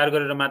तिमीहरू विचार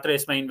गरेर मात्र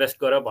यसमा इन्भेस्ट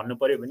गर भन्नु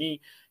पर्यो भने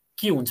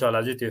के हुन्छ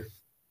होला चाहिँ त्यो?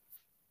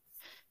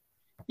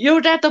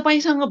 एउटा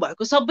तपाईँसँग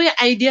भएको सबै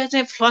आइडिया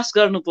चाहिँ फ्लस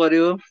गर्नु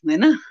पर्यो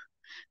होइन।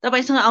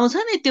 तपाईँसँग आउँछ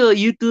नि त्यो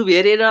युट्युब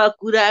हेरेर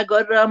कुरा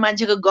गरेर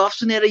मान्छेको गफ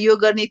सुनेर यो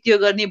गर्ने त्यो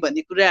गर्ने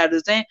भन्ने कुराहरू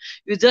चाहिँ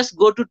you just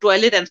go to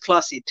toilet and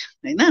फ्लस it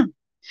होइन।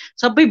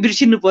 सबै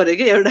बिर्सिनु पर्यो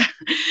कि एउटा,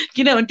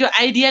 किनभने त्यो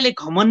आइडियाले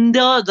घमण्ड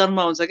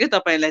जन्माउँछ कि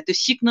तपाईँलाई, त्यो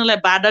सिक्नलाई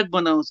बाधक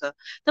बनाउँछ।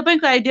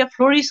 तपाईँको आइडिया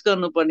फ्लोरिस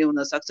गर्नुपर्ने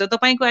हुनसक्छ,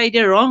 तपाईँको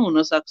आइडिया रङ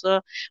हुनसक्छ,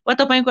 वा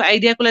तपाईँको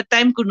आइडियाको लागि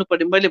टाइम कुर्नु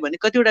पर्यो। मैले भने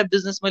कतिवटा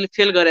बिजनेस मैले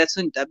फेल गरेको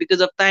छु नि त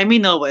बिकज अफ टाइमै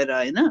नभएर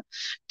होइन।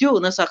 त्यो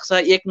हुनसक्छ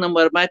 1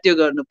 नम्बरमा, त्यो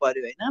गर्नु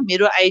पर्यो होइन।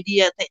 मेरो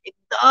आइडिया चाहिँ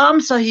एकदम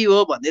सही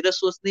हो भनेर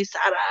सोच्ने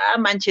सारा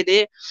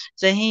मान्छेले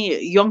चाहिँ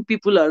यङ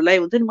पिपुलहरूलाई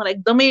हुन्छ नि, मलाई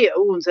एकदमै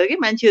हुन्छ कि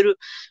मान्छेहरू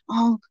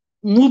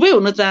मुभै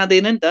हुन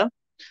चाहँदैन नि त।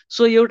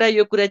 सो एउटा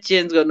यो कुरा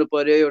चेन्ज गर्नु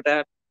पर्यो।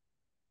 एउटा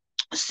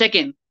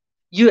second,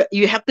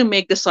 you have to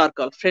make the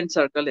circle, friend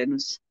circle.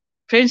 हेर्नुहोस्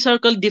फ्रेन्ड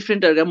सर्कल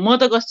डिफ्रेन्टहरूका म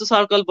त कस्तो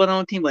सर्कल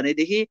बनाउँथेँ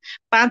भनेदेखि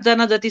 5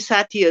 जना जति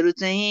साथीहरू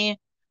चाहिँ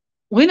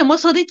होइन, म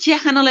सधैँ चिया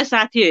खानलाई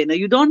साथी होइन,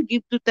 you don't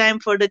give to time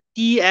for the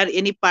T R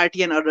any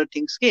party and other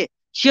things के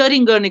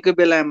सेयरिङ गर्नेको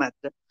बेलामा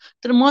मात्र।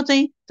 तर म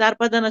चाहिँ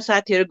 4-5 जना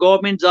साथीहरू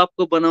गभर्मेन्ट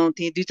जबको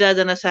बनाउँथेँ, 2-4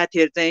 जना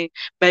साथीहरू चाहिँ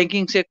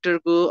ब्याङ्किङ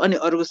सेक्टरको, अनि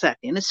अरूको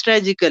साथी होइन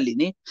स्ट्रेटेजिकली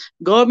नि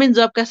गभर्मेन्ट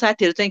जबका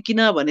साथीहरू चाहिँ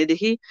किन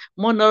भनेदेखि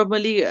म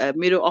नर्मली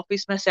मेरो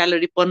अफिसमा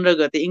स्यालेरी 15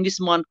 गते, इङ्ग्लिस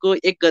मन्थको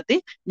 1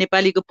 गते,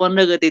 नेपालीको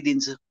 15 गते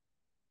दिन्छु।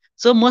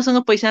 सो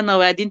मसँग पैसा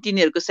नभए दिन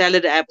तिनीहरूको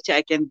स्यालेरी आएपछि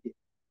आई क्यान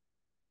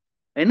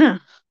होइन,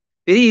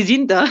 फेरि इजी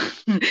नि त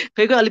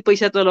फेरि अलिक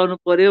पैसा चलाउनु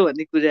पर्यो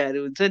भन्ने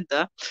कुराहरू हुन्छ नि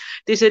त,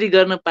 त्यसरी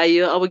गर्न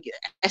पाइयो। अब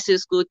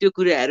एसएसको त्यो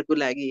कुराहरूको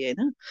लागि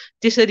होइन,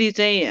 त्यसरी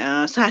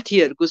चाहिँ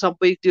साथीहरूको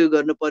सबै त्यो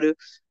गर्नु पर्यो।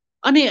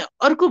 अनि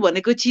अर्को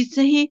भनेको चिज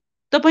चाहिँ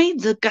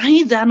तपाईँ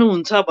कहीँ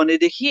जानुहुन्छ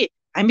भनेदेखि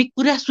हामी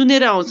कुरा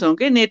सुनेर आउँछौँ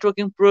के,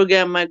 नेटवर्किङ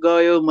प्रोग्राममा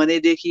गयौँ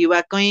भनेदेखि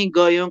वा कहीँ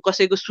गयौँ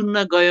कसैको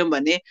सुन्न गयौँ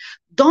भने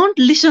डोन्ट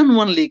लिसन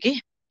ओन्ली के,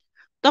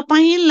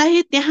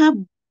 तपाईँलाई त्यहाँ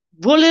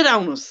बोलेर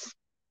आउनुहोस्।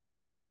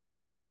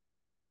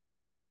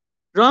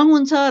 रङ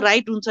हुन्छ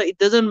राइट हुन्छ इट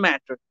डजन्ट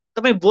म्याटर,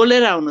 तपाईँ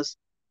बोलेर आउनुहोस्।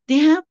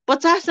 त्यहाँ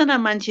 50 जना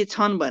मान्छे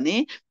छन् भने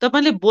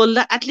तपाईँले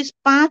बोल्दा एटलिस्ट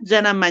 5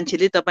 जना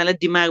मान्छेले तपाईँलाई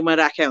दिमागमा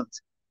राखेको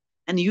हुन्छ।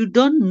 And you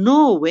don't know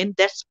when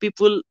that's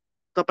people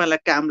तपाईँलाई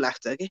काम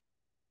लाग्छ कि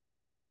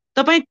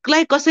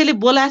तपाईँलाई कसैले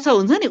बोलाएको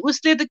हुन्छ नि,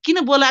 उसले त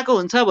किन बोलाएको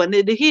हुन्छ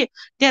भनेदेखि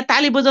त्यहाँ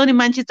ताली बजाउने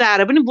मान्छे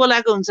चाहेर पनि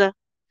बोलाएको हुन्छ।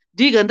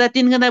 2 घन्टा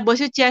 3 घन्टा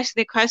बस्यो, चिया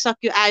खायो,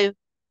 सक्यो, आयो,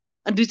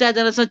 अनि 2-4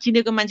 जनासँग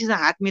चिनेको मान्छेसँग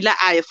हात मिला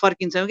आयो,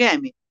 फर्किन्छौँ क्या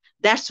हामी।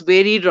 द्याट्स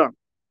भेरी रङ।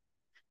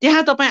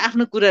 त्यहाँ तपाईँ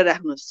आफ्नो कुरा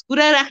राख्नुहोस्।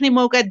 कुरा राख्ने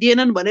मौका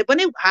दिएनन् भने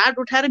पनि हात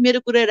उठाएर मेरो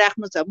कुरा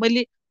राख्नु छ,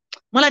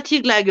 मलाई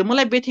ठिक लाग्यो,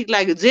 मलाई बेठिक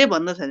लाग्यो, जे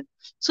भन्नु छैन।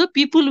 सो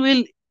पिपुल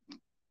विल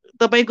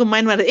तपाईँको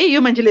माइन्डमा ए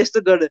यो मान्छेले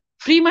यस्तो गर्नु,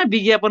 फ्रीमा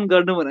विज्ञापन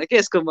गर्नु भनेर के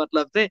यसको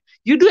मतलब चाहिँ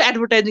you do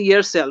advertising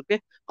your self के,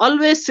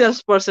 अलवेज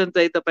सेल्स पर्सन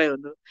चाहिँ तपाईँ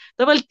हुनु।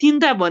 तपाईँले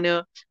 3टा भन्यो,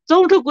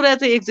 चौथो कुरा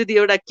चाहिँ एकचोटि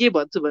एउटा के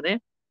भन्छु भने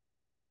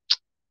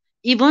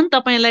इभन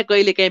तपाईँलाई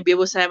कहिले काहीँ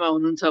व्यवसायमा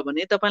हुनुहुन्छ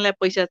भने तपाईँलाई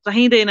पैसा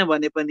चाहिँदैन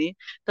भने पनि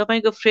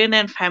तपाईँको फ्रेन्ड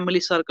एन्ड फ्यामिली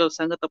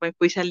सर्कलसँग तपाईँ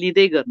पैसा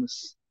लिँदै गर्नुहोस्।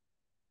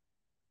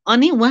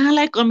 अनि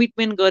उहाँलाई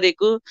कमिटमेन्ट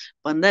गरेको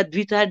भन्दा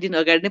 2-4 दिन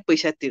अगाडि नै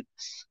पैसा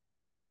तिर्नुहोस्।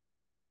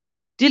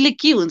 त्यसले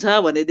के हुन्छ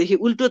भनेदेखि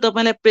उल्टो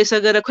तपाईँलाई प्रेसर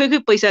गरेर खोइ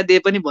पैसा दिए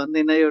पनि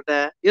भन्दैन, एउटा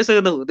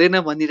योसँग त हुँदैन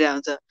भनिरहेको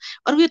हुन्छ।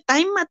 अर्को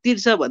टाइममा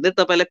तिर्छ भन्दै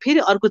तपाईँलाई फेरि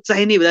अर्को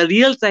चाहिने बेला,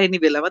 रियल चाहिने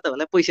बेलामा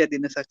तपाईँलाई पैसा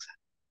दिन सक्छ।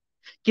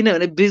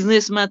 किनभने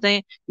बिजनेसमा चाहिँ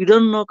यु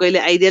डोन्ट नो कहिले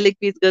आइडियाले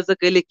पिच गर्छ,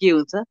 कहिले के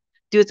हुन्छ,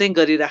 त्यो चाहिँ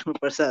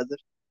गरिराख्नुपर्छ हजुर।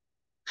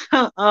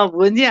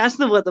 भुन्जी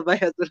हाँस्नु भयो तपाईँ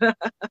हजुर।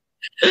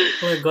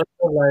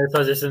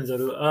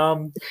 सजेसन्सहरू।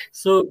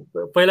 सो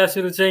पहिला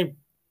सुरु चाहिँ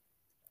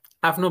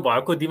आफ्नो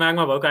भएको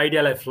दिमागमा भएको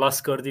आइडियालाई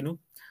फ्लस गरिदिनु,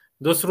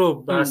 दोस्रो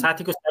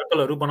साथीको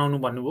सर्कलहरू बनाउनु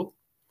भन्नुभयो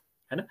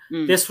होइन,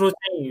 तेस्रो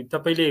चाहिँ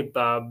तपाईँले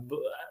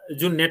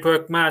जुन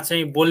नेटवर्कमा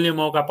चाहिँ बोल्ने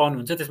मौका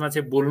पाउनुहुन्छ त्यसमा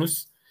चाहिँ बोल्नुहोस्।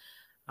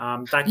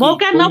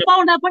 मौका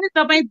नपाउँदा पनि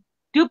तपाईँ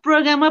त्यो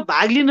प्रोग्राममा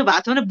भाग लिनु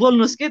भएको छ भने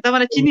बोल्नुहोस् के,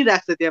 तपाईँलाई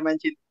चिनिराख्छ त्यहाँ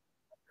मान्छेले।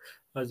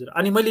 हजुर।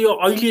 अनि मैले यो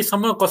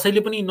अहिलेसम्म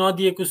कसैले पनि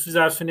नदिएको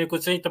सुझाव सुनेको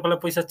चाहिँ तपाईँलाई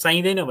पैसा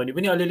चाहिँदैन भने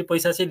पनि अलिअलि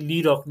पैसा चाहिँ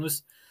लिइराख्नुहोस्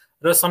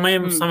र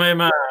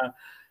समयमा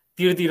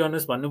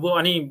तिर्दिरहनुहोस् भन्नुभयो।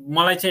 अनि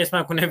मलाई चाहिँ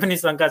यसमा कुनै पनि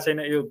शङ्का छैन,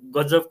 यो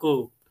गजबको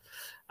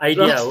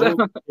आइडिया हो,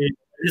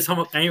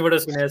 अहिलेसम्म कहीँबाट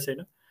सुनेको छैन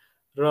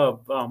र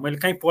मैले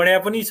कहीँ पढाए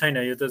पनि छैन।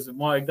 यो त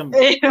म एकदम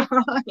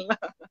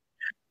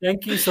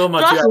थ्याङ्क यू सो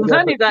मच। हुन्छ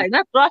नि त हैन,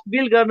 ट्रस्ट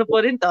बिल्ड गर्नु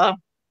पर्यो नि त।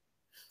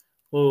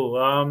 हो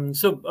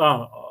सो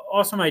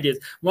असम आइडियाज।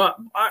 म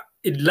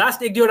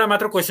लास्ट 1-2वटा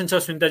मात्र क्वेसन छ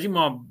सुनिताजी, म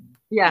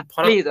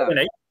फरक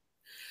है।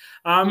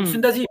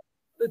 सुनिताजी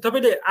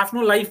तपाईँले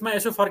आफ्नो लाइफमा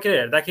यसो फर्केर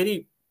हेर्दाखेरि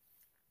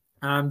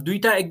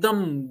 2टा एकदम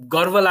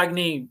गर्व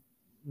लाग्ने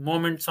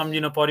मोमेन्ट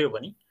सम्झिन पर्यो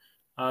भने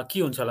के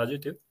हुन्छ होला हजुर?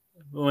 त्यो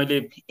मैले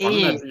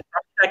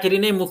भन्दाखेरि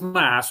नै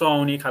मुखमा हाँसो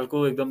आउने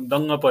खालको एकदम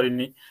दङ्ग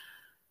परिने।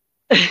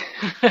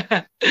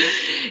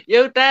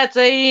 एउटा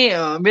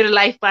चाहिँ मेरो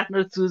लाइफ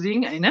पार्टनर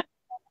चुजिङ होइन,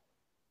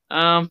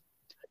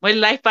 मैले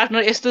लाइफ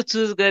पार्टनर यस्तो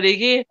चुज गरेँ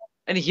कि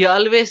अनि हि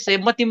अलवेज से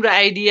म तिम्रो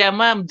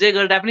आइडियामा जे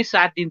गर्दा पनि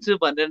साथ दिन्छु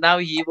भनेर now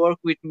he work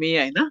with me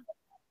होइन।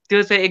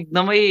 त्यो चाहिँ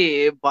एकदमै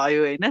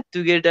भयो होइन,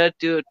 टुगेदर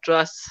त्यो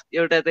ट्रस्ट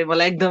एउटा चाहिँ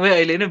मलाई एकदमै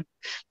अहिले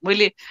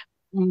नै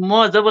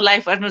म जब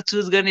लाइफ पार्टनर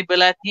चुज गर्ने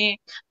बेला थिएँ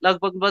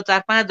लगभग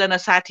 4-5 जना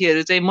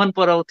साथीहरू चाहिँ मन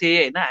पराउँथे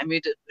होइन, हामी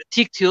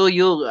ठिक थियो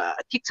यो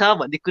ठिक छ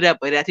भन्ने कुरा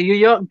भइरहेको थियो।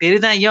 यो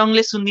धेरैजना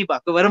यङले सुन्ने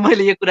भएको भएर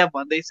मैले यो कुरा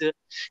भन्दैछु,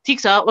 ठिक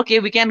छ okay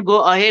we can go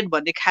ahead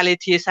भन्ने खाले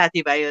थिए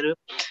साथीभाइहरू।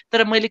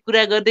 तर मैले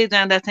कुरा गर्दै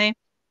जाँदा चाहिँ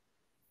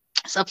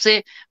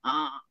सबसे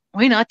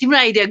होइन तिम्रो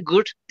आइडिया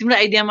गुड, तिम्रो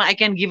आइडियामा I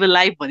can give a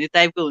life भन्ने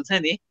टाइपको हुन्छ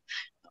नि,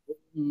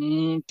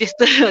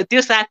 त्यस्तो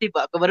त्यो साथी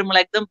भएको भएर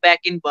मलाई एकदम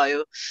ब्याक इन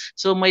भयो।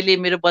 सो मैले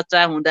मेरो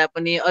बच्चा हुँदा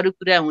पनि अरू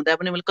कुरा हुँदा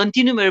पनि मैले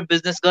कन्टिन्यू मेरो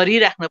बिजनेस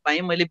गरिराख्न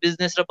पाएँ। मैले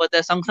बिजनेस र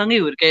बच्चा सँगसँगै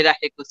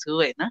हुर्काइराखेको छु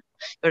होइन,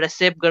 एउटा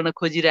सेभ गर्न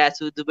खोजिरहेको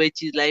छु दुवै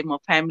चिजलाई, म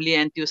फ्यामिली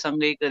एन्ड त्यो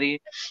सँगै गरेँ।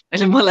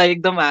 अहिले मलाई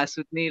एकदम हाँस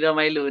उठ्ने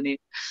रमाइलो हुने।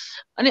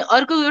 अनि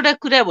अर्को एउटा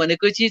कुरा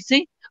भनेको चिज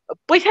चाहिँ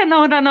पैसा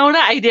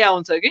नहुँदा आइडिया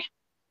आउँछ कि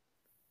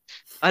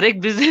हरेक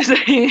बिजनेस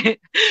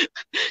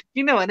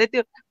किनभने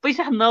त्यो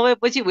पैसा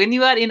नभएपछि वेन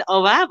यु आर इन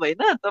अभाव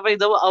होइन, तपाईँ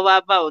जब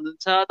अभावमा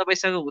हुनुहुन्छ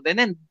तपाईँसँग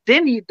हुँदैन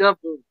देन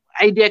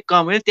आइडिया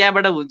कम होइन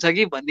त्यहाँबाट हुन्छ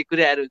कि भन्ने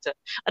कुराहरू हुन्छ।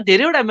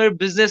 धेरैवटा मेरो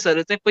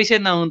बिजनेसहरू चाहिँ पैसा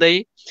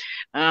नहुँदै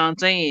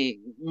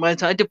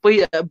चाहिँ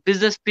त्यो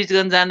बिजनेस पिच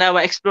गर्न जाँदा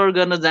वा एक्सप्लोर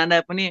गर्न जाँदा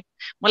पनि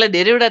मलाई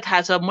धेरैवटा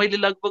थाहा छ। मैले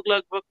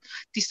लगभग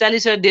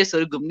 30-40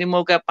 देशहरू घुम्ने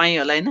मौका पाएँ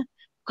होला होइन,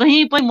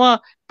 कहीँ पनि म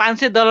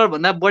 $500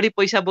 भन्दा बढी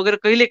पैसा बोकेर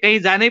कहिले कहीँ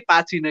जानै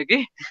पाएको छुइनँ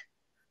कि।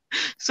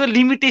 सो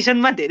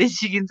लिमिटेसनमा धेरै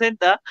सिकिन्छ नि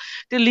त,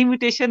 त्यो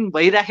लिमिटेसन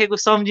भइराखेको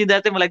सम्झिँदा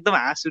चाहिँ मलाई एकदम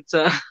हाँस उठ्छ।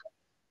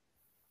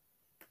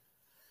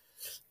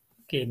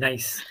 Okay,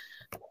 nice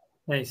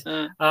nice.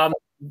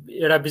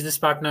 एउटा बिजनेस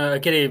पार्टनर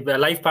के अरे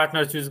लाइफ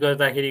पार्टनर चुज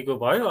गर्दाखेरिको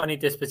भयो, अनि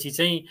त्यसपछि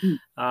चाहिँ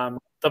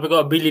तपाईँको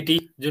एबिलिटी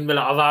जुन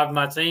बेला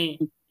अभावमा चाहिँ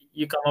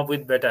you come up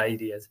with better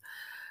ideas.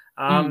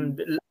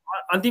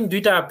 अन्तिम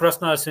 2टा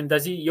प्रश्न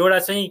सुन्दाजी, एउटा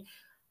चाहिँ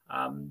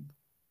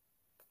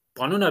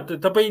भनौँ न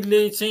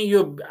तपाईँले चाहिँ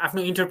यो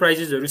आफ्नो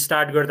इन्टरप्राइजेसहरू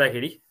स्टार्ट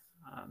गर्दाखेरि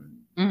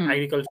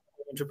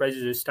एग्रिकल्चर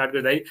इन्टरप्राइजेसहरू स्टार्ट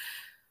गर्दाखेरि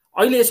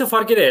अहिले यसो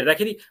फर्केर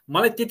हेर्दाखेरि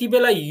मलाई त्यति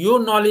बेला यो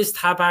नलेज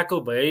थाहा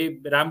पाएको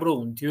भए राम्रो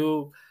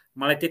हुन्थ्यो,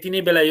 मलाई त्यति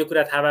नै बेला यो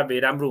कुरा थाहा भए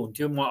राम्रो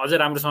हुन्थ्यो, म अझ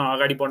राम्रोसँग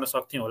अगाडि बढ्न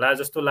सक्थेँ होला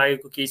जस्तो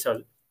लागेको केही छ?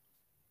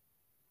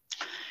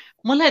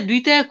 मलाई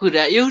 2टा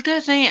कुरा, एउटा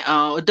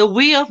चाहिँ the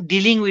way of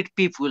dealing with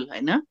people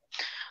होइन,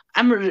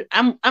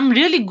 आम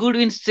रियली गुड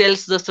इन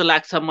सेल्स जस्तो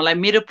लाग्छ मलाई।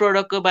 मेरो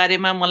प्रडक्टको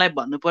बारेमा मलाई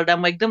भन्नुपर्दा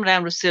म एकदम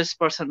राम्रो सेल्स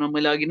पर्सन हो,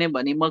 मैले अघि नै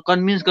भने म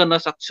कन्भिन्स गर्न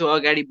सक्छु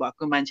अगाडि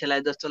भएको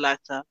मान्छेलाई जस्तो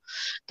लाग्छ।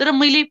 तर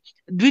मैले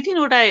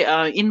 2-3वटा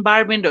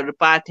इन्भाइरोमेन्टहरू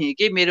पाएको थिएँ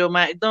कि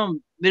मेरोमा एकदम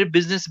मेरो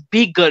बिजनेस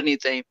बिग गर्ने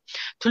चाहिँ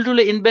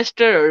ठुल्ठुलो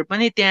इन्भेस्टरहरू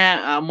पनि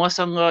त्यहाँ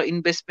मसँग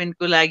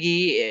इन्भेस्टमेन्टको लागि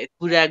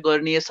कुरा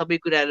गर्ने सबै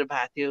कुराहरू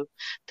भएको थियो।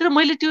 तर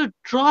मैले त्यो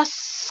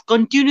ट्रस्ट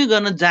कन्टिन्यू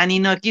गर्न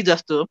जानिनँ कि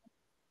जस्तो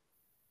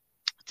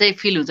चाहिँ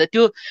फिल हुन्छ।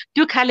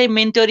 त्यो खाले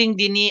मेन्टरिङ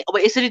दिने, अब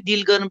यसरी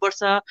डिल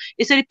गर्नुपर्छ,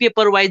 यसरी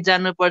पेपर वाइज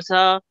जानुपर्छ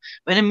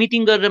होइन,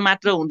 मिटिङ गरेर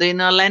मात्र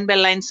हुँदैन, लाइन बाई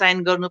लाइन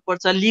साइन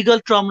गर्नुपर्छ, लिगल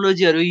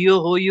टर्मोलोजीहरू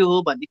यो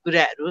हो भन्ने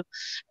कुराहरू,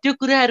 त्यो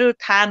कुराहरू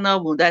थाहा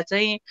नहुँदा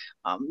चाहिँ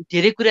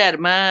धेरै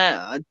कुराहरूमा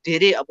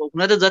धेरै अब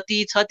हुन त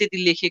जति छ त्यति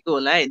लेखेको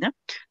होला होइन,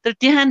 तर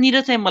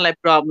त्यहाँनिर चाहिँ मलाई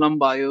प्रब्लम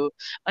भयो।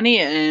 अनि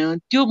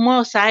त्यो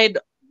म सायद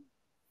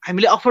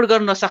हामीले अफोर्ड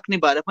गर्न नसक्ने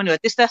भएर पनि हो।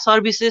 त्यस्ता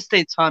सर्भिसेस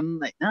चाहिँ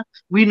छन् होइन,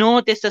 वी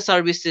नो त्यस्ता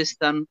सर्भिसेस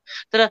छन्,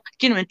 तर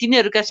किनभने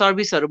तिनीहरूका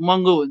सर्भिसहरू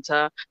महँगो हुन्छ,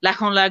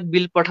 लाखौँ लाख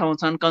बिल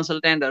पठाउँछन्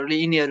कन्सल्टेन्टहरूले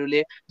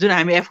यिनीहरूले, जुन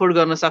हामी एफोर्ड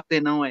गर्न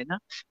सक्दैनौँ होइन,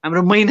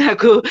 हाम्रो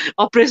महिनाको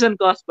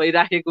अपरेसन कस्ट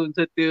भइराखेको हुन्छ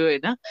त्यो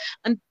होइन।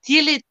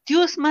 अनि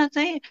त्यसमा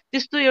चाहिँ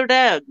त्यस्तो एउटा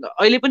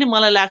अहिले पनि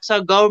मलाई लाग्छ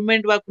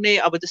गभर्मेन्ट वा कुनै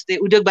अब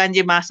जस्तै उद्योग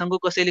वाणिज्य महासङ्घको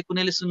कसैले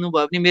कुनैले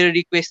सुन्नुभयो भने मेरो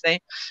रिक्वेस्ट चाहिँ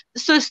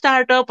त्यस्तो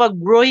स्टार्टअप वा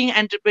ग्रोइङ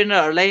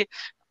एन्टरप्रेनरहरूलाई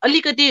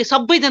अलिकति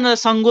सबैजना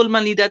सङ्गोलमा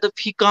लिँदा त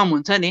फी कम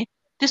हुन्छ नि,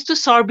 त्यस्तो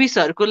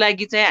सर्भिसहरूको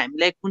लागि चाहिँ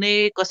हामीलाई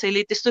कुनै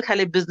कसैले त्यस्तो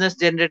खाले बिजनेस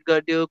जेनेरेट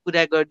गरिदियो,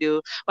 कुरा गरिदियो,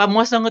 वा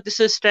मसँग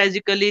त्यस्तो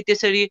स्ट्राटेजिकली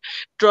त्यसरी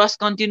ट्रस्ट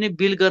कन्टिन्यू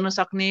बिल्ड गर्न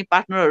सक्ने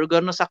पार्टनरहरू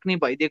गर्न सक्ने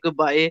भइदिएको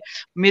भए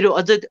मेरो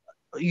अझ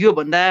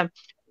योभन्दा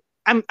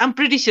आम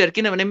प्रिटी स्योर,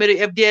 किनभने मेरो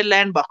एफडिआई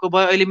ल्यान्ड भएको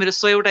भए अहिले मेरो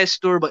 100वटा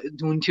स्टोर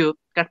हुन्थ्यो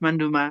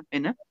काठमाडौँमा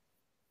होइन।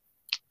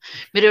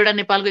 मेरो एउटा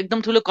नेपालको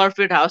एकदम ठुलो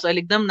कर्पोरेट हाउस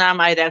अहिले एकदम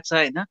नाम आइरहेको छ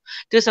होइन,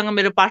 त्योसँग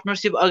मेरो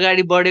पार्टनरसिप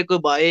अगाडि बढेको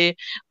भए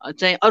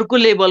चाहिँ अर्को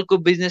लेभलको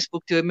बिजनेस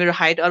पुग्थ्यो, मेरो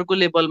हाइट अर्को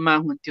लेभलमा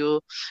हुन्थ्यो।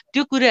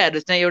 त्यो कुराहरू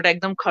चाहिँ एउटा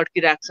एकदम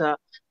खड्किरहेको छ।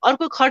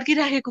 अर्को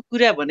खड्किराखेको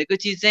कुरा भनेको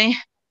चिज चाहिँ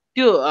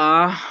त्यो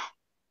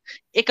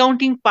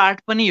एकाउन्टिङ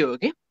पार्ट पनि हो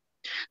कि,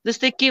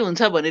 जस्तै के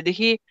हुन्छ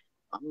भनेदेखि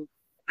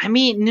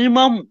हामी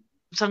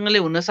निर्ममसँगले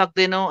हुन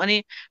सक्दैनौँ,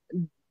 अनि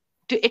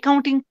त्यो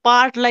एकाउन्टिङ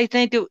पार्टलाई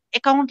चाहिँ त्यो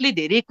एकाउन्टले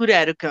धेरै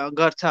कुराहरू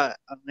गर्छ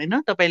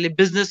होइन। तपाईँले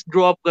बिजनेस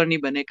ग्रो अप गर्ने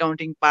भने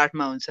एकाउन्टिङ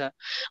पार्टमा हुन्छ,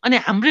 अनि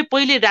हाम्रै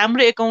पहिले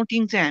राम्रो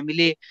एकाउन्टिङ चाहिँ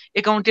हामीले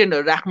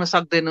एकाउन्टेन्टहरू राख्न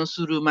सक्दैनौँ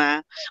सुरुमा,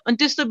 अनि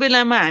त्यस्तो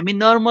बेलामा हामी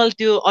नर्मल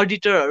त्यो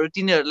अडिटरहरू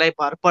तिनीहरूलाई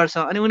भर पर्छ,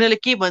 अनि उनीहरूले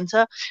के भन्छ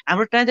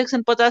हाम्रो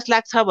ट्रान्जेक्सन 50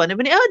 लाख छ भने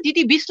पनि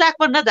दिदी 20 लाख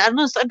भन्दा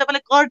झार्नुहोस्, अनि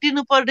तपाईँलाई कर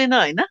तिर्नु पर्दैन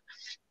होइन।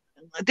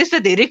 त्यस्तो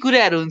धेरै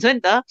कुराहरू हुन्छ नि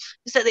त,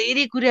 त्यस्ता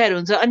धेरै कुराहरू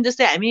हुन्छ। अनि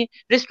जस्तै हामी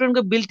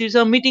रेस्टुरेन्टको बिल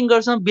तिर्छौँ, मिटिङ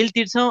गर्छौँ, बिल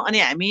तिर्छौँ, अनि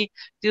हामी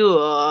त्यो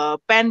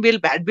प्यान बिल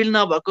भ्याट बिल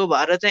नभएको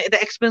भएर चाहिँ यता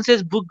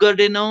एक्सपेन्सेस बुक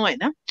गर्दैनौँ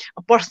होइन,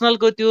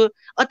 पर्सनलको त्यो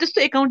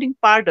त्यस्तो एकाउन्टिङ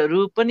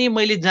पार्टहरू पनि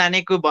मैले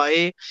जानेको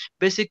भए,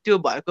 बेसिक त्यो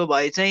भएको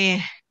भए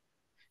चाहिँ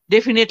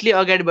डेफिनेटली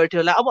अगाडि बढ्थ्यो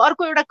होला। अब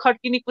अर्को एउटा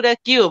खड्किने कुरा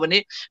के हो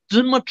भने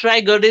जुन म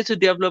ट्राई गर्दैछु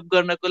डेभलप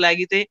गर्नको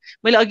लागि चाहिँ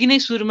मैले अघि नै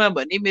सुरुमा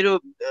भने मेरो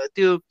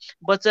त्यो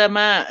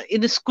बच्चामा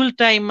इन स्कुल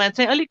टाइममा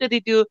चाहिँ अलिकति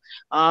त्यो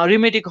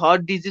रिमेटिक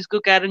हार्ट डिजिजको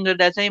कारण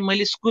गर्दा चाहिँ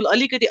मैले स्कुल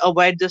अलिकति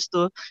अभोइड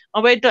जस्तो,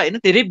 अभोइड त होइन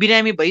धेरै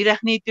बिरामी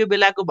भइराख्ने त्यो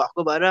बेलाको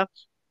भएको भएर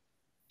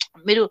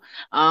मेरो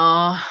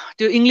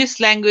त्यो इङ्ग्लिस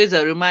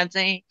ल्याङ्ग्वेजहरूमा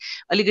चाहिँ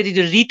अलिकति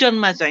त्यो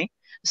रिटर्नमा चाहिँ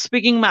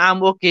स्पिकिङमा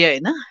आम ओके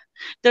होइन,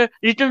 तर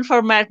रिटर्न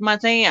फर्मेटमा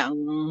चाहिँ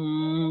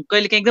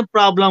कहिलेकाहीँ एकदम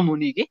प्रब्लम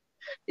हुने कि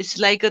इट्स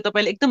लाइक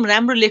तपाईँले एकदम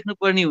राम्रो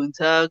लेख्नुपर्ने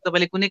हुन्छ।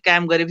 तपाईँले कुनै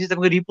काम गरेपछि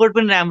तपाईँको रिपोर्ट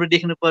पनि राम्रो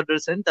देख्नु पर्दो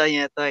रहेछ नि त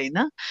यहाँ त होइन।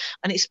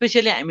 अनि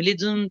स्पेसली हामीले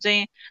जुन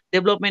चाहिँ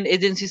डेभलपमेन्ट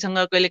एजेन्सीसँग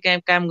कहिले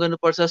काहीँ काम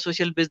गर्नुपर्छ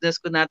सोसियल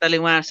बिजनेसको नाताले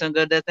उहाँहरूसँग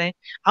गर्दा चाहिँ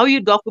how you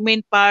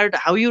document part,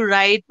 how you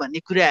right भन्ने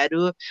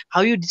कुराहरू,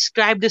 how you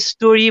describe the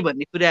story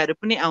भन्ने कुराहरू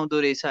पनि आउँदो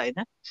रहेछ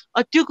होइन।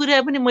 त्यो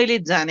कुरा पनि मैले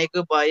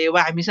जानेको भए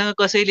वा हामीसँग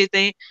कसैले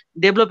चाहिँ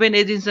डेभलपमेन्ट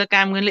एजेन्सीमा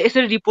काम गर्ने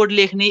यसरी रिपोर्ट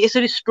लेख्ने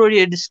यसरी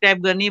स्टोरीहरू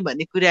डिस्क्राइब गर्ने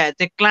भन्ने कुराहरू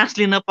चाहिँ क्लास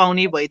लिन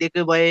पाउने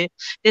भइदिएको भए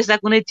त्यस्ता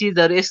कुनै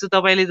चिजहरू यस्तो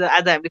तपाईँले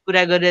आज हामीले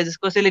कुरा गरेर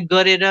जस्तो कसैले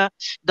गरेर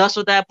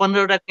 10वटा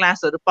 15वटा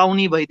क्लासहरू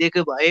पाउने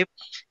भइदिएको भए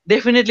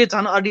डेफिनेटली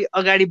झन्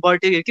अगाडि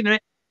बढ्थ्यो। किनभने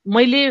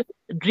मैले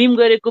ड्रिम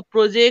गरेको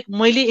प्रोजेक्ट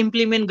मैले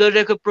इम्प्लिमेन्ट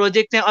गरिरहेको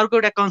प्रोजेक्ट चाहिँ अर्को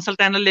एउटा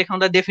कन्सल्टेन्टलाई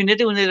लेखाउँदा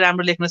डेफिनेटली उनीहरूले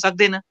राम्रो लेख्न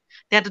सक्दैन,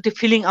 त्यहाँ त त्यो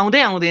फिलिङ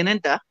आउँदैन नि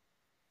त।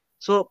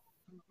 सो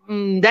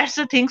द्याट्स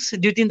द थिङ्स,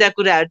 2-3टा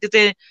कुराहरू त्यो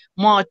चाहिँ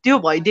म त्यो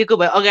भइदिएको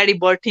भए अगाडि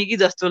बढ्थेँ कि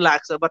जस्तो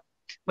लाग्छ। बट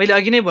मैले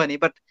अघि नै भने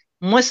बट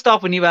म स्टप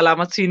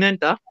हुनेवालामा छुइनँ नि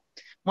त।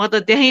 म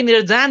त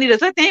त्यहीँनिर जहाँनिर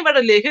छ त्यहीँबाट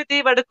लेख्यो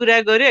त्यहीँबाट कुरा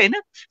गर्यो होइन।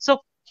 सो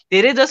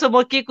धेरै जसो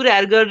म के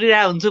कुराहरू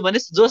गरिरहेको हुन्छु भने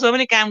जोसँग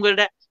पनि काम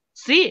गरेर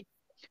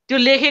त्यो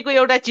लेखेको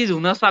एउटा चिज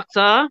हुनसक्छ,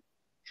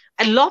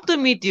 I love to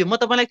meet you, म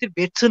तपाईँलाई त्यो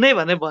भेट्छु नै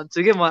भनेर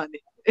भन्छु कि म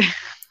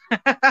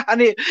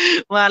अनि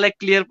उहाँलाई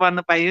क्लियर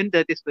पार्न पाइयो नि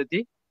त त्यसपछि।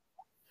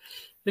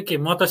 ओके,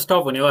 म त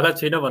स्टप हुनेवाला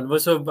छुइनँ भन्नुभयो।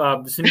 सो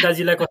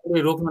सुनिताजीलाई कसैले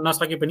रोक्न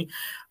नसके पनि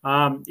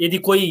यदि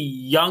कोही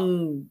यङ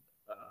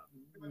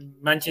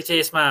मान्छे चाहिँ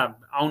यसमा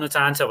आउन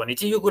चाहन्छ भने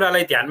चाहिँ यो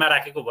कुरालाई ध्यानमा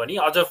राखेको भने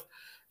अझ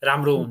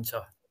राम्रो हुन्छ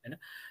होइन।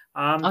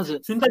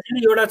 सुनिताजीले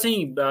एउटा चाहिँ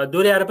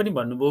दोहोऱ्याएर पनि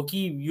भन्नुभयो कि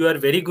you are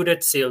very good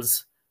at sales,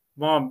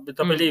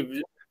 तपाईँले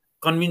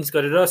कन्भिन्स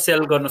गरेर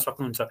सेल गर्न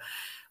सक्नुहुन्छ।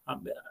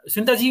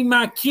 सुनिताजीमा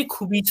के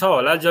खुबी छ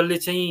होला जसले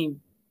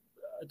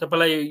चाहिँ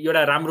तपाईँलाई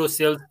एउटा राम्रो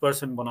सेल्स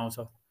पर्सन बनाउँछ?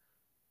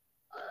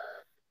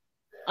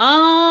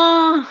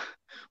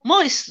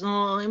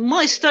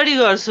 म स्टडी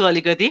गर्छु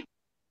अलिकति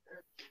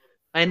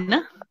होइन।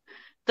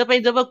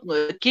 तपाईँ जब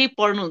केही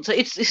पढ्नुहुन्छ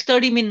it's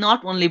study mean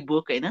not only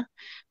book होइन।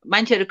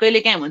 मान्छेहरू कहिले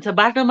काहीँ हुन्छ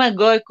बाटोमा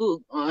गएको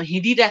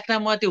हिँडिराख्दा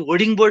म त्यो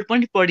होर्डिङ बोर्ड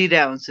पनि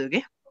पढिरहेको हुन्छु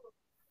कि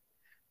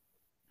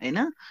होइन।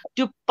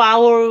 त्यो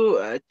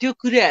पावर त्यो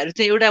कुराहरू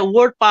चाहिँ एउटा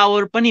वर्ड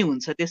पावर पनि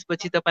हुन्छ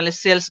त्यसपछि तपाईँले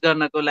सेल्स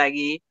गर्नको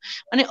लागि।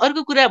 अनि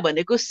अर्को कुरा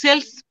भनेको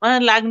सेल्समा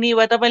लाग्ने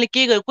वा तपाईँले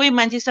के कोही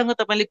मान्छेसँग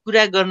तपाईँले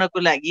कुरा गर्नको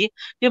लागि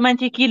त्यो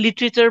मान्छे कि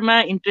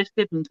लिट्रेचरमा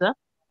इन्ट्रेस्टेड हुन्छ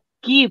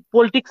कि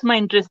पोलिटिक्समा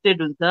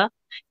इन्ट्रेस्टेड हुन्छ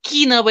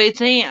कि नभए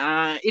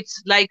चाहिँ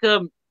इट्स लाइक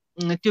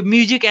त्यो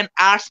म्युजिक एन्ड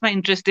आर्ट्समा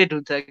इन्ट्रेस्टेड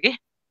हुन्छ कि।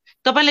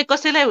 तपाईँले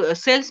कसैलाई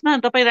सेल्समा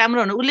तपाईँ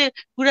राम्रो हुनु उसले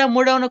कुरा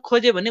मोडाउन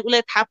खोज्यो भने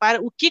उसलाई थाहा पाएर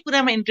ऊ के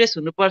कुरामा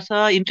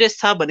इन्ट्रेस्ट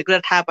छ भन्ने कुरा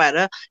थाहा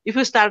पाएर if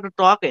you start to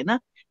talk होइन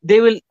they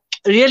will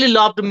really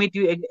love to meet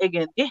you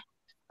eigen के।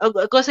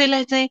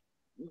 कसैलाई चाहिँ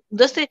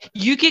जस्तै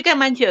युकेका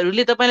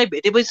मान्छेहरूले तपाईँलाई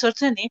भेटेपछि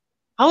सोध्छ नि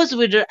how's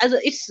weather as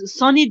it's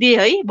sunny day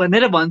है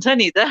भनेर भन्छ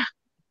नि त।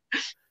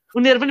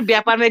 उनीहरू पनि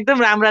व्यापारमा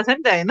एकदम राम्रा छ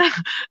नि त होइन।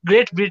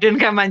 ग्रेट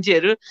ब्रिटेनका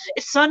मान्छेहरू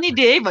सनी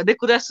डे है भन्दै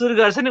कुरा सुरु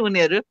गर्छ नि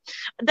उनीहरू।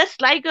 द्याट्स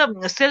लाइक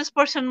अ सेल्स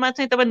पर्सनमा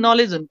चाहिँ तपाईँ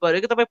नलेज हुनु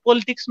पर्यो कि तपाईँ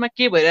पोलिटिक्समा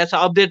के भइरहेछ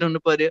अपडेट हुनु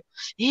पर्यो।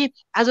 ए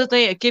आज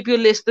चाहिँ केपी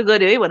ओलीले यस्तो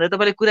गर्यो है भनेर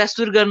तपाईँले कुरा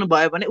सुरु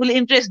गर्नुभयो भने उसले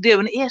इन्ट्रेस्ट दियो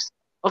भने यस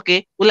ओके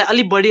उसलाई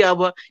अलिक बढी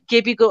अब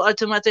केपीको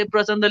अर्थमा चाहिँ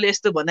प्रचण्डले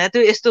यस्तो भनेको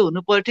थियो यस्तो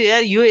हुनु पर्थ्यो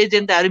यार यो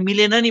एजेन्डाहरू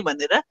मिलेन नि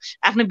भनेर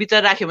आफ्नो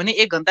विचार राख्यो भने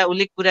 1 घन्टा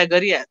उसले कुरा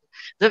गरिहाल्छ।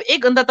 जब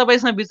 1 घन्टा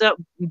तपाईँसँग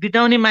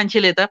बिताउने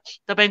मान्छेले त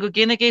तपाईँको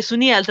केही न केही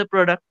सुनिहाल्छ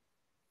प्रोडक्ट।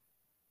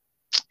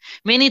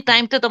 मेनी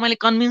टाइम त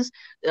तपाईँले कन्भिन्स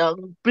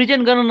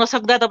प्रेजेन्ट गर्न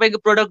नसक्दा तपाईँको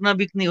प्रोडक्ट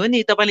नबिक्ने हो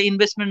नि, तपाईँले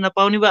इन्भेस्टमेन्ट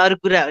नपाउने वा अरू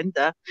कुरा हो नि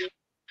त।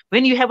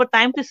 when you have a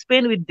time to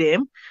spend with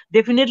them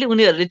definitely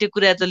उनीहरूले त्यो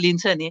कुरा चाहिँ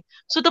लिन्छ नि।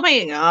 सो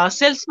तपाईँ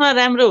सेल्समा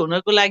राम्रो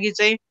हुनको लागि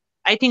चाहिँ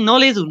आई थिङ्क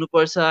नलेज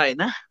हुनुपर्छ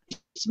होइन।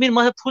 इट्स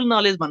म फुल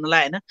नलेज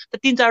भन्नुलाई होइन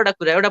 3-4वटा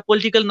कुरा। एउटा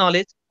पोलिटिकल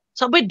नलेज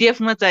सबै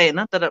डेफमा चाहिएन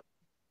तर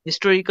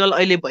हिस्टोरिकल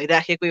अहिले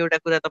भइराखेको एउटा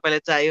कुरा तपाईँलाई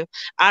चाहियो।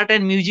 आर्ट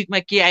एन्ड म्युजिकमा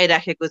के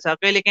आइराखेको छ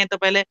कहिले काहीँ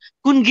तपाईँलाई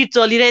कुन गीत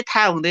चलिरहे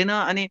थाहा हुँदैन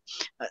अनि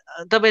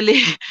तपाईँले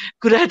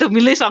कुरा त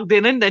मिल्नै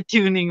सक्दैन नि त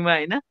ट्युनिङमा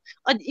होइन।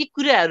 अनि यी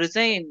कुराहरू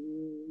चाहिँ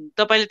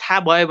तपाईँले थाहा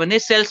भयो भने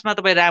सेल्समा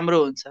तपाईँ राम्रो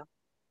हुन्छ।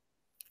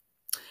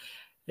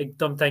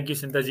 एकदम थ्याङ्क यू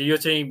सुनिताजी, यो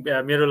चाहिँ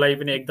मेरो लागि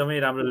पनि एकदमै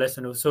राम्रो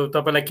लेसन हो। सो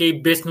तपाईँलाई केही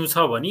बेच्नु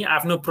छ भने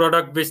आफ्नो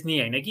प्रडक्ट बेच्ने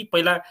होइन कि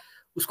पहिला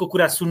उसको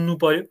कुरा सुन्नु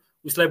पर्यो,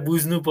 उसलाई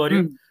बुझ्नु पर्यो,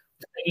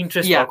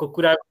 इन्ट्रेस्ट भएको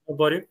कुरा गर्नु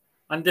पर्यो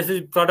अनि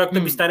त्यसपछि प्रडक्ट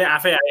त बिस्तारै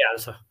आफै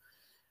आइहाल्छ।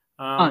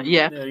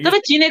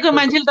 तपाईँ चिनेको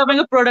मान्छेले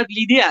तपाईँको प्रडक्ट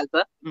लिइदिइहाल्छ।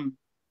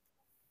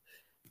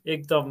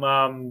 एकदम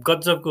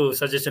गजबको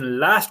suggestion.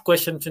 Last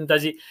question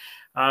सुनिताजी,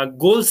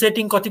 goal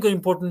setting कतिको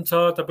इम्पोर्टेन्ट छ?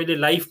 तपाईँले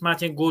लाइफमा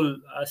चाहिँ गोल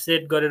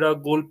सेट गरेर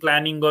गोल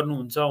प्लानिङ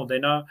गर्नुहुन्छ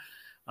हुँदैन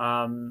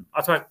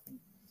अथवा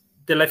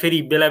त्यसलाई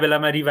फेरि बेला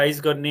बेलामा रिभाइज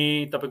गर्ने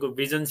तपाईँको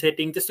भिजन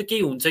सेटिङ त्यस्तो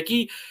केही हुन्छ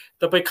कि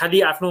तपाईँ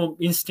खालि आफ्नो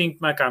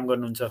इन्स्टिङ्क्टमा काम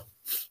गर्नुहुन्छ?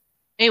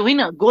 ए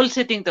होइन, गोल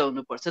सेटिङ त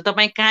हुनुपर्छ।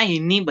 तपाईँ कहाँ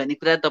हिँड्ने भन्ने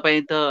कुरा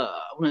तपाईँ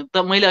त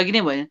मैले अघि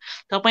नै भने,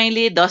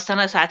 तपाईँले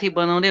 10जना साथी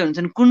बनाउँदै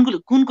हुन्छन्,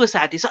 कुनको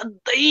साथी?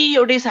 सधैँ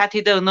एउटै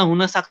साथी त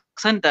नहुन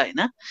सक्छ नि त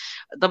होइन।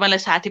 तपाईँलाई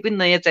साथी पनि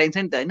नयाँ चाहिन्छ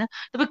नि त होइन।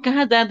 तपाईँ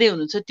कहाँ जाँदै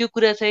हुनुहुन्छ त्यो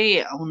कुरा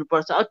चाहिँ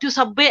हुनुपर्छ। अब त्यो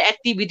सबै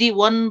एक्टिभिटी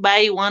 1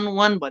 by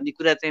 1 भन्ने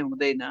कुरा चाहिँ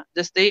हुँदैन।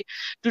 जस्तै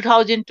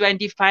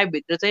 2025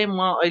 भित्र चाहिँ म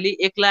अहिले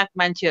 1 लाख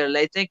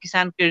मान्छेहरूलाई चाहिँ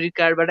किसान क्रेडिट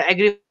कार्डबाट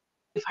एग्री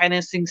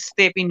फाइनेन्सिङ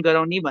स्टेप इन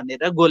गराउने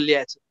भनेर गोल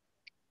ल्याएको छु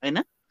होइन।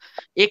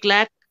 1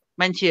 लाख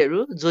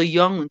मान्छेहरू जो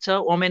यङ हुन्छ,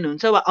 वुमेन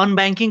हुन्छ वा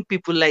अनब्याङ्किङ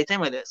पिपुललाई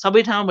चाहिँ मैले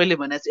सबै ठाउँमा मैले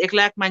भनेको छु 1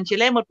 लाख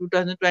मान्छेलाई म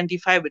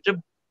 2025 भित्र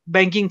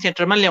ब्याङ्किङ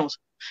सेक्टरमा ल्याउँछु।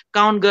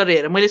 काउन्ट गरेर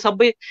हेर, मैले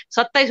सबै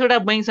 27वटा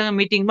बैङ्कसँग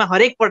मिटिङमा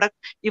हरेक पटक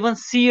इभन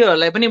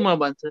सिइओहरूलाई पनि म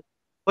भन्छु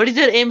what is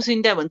your AIIMS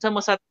India भन्छ। म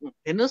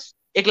हेर्नुहोस्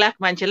 1 लाख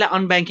मान्छेलाई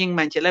अनब्याङ्किङ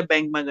मान्छेलाई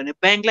ब्याङ्कमा गर्ने,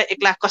 ब्याङ्कलाई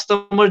 1 लाख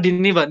कस्टमर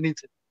दिने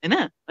भनिदिन्छु होइन।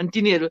 अनि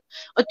तिनीहरू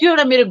त्यो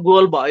एउटा मेरो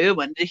गोल भयो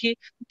भनेदेखि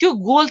त्यो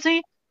गोल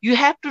चाहिँ यु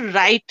हेभ टु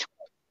राइट।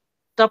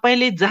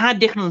 तपाईँले जहाँ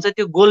देख्नुहुन्छ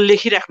त्यो गोल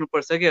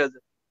लेखिराख्नुपर्छ कि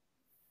हजुर,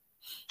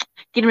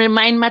 किनभने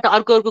माइन्डमा त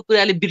अर्को अर्को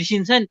कुराले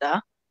बिर्सिन्छ नि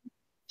त।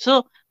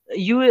 सो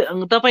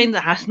तपाईँ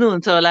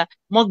हाँस्नुहुन्छ होला,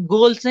 म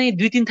गोल चाहिँ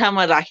 2-3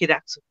 ठाउँमा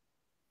राखिराख्छु,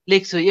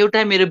 लेख्छु।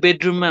 एउटा मेरो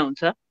बेडरुममा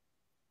हुन्छ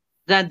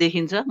जहाँ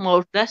देखिन्छ, म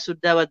उठ्दा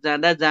सुत्दा वा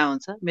जाँदा जहाँ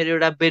हुन्छ मेरो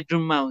एउटा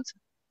बेडरुममा हुन्छ।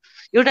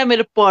 एउटा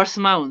मेरो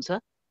पर्समा हुन्छ,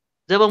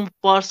 जब म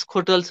पर्स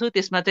खोटल्छु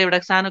त्यसमा चाहिँ एउटा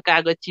सानो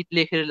कागज चिट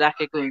लेखेर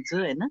राखेको हुन्छु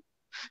होइन।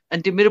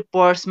 अनि त्यो मेरो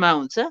पर्समा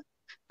हुन्छ।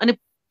 अनि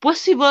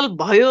पोसिबल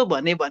भयो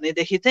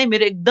भनेदेखि चाहिँ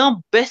मेरो एकदम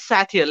बेस्ट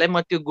साथीहरूलाई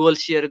म त्यो गोल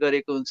सेयर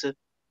गरेको हुन्छु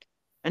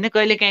होइन।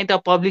 कहिलेकाहीँ त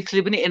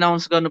पब्लिकली पनि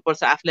एनाउन्स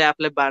गर्नुपर्छ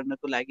आफूलाई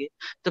बाँड्नको लागि।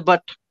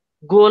 बट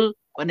गोल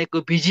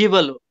भनेको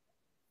भिजिबल हो,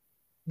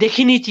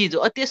 देखिने चिज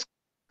हो।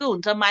 त्यसको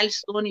हुन्छ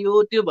माइलस्टोन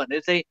यो त्यो भनेर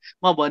चाहिँ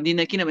म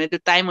भन्दिनँ, किनभने त्यो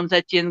टाइम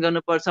अनुसार चेन्ज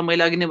गर्नुपर्छ।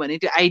 मैले अघि नै भने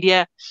त्यो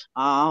आइडिया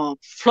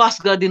फ्लस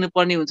गरिदिनु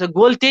पर्ने हुन्छ।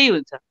 गोल त्यही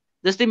हुन्छ।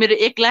 जस्तै मेरो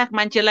 1 लाख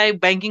मान्छेलाई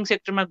ब्याङ्किङ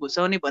सेक्टरमा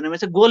घुसाउने भनेर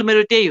चाहिँ गोल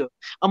मेरो त्यही हो।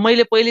 अब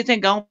मैले पहिले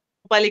चाहिँ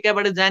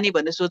गाउँपालिकाबाट जाने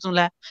भन्ने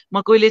सोचौँला,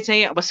 म कहिले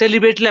चाहिँ अब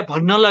सेलिब्रेटीलाई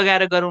भन्न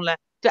लगाएर गरौँला,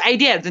 त्यो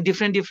आइडियाहरू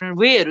चाहिँ डिफ्रेन्ट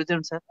वेहरू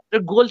चाहिँ हुन्छ। र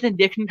गोल चाहिँ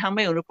देख्ने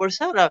ठाउँमै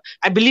हुनुपर्छ। र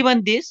आई बिलिभ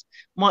अन दिस,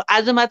 म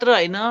आज मात्र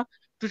होइन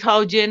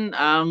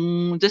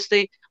 2000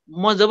 जस्तै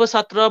म जब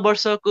 17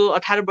 वर्षको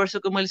 18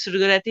 वर्षको मैले सुरु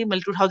गरेको थिएँ,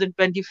 मैले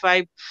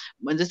 2025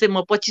 जस्तै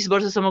म 25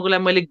 वर्षसम्मको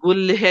लागि मैले गोल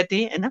लेखेको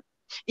थिएँ होइन।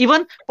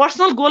 इभन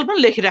पर्सनल गोल पनि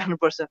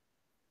लेखिराख्नुपर्छ।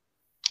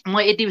 म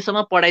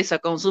यतिसम्म पढाइ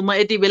सकाउँछु, म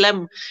यति बेला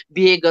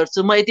बिहे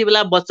गर्छु, म यति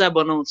बेला बच्चा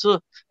बनाउँछु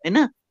होइन।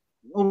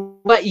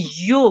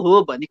 यो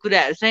हो भन्ने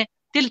कुराहरू चाहिँ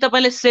त्यसले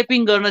तपाईँले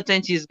सेपिङ गर्न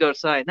चाहिँ चिज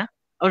गर्छ होइन।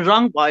 अब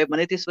रङ भयो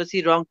भने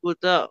त्यसपछि रङको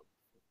त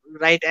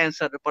राइट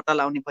एन्सर पत्ता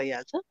लगाउने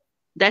भइहाल्छ।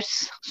 That's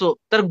so.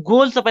 तर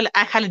गोल तपाईँले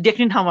आँखाले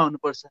देख्ने ठाउँमा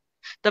हुनुपर्छ,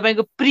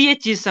 तपाईँको प्रिय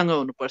चिजसँग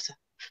हुनुपर्छ।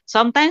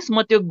 समटाइम्स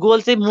म त्यो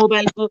गोल चाहिँ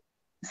मोबाइलको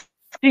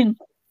स्क्रिन,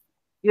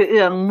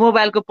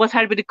 मोबाइलको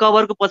पछाडिपट्टि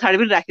कभरको पछाडि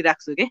पनि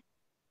राखिराख्छु कि।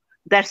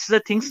 द्याट्स द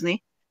थिङ्स नि।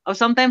 अब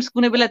समटाइम्स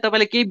कुनै बेला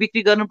तपाईँले केही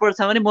बिक्री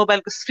गर्नुपर्छ भने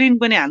मोबाइलको स्क्रिन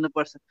पनि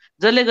हाल्नुपर्छ,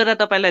 जसले गर्दा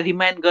तपाईँलाई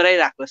रिमाइन्ड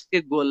गराइराखोस्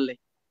के गोलले।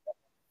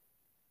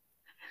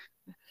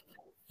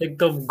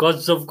 एकदम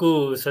गजबको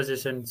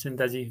सजेसन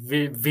सिन्ताजी।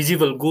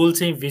 भिजिबल गोल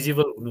चाहिँ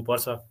भिजिबल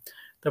हुनुपर्छ,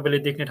 तपाईँले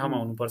देख्ने ठाउँमा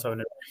हुनुपर्छ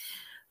भनेर।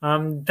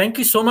 Thank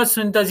you so much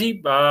Sunita ji.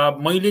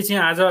 मैले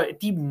चाहिँ आज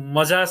यति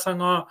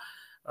मजासँग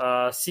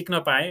सिक्न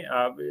पाएँ,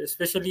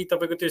 स्पेसली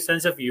तपाईँको त्यो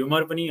सेन्स अफ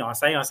ह्युमर पनि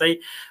हँसाइ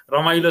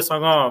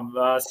रमाइलोसँग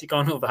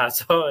सिकाउनु भएको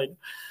छ होइन।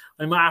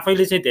 अनि म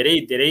आफैले चाहिँ धेरै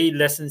धेरै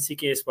लेसन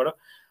सिकेँ यसबाट,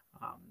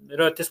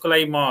 र त्यसको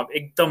लागि म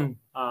एकदम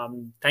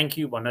थ्याङ्क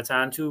यू भन्न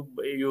चाहन्छु।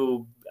 यो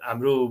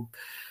हाम्रो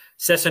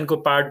सेसनको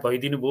पार्ट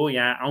भइदिनु भयो,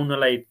 यहाँ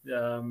आउनलाई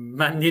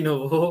मानिदिनु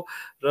भयो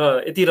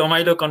र यति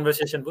रमाइलो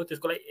कन्भर्सेसन भयो,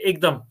 त्यसको लागि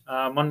एकदम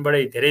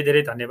मनबाटै धेरै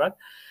धेरै धन्यवाद।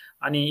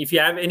 अनि if you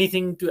have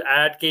anything to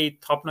add, केही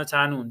थप्न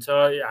चाहनुहुन्छ?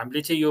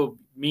 हामीले चाहिँ यो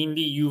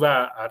मेनली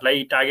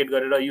युवाहरूलाई टार्गेट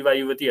गरेर, युवा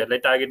युवतीहरूलाई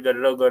टार्गेट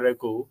गरेर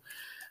गरेको हो,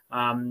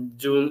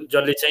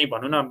 जसले चाहिँ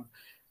भनौँ न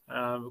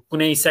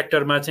कुनै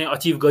सेक्टरमा चाहिँ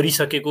अचिभ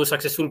गरिसकेको,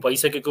 सक्सेसफुल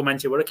भइसकेको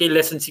मान्छेबाट केही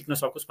लेसन सिक्न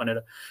सकोस्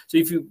भनेर। सो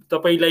इफ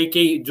तपाईँलाई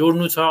केही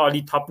जोड्नु छ,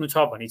 अलि थप्नु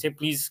छ भने चाहिँ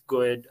please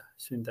go ahead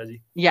Sunita ji.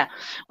 Yeah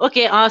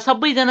okay,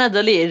 सबैजना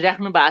जसले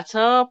हेरिराख्नु भएको छ,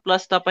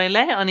 प्लस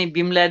तपाईँलाई अनि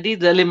बिमलादी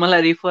जसले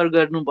मलाई रिफर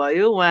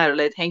गर्नुभयो,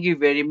 उहाँहरूलाई थ्याङ्क यू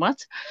भेरी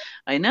मच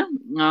होइन।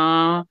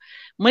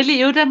 मैले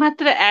एउटा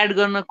मात्र एड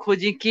गर्न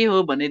खोजेँ के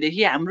हो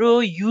भनेदेखि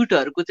हाम्रो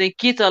युथहरूको चाहिँ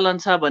के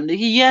चलन छ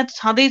भनेदेखि यहाँ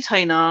छँदै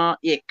छैन।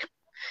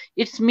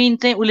 इट्स मिन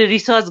चाहिँ उसले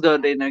रिसर्च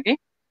गर्दैन कि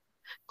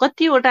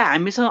कतिवटा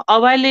हामीसँग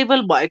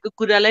अभाइलेबल भएको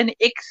कुरालाई नै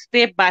एक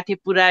स्टेप माथि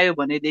पुर्यायो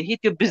भनेदेखि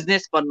त्यो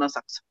बिजनेस बन्न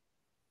सक्छ।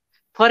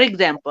 फर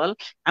इक्जाम्पल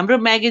हाम्रो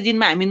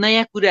म्यागजिनमा हामी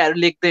नयाँ कुराहरू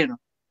लेख्दैनौँ,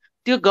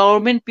 त्यो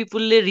गभर्मेन्ट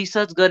पिपुलले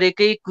रिसर्च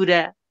गरेकै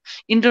कुरा,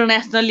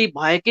 इन्टरनेसनली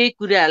भएकै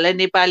कुराहरूलाई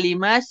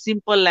नेपालीमा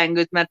सिम्पल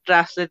ल्याङ्ग्वेजमा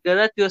ट्रान्सलेट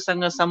गरेर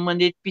त्योसँग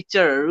सम्बन्धित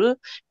पिक्चरहरू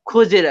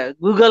खोजेर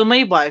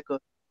गुगलमै भएको,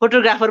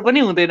 फोटोग्राफर पनि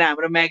हुँदैन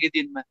हाम्रो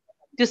म्यागजिनमा,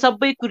 त्यो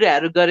सबै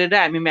कुराहरू गरेर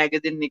हामी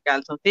म्यागजिन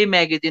निकाल्छौँ। त्यही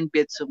म्यागजिन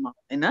बेच्छु म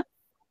होइन।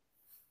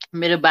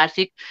 मेरो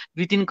वार्षिक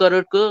 2-3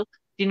 करोडको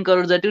 3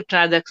 करोड जति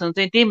ट्रान्ज्याक्सन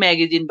चाहिँ त्यही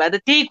म्यागजिनबाट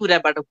त्यही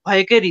कुराबाट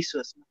भएकै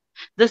रिसोर्समा।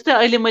 जस्तै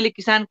अहिले मैले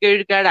किसान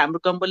क्रेडिट कार्ड हाम्रो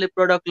कम्पनीले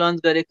प्रडक्ट लन्च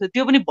गरेको थियो,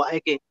 त्यो पनि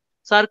भएकै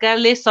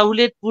सरकारले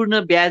सहुलियतपूर्ण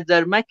ब्याज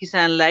दरमा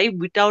किसानलाई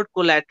विदाउट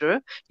कोल्याटर,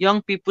 यङ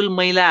पिपुल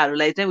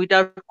महिलाहरूलाई चाहिँ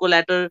विदाउट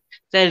कोल्याटर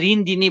चाहिँ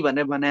ऋण दिने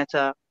भनेर भनेको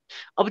छ।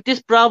 अब त्यस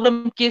प्रब्लम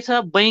के छ,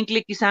 बैंकले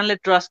किसानलाई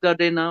ट्रस्ट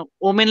गर्दैन,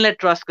 वुमेनलाई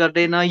ट्रस्ट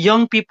गर्दैन,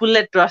 यङ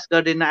पिपुललाई ट्रस्ट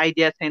गर्दैन,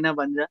 आइडिया छैन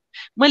भनेर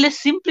मैले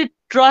सिम्पली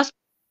ट्रस्ट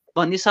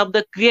भन्ने शब्द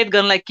क्रिएट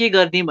गर्नलाई के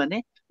गरिदिएँ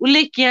भने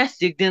उसले क्यास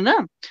झिक्दैन,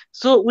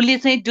 सो उसले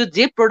चाहिँ त्यो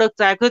जे प्रोडक्ट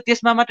चाहेको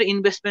त्यसमा मात्र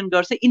इन्भेस्टमेन्ट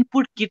गर्छ,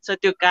 इनपुट किट्छ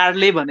त्यो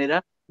कार्डले भनेर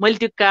मैले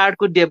त्यो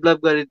कार्डको डेभलप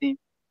गरिदिएँ।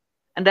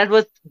 एन्ड द्याट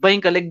वाज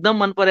बैंकहरूले एकदम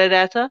मन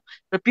पराइरहेछ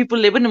र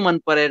पिपुलले पनि मन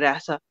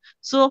पराइरहेछ।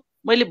 सो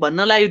मैले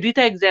भन्न लाग्यो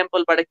दुईटा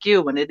इक्जाम्पलबाट के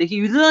हो भनेदेखि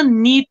यु डोन्ट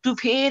निड टु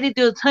फेरि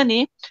त्यो छ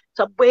नि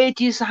सबै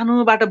चिज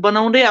सानोबाट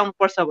बनाउँदै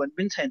आउनुपर्छ भन्ने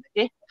पनि छैन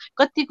के।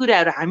 कति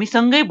कुराहरू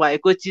हामीसँगै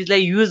भएको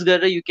चिजलाई युज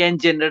गरेर you can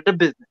generate a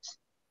business.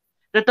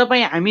 र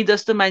तपाईँ हामी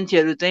जस्तो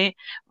मान्छेहरू चाहिँ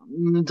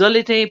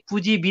जसले चाहिँ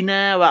पुँजी बिना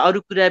वा अरू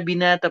कुरा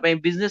बिना तपाईँ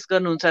बिजनेस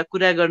गर्नुहुन्छ,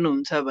 कुरा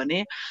गर्नुहुन्छ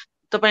भने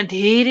तपाईँ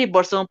धेरै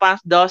वर्षमा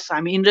 5-10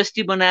 हामी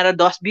इन्डस्ट्री बनाएर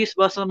 10-20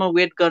 वर्षमा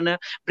वेट गर्न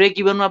ब्रेक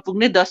इभनमा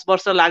पुग्ने 10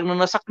 वर्ष लाग्न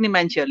नसक्ने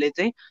मान्छेहरूले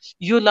चाहिँ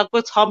यो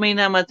लगभग 6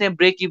 महिनामा चाहिँ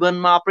ब्रेक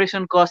इभनमा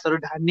अपरेसन कस्टहरू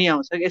ढान्ने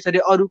आउँछ। यसरी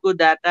अरूको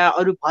डाटा,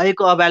 अरू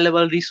भएको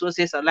अभाइलेबल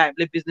रिसोर्सेसहरूलाई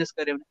हामीले बिजनेस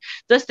गऱ्यौँ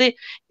भने जस्तै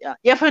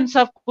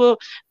एफएनसफको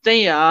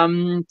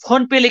चाहिँ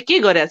फोन पेले के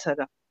गरेछ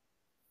र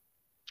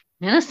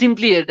होइन,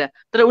 सिम्पली हेर्दा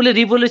तर उसले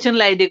रिभोल्युसन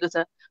ल्याइदिएको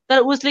छ। तर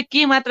उसले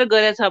के मात्र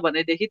गरेछ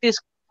भनेदेखि त्यस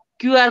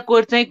क्युआर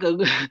कोड चाहिँ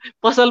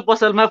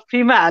पसलमा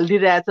फ्रीमा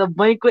हालिदिइरहेछ,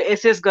 बैंकको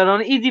एसेस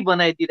गराउन इजी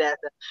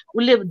बनाइदिइरहेछ,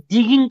 उसले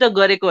डिगिङ त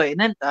गरेको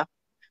होइन नि त।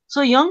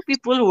 So young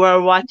people who are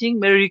watching,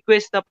 मेरो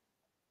रिक्वेस्ट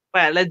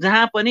तपाईँहरूलाई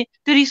जहाँ पनि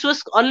त्यो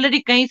रिसोर्स अलरेडी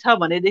कहीँ छ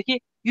भनेदेखि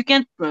यु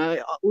क्यान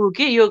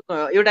के यो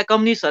एउटा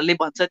कम्युनिस्टहरूले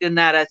भन्छ त्यो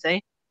नारा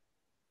चाहिँ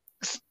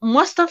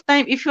most of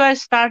time if you are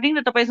starting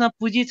र तपाईँसँग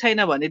पुँजी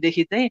छैन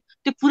भनेदेखि चाहिँ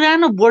त्यो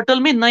पुरानो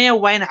बोतलमै नयाँ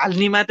वाइन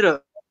हाल्ने मात्र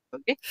हो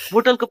कि,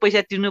 बोतलको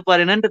पैसा तिर्नु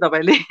परेन नि त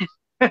तपाईँले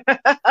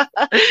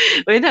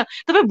होइन।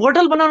 तपाईँ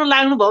बोतल बनाउन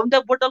लाग्नुभयो भने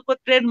त बोतलको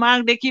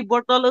ट्रेडमार्कदेखि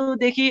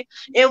बोतलदेखि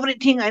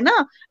एभ्रिथिङ होइन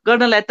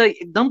गर्नलाई त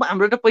एकदम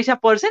हाम्रो त पैसा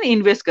पर्छ नि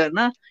इन्भेस्ट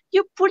गर्न।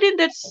 यो पुट इन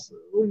द्याट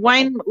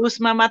वाइन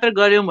उसमा मात्र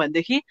गऱ्यौँ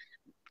भनेदेखि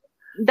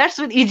द्याट्स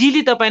विथ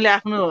इजिली तपाईँले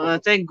आफ्नो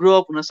चाहिँ ग्रो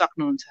अप हुन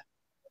सक्नुहुन्छ।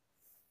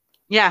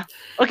 या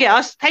ओके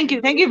हस्,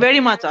 थ्याङ्क यू भेरी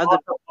मच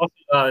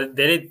हजुर।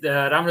 धेरै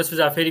राम्रो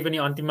सुझाव फेरि पनि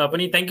अन्तिममा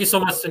पनि thank you so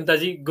much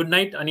Sunita ji, good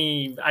night. अनि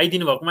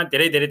आइदिनु भएकोमा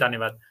धेरै धेरै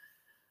धन्यवाद।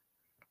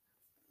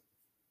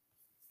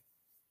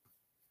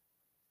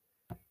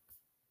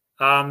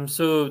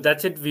 सो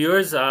द्याट्स इट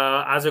भ्युअर्स,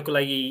 आजको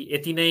लागि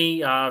यति नै।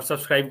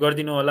 सब्सक्राइब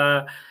गरिदिनु होला,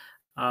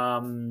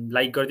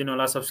 लाइक गरिदिनु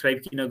होला। सब्सक्राइब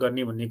किन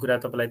गर्ने भन्ने कुरा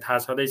तपाईँलाई थाहा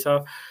छँदैछ।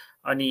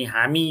 अनि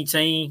हामी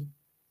चाहिँ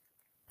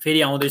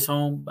फेरि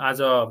आउँदैछौँ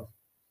आज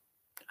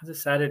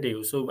स्याटरडे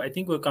हो, so I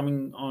think we coming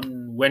on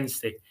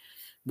Wednesday,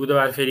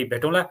 बुधबार फेरि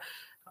भेटौँला।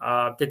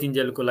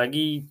 त्यतिन्जेलको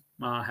लागि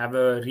have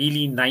a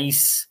really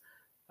nice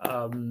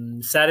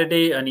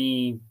Saturday. अनि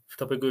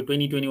तपाईँको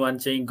 2021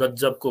 चाहिँ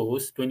गजबको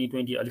होस्।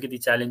 2020 अलिकति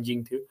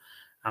च्यालेन्जिङ थियो,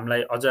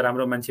 हामीलाई अझ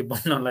राम्रो मान्छे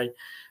बन्नलाई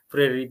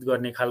प्रेरित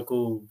गर्ने खालको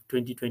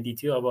 2020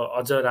 थियो। अब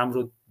अझ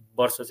राम्रो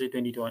वर्ष चाहिँ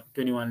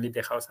 2021ले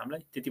देखाओस्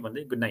हामीलाई। त्यति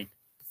भन्दै गुड नाइट।